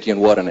this energy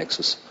and water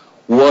nexus.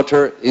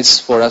 Water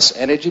is for us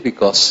energy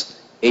because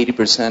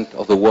 80%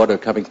 of the water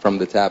coming from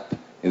the tap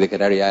in the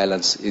Canary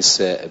Islands is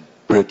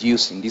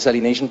produced in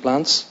desalination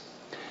plants.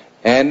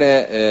 And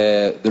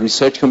the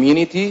research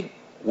community,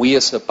 we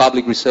as a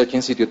public research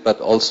institute, but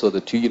also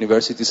the 2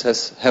 universities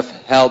have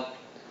helped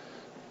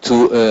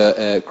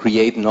to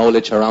create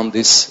knowledge around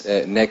this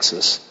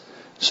nexus.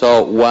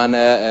 So one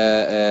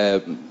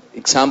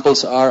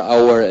examples are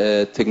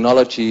our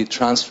technology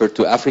transfer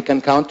to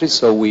African countries.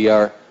 So we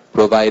are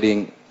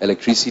providing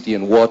electricity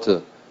and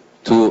water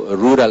to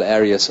rural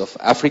areas of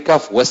Africa,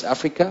 of West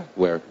Africa,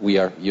 where we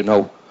are,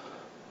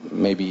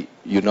 maybe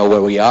you know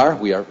where we are.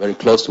 We are very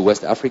close to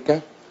West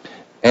Africa.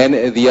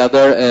 And the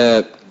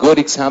other good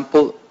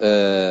example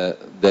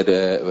that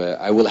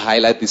I will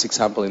highlight this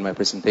example in my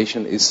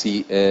presentation is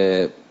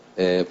the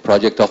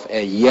project of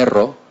El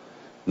Hierro,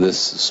 this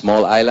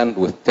small island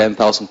with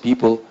 10,000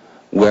 people,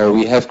 where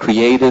we have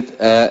created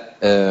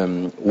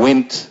a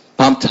wind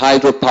pumped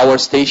hydro power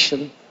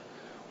station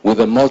with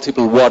a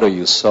multiple water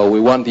use. So we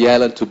want the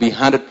island to be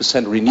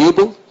 100%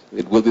 renewable.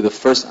 It will be the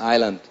first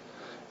island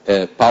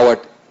powered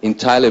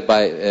entirely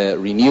by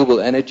renewable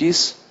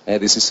energies.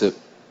 This is a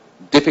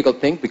difficult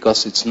thing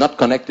because it's not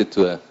connected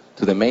to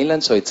the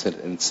mainland, so it's a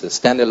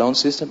standalone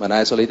system, an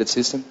isolated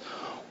system,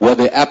 where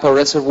the upper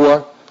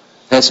reservoir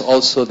has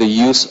also the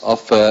use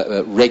of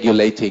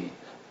regulating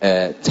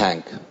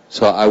tank.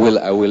 So I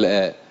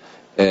will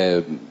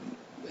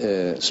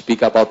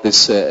speak about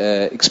this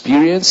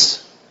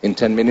experience in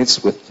 10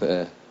 minutes with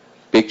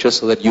pictures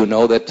so that you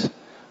know that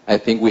I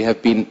think we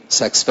have been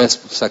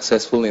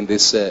successful in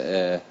this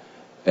in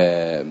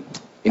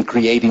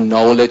creating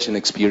knowledge and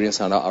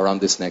experience around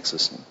this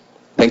nexus.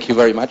 Thank you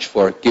very much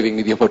for giving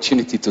me the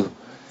opportunity to.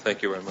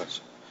 Thank you very much.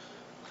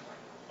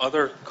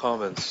 Other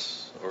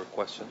comments or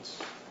questions?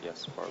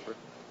 Yes, Barbara.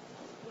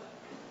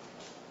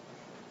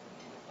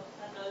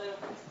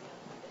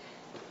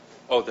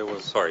 Oh, there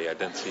was. Sorry, I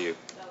didn't see you.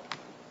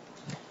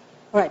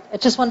 Right. I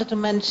just wanted to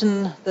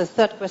mention the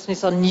third question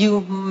is on new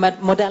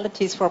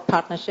modalities for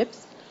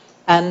partnerships.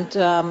 And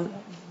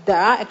there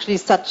are actually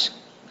such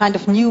kind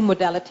of new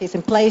modalities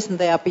in place, and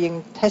they are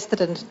being tested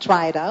and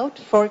tried out.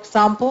 For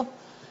example,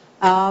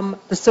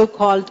 the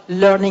so-called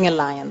Learning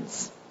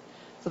Alliance.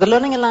 So the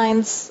Learning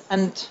Alliance,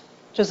 and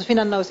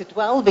Josefina knows it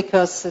well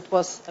because it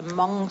was,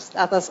 amongst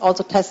others,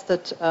 also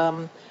tested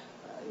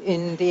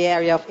in the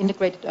area of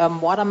integrated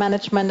water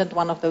management, and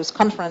one of those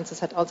conferences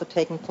had also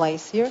taken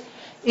place here,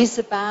 is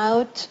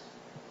about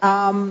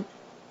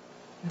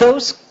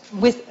those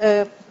with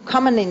a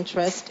common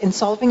interest in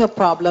solving a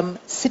problem,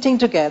 sitting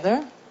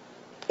together,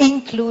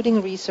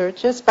 including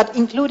researchers, but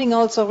including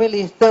also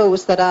really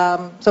those that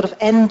are sort of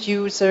end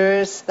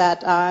users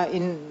that are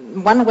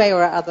in one way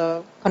or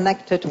other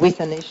connected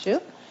with an issue,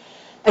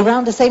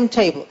 around the same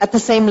table, at the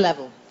same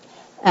level.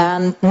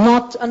 and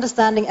not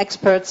understanding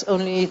experts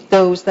only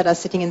those that are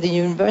sitting in the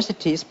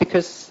universities,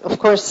 because of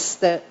course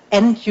the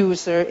end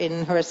user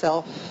in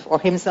herself or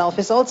himself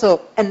is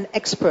also an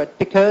expert,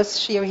 because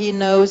she or he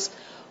knows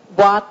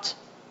what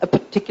a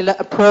particular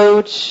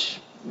approach,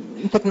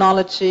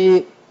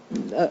 technology,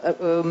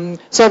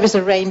 service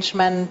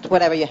arrangement,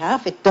 whatever you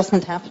have, it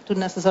doesn't have to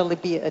necessarily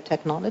be a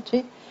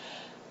technology,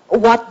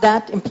 what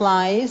that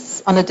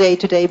implies on a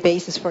day-to-day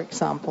basis, for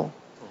example.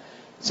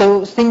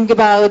 So think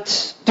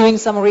about doing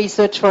some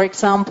research, for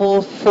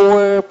example,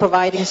 for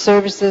providing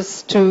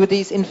services to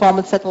these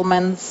informal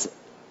settlements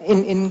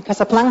in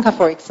Casablanca,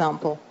 for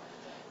example.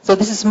 So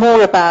this is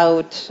more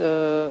about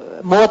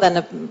more than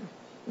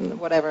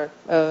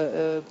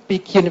a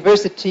big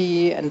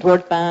university and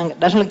World Bank,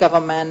 national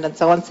government, and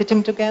so on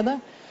sitting together.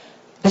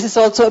 This is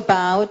also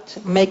about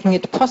making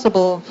it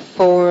possible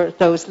for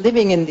those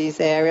living in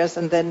these areas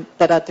and then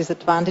that are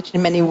disadvantaged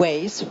in many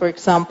ways. For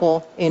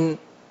example, in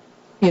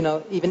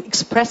even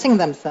expressing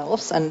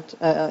themselves and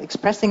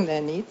expressing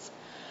their needs.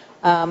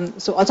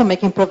 So also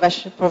making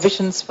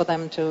provisions for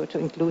them to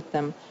include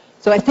them.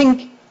 So I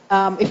think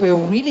if we're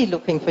really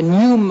looking for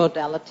new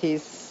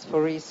modalities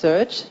for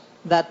research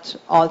that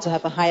also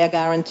have a higher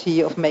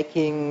guarantee of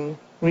making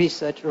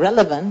research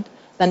relevant,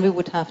 then we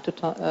would have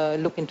to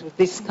look into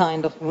this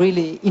kind of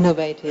really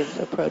innovative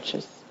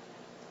approaches.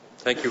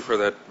 Thank you for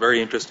that very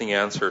interesting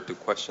answer to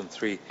question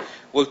 3.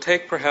 We'll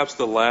take perhaps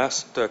the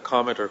last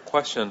comment or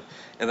question,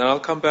 and then I'll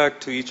come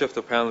back to each of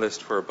the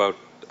panelists for about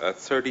a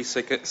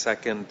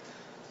 30-second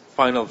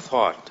final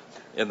thought,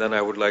 and then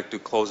I would like to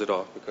close it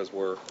off because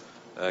we're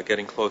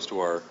getting close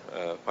to our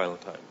final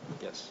time.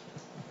 Yes.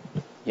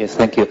 Yes,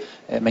 thank you.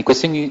 My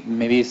question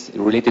maybe is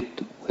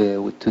related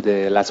to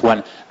the last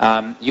one.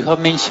 You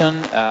have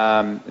mentioned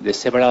the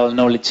several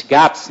knowledge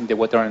gaps in the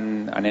water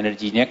and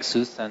energy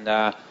nexus, and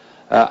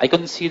I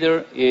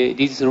consider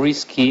this is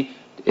risky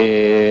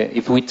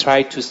if we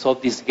try to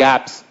solve these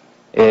gaps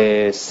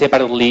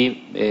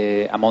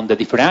separately among the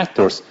different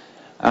actors.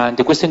 And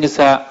the question is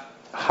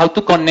how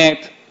to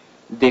connect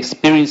the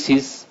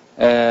experiences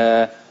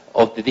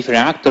of the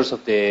different actors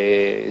of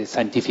the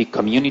scientific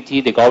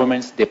community, the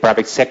governments, the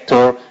private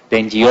sector, the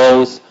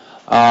NGOs,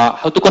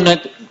 how to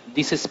connect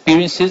these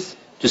experiences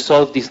to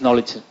solve these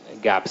knowledge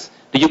gaps.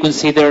 Do you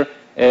consider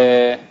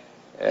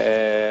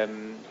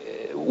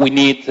we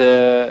need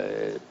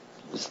a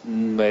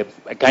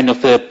kind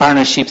of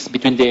partnerships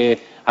between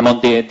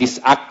among these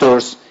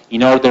actors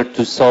in order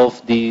to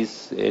solve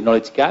these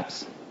knowledge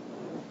gaps?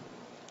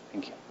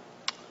 Thank you.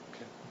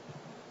 Okay.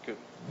 Good.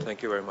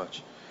 Thank you very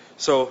much.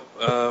 So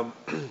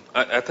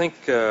I think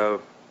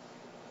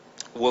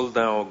we'll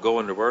now go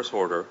in reverse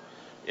order,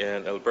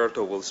 and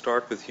Alberto, we'll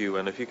start with you,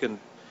 and if you can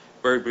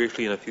very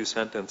briefly in a few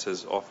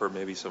sentences offer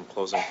maybe some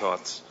closing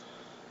thoughts.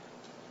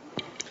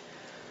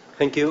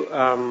 Thank you.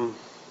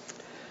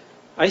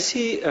 I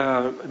see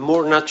a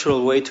more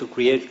natural way to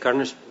create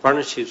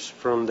partnerships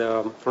from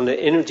the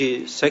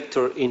energy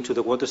sector into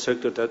the water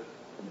sector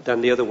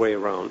than the other way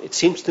around. It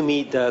seems to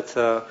me that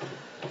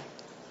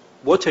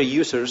water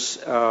users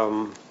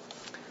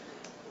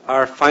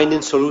are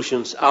finding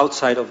solutions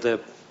outside of the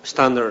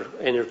standard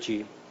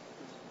energy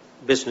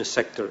business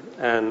sector.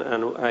 And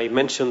I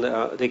mentioned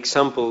the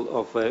example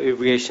of an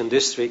irrigation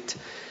district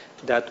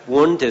that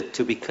wanted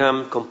to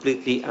become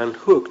completely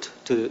unhooked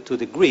to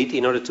the grid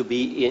in order to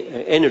be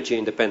energy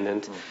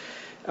independent.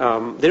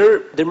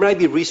 There might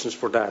be reasons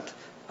for that.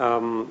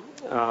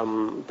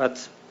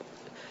 But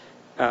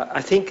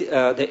I think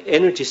the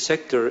energy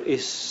sector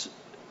is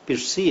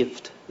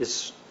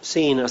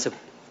seen as a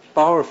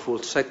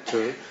powerful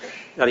sector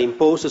that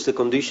imposes the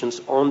conditions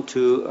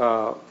onto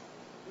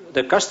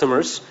the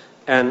customers,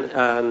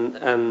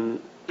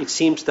 and it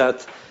seems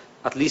that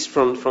at least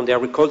from the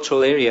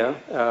agricultural area,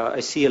 I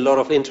see a lot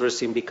of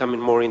interest in becoming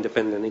more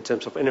independent in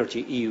terms of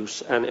energy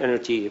use and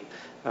energy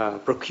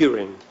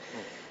procuring.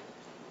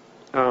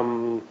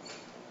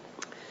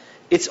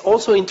 It's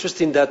also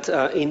interesting that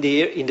in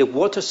the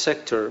water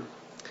sector,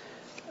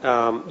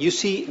 you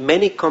see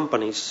many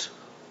companies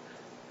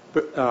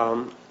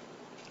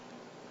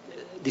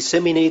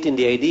disseminating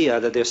the idea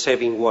that they're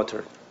saving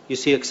water. You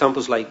see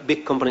examples like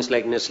big companies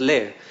like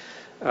Nestlé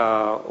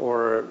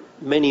or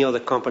many other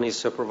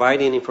companies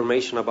providing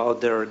information about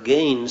their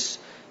gains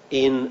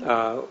in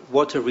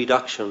water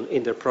reduction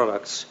in their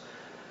products.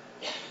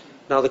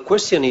 Now the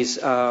question is,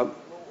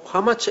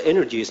 how much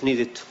energy is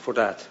needed for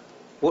that?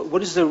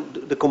 What is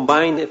the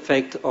combined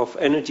effect of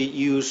energy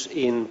use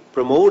in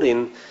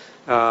promoting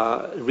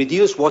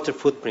reduced water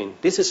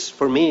footprint? This is,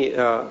 for me,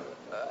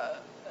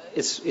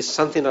 it's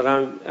something that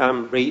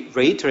I'm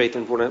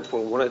reiterating for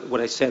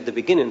what I said at the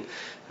beginning.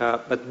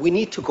 But we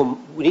need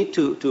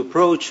to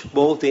approach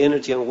both the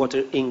energy and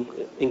water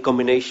in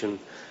combination.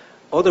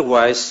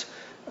 Otherwise,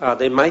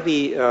 there might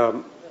be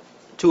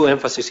too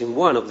emphasis in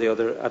one of the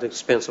other at the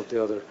expense of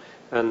the other.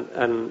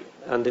 And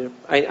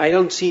I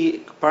don't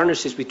see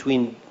partnerships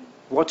between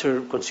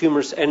water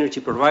consumers, energy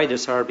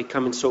providers are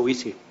becoming so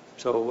easy.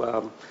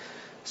 So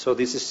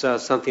this is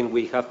something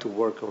we have to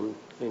work on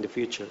in the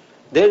future.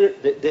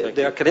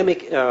 The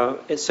academic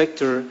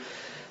sector,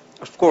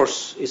 of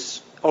course,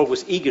 is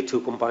always eager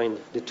to combine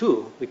the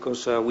two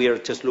because we are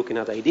just looking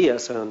at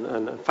ideas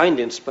and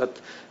findings, but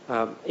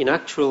in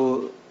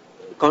actual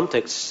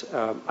context,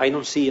 I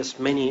don't see as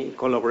many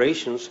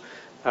collaborations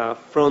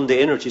from the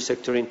energy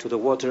sector into the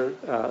water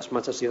as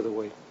much as the other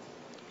way.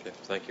 Okay,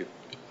 thank you.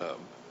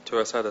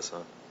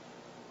 Turasada-san.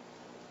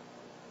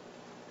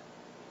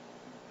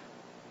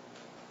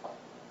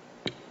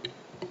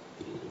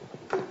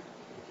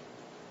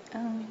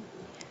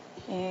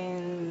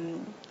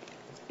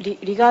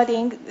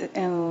 Regarding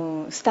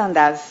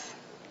standards,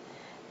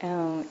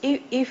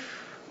 if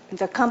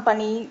the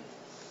company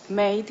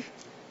made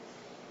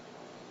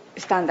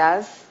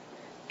standards,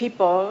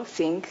 people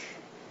think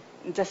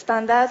the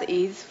standard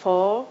is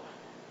for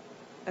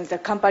the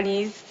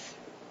company's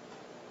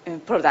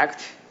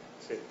product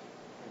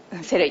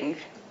selling.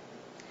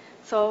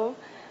 So,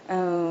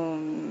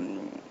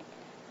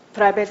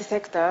 private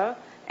sector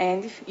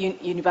and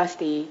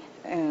university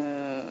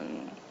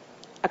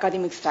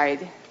academic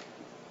side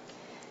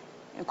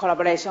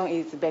collaboration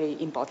is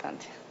very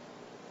important.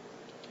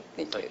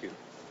 Thank you.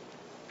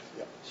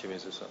 Yeah.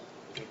 Shimizu-san.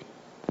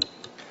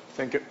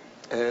 Thank you.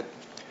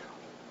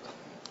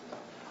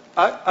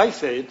 I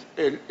said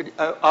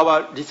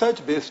our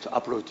research-based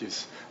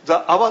approaches.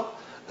 Our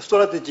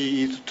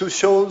strategy is to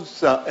show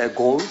the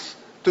goals,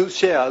 to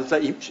share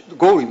the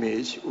goal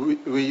image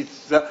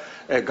with the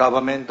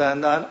government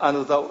and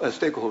other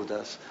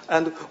stakeholders.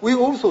 And we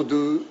also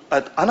do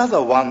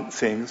another one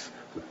thing.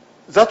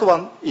 That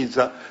one is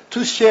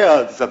to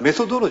share the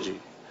methodology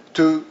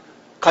to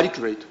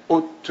calculate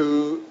or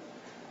to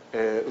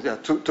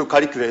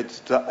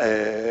calculate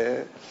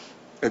the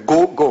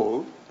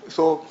goal.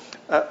 So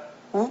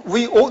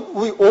we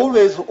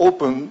always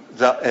open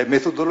the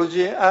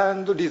methodology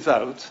and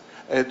results,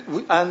 and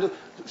at the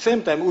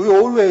same time we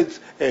always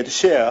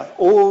share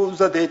all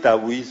the data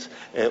with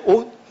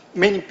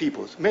many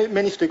people,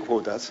 many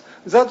stakeholders.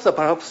 That's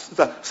perhaps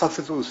the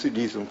successful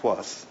reason for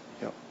us.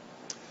 Yeah.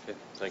 Okay,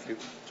 thank you.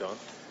 John?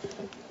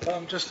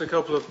 Just a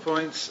couple of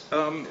points.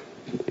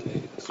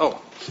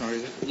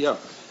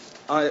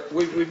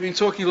 We've been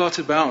talking a lot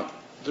about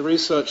the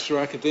research through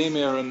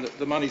academia and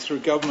the money through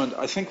government.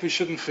 I think we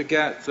shouldn't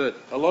forget that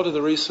a lot of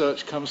the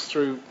research comes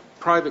through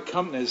private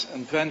companies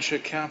and venture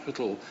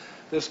capital.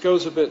 This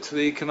goes a bit to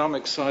the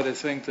economic side, I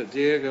think, that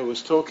Diego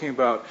was talking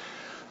about.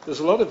 There's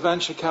a lot of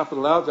venture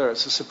capital out there.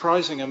 It's a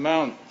surprising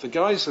amount. The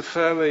guys are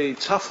fairly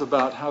tough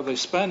about how they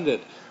spend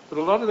it, but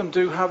a lot of them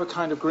do have a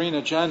kind of green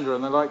agenda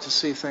and they like to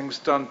see things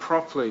done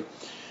properly.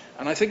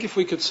 And I think if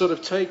we could sort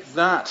of take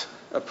that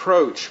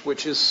approach,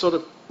 which is sort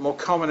of more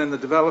common in the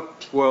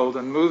developed world,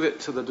 and move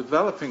it to the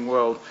developing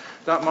world,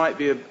 that might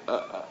be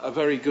a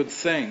very good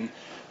thing,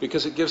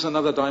 because it gives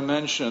another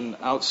dimension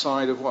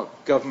outside of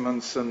what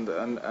governments and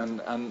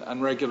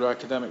regular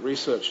academic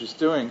research is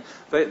doing.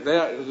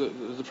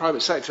 The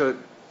private sector,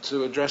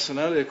 to address an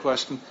earlier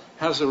question,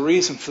 has a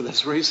reason for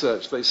this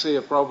research. They see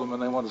a problem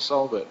and they want to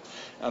solve it,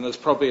 and there's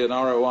probably an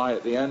ROI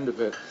at the end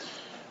of it.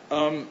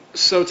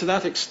 So to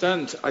that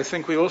extent, I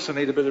think we also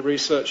need a bit of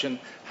research in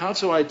how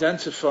to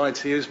identify,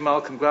 to use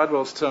Malcolm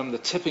Gladwell's term, the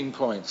tipping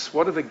points.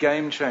 What are the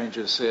game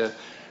changers here?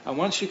 And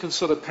once you can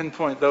sort of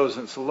pinpoint those,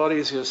 and it's a lot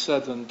easier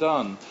said than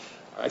done,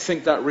 I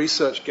think that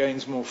research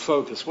gains more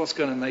focus. What's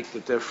going to make the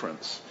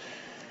difference?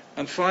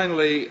 And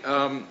finally,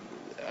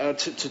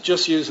 to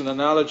just use an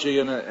analogy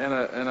in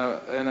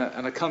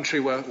a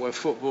country where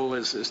football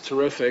is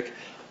terrific,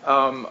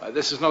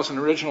 this is not an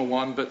original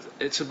one, but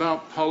it's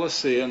about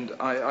policy, and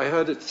I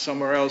heard it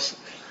somewhere else,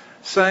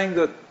 saying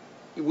that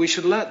we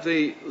should let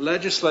the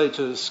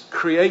legislators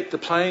create the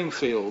playing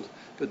field,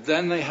 but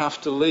then they have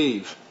to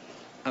leave,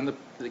 and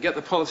get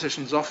the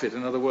politicians off it,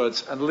 in other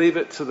words, and leave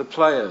it to the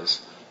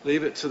players,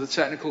 leave it to the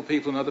technical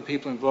people and other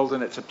people involved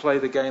in it to play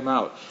the game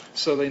out.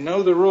 So they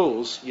know the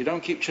rules, you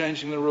don't keep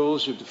changing the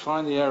rules, you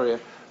define the area,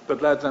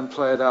 but let them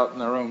play it out in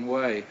their own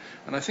way.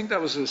 And I think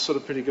that was a sort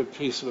of pretty good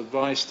piece of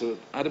advice to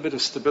add a bit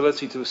of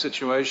stability to a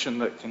situation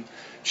that can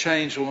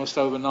change almost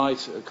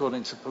overnight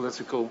according to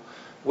political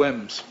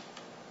whims.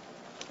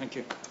 Thank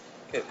you.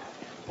 Okay.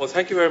 Well,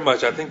 thank you very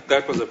much. I think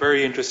that was a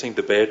very interesting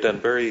debate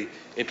and very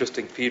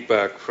interesting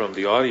feedback from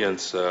the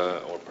audience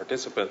or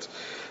participants.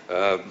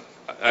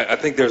 I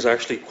think there's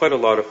actually quite a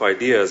lot of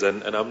ideas,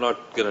 and I'm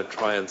not going to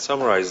try and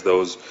summarize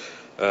those.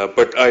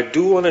 But I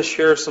do want to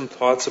share some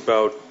thoughts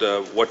about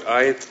what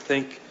I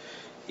think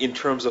in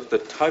terms of the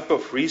type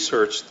of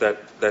research that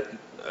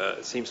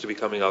seems to be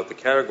coming out, the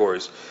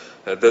categories.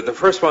 The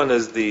first one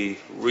is the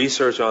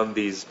research on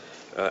these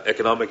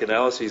economic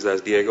analyses,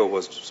 as Diego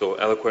was so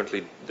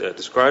eloquently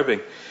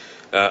describing.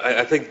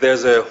 I think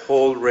there's a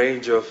whole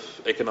range of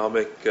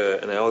economic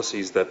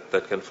analyses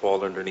that can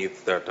fall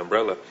underneath that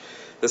umbrella.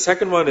 The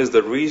second one is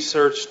the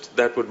research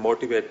that would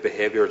motivate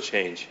behavior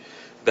change.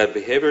 That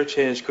behavior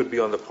change could be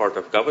on the part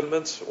of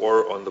governments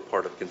or on the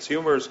part of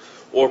consumers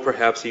or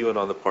perhaps even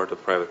on the part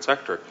of private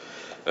sector.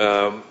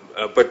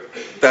 But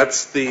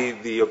that's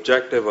the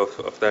objective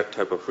of that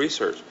type of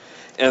research.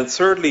 And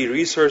thirdly,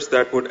 research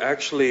that would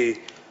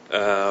actually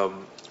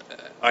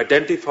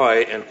identify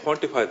and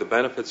quantify the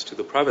benefits to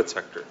the private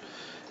sector.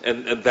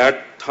 And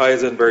that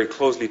ties in very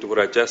closely to what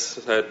I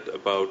just said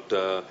about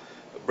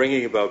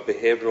bringing about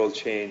behavioral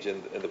change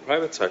in the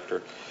private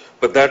sector.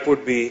 But that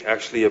would be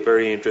actually a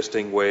very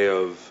interesting way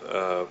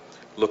of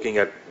looking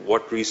at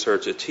what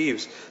research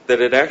achieves,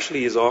 that it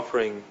actually is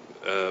offering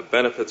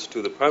benefits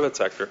to the private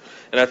sector.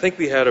 And I think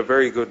we had a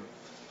very good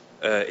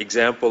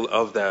example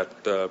of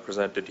that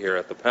presented here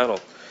at the panel.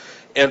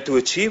 And to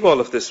achieve all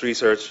of this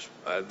research,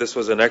 this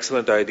was an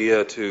excellent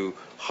idea to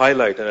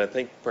highlight, and I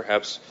think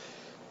perhaps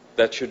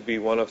that should be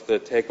one of the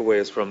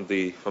takeaways from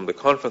the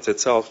conference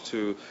itself,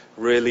 to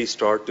really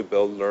start to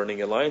build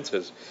learning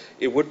alliances.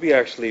 It would be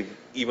actually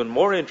even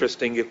more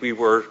interesting if we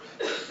were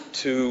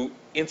to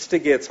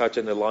instigate such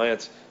an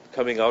alliance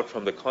coming out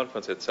from the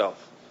conference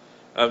itself.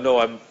 No,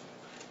 I'm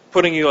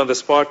putting you on the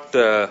spot,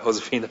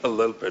 Josefina, a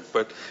little bit,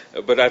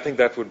 but I think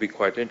that would be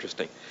quite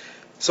interesting.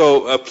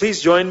 So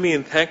please join me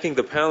in thanking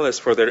the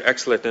panelists for their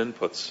excellent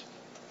inputs.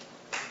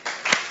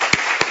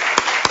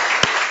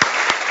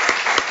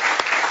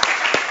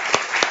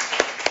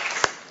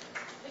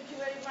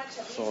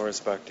 Floor is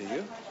back to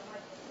you.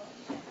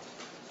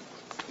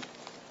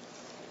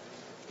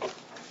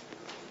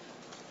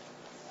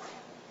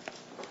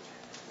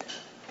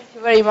 Thank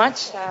you very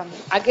much.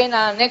 Again,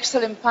 an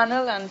excellent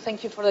panel, and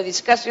thank you for the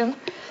discussion.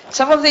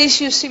 Some of the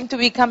issues seem to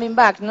be coming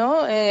back,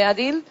 no,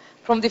 Adil,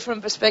 from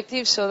different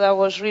perspectives, so that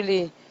was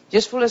really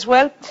useful as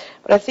well.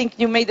 But I think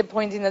you made the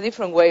point in a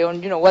different way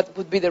on, what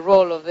would be the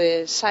role of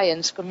the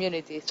science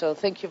community. So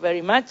thank you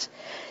very much.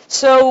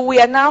 So we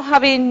are now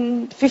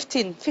having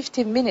 15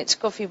 minutes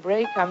coffee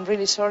break. I'm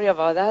really sorry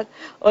about that.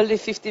 Only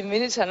 15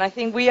 minutes, and I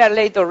think we are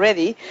late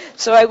already.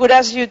 So I would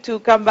ask you to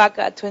come back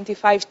at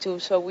 25 to,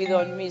 so we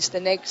don't miss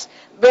the next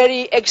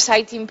very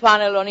exciting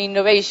panel on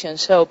innovation.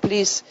 So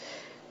please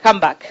come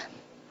back.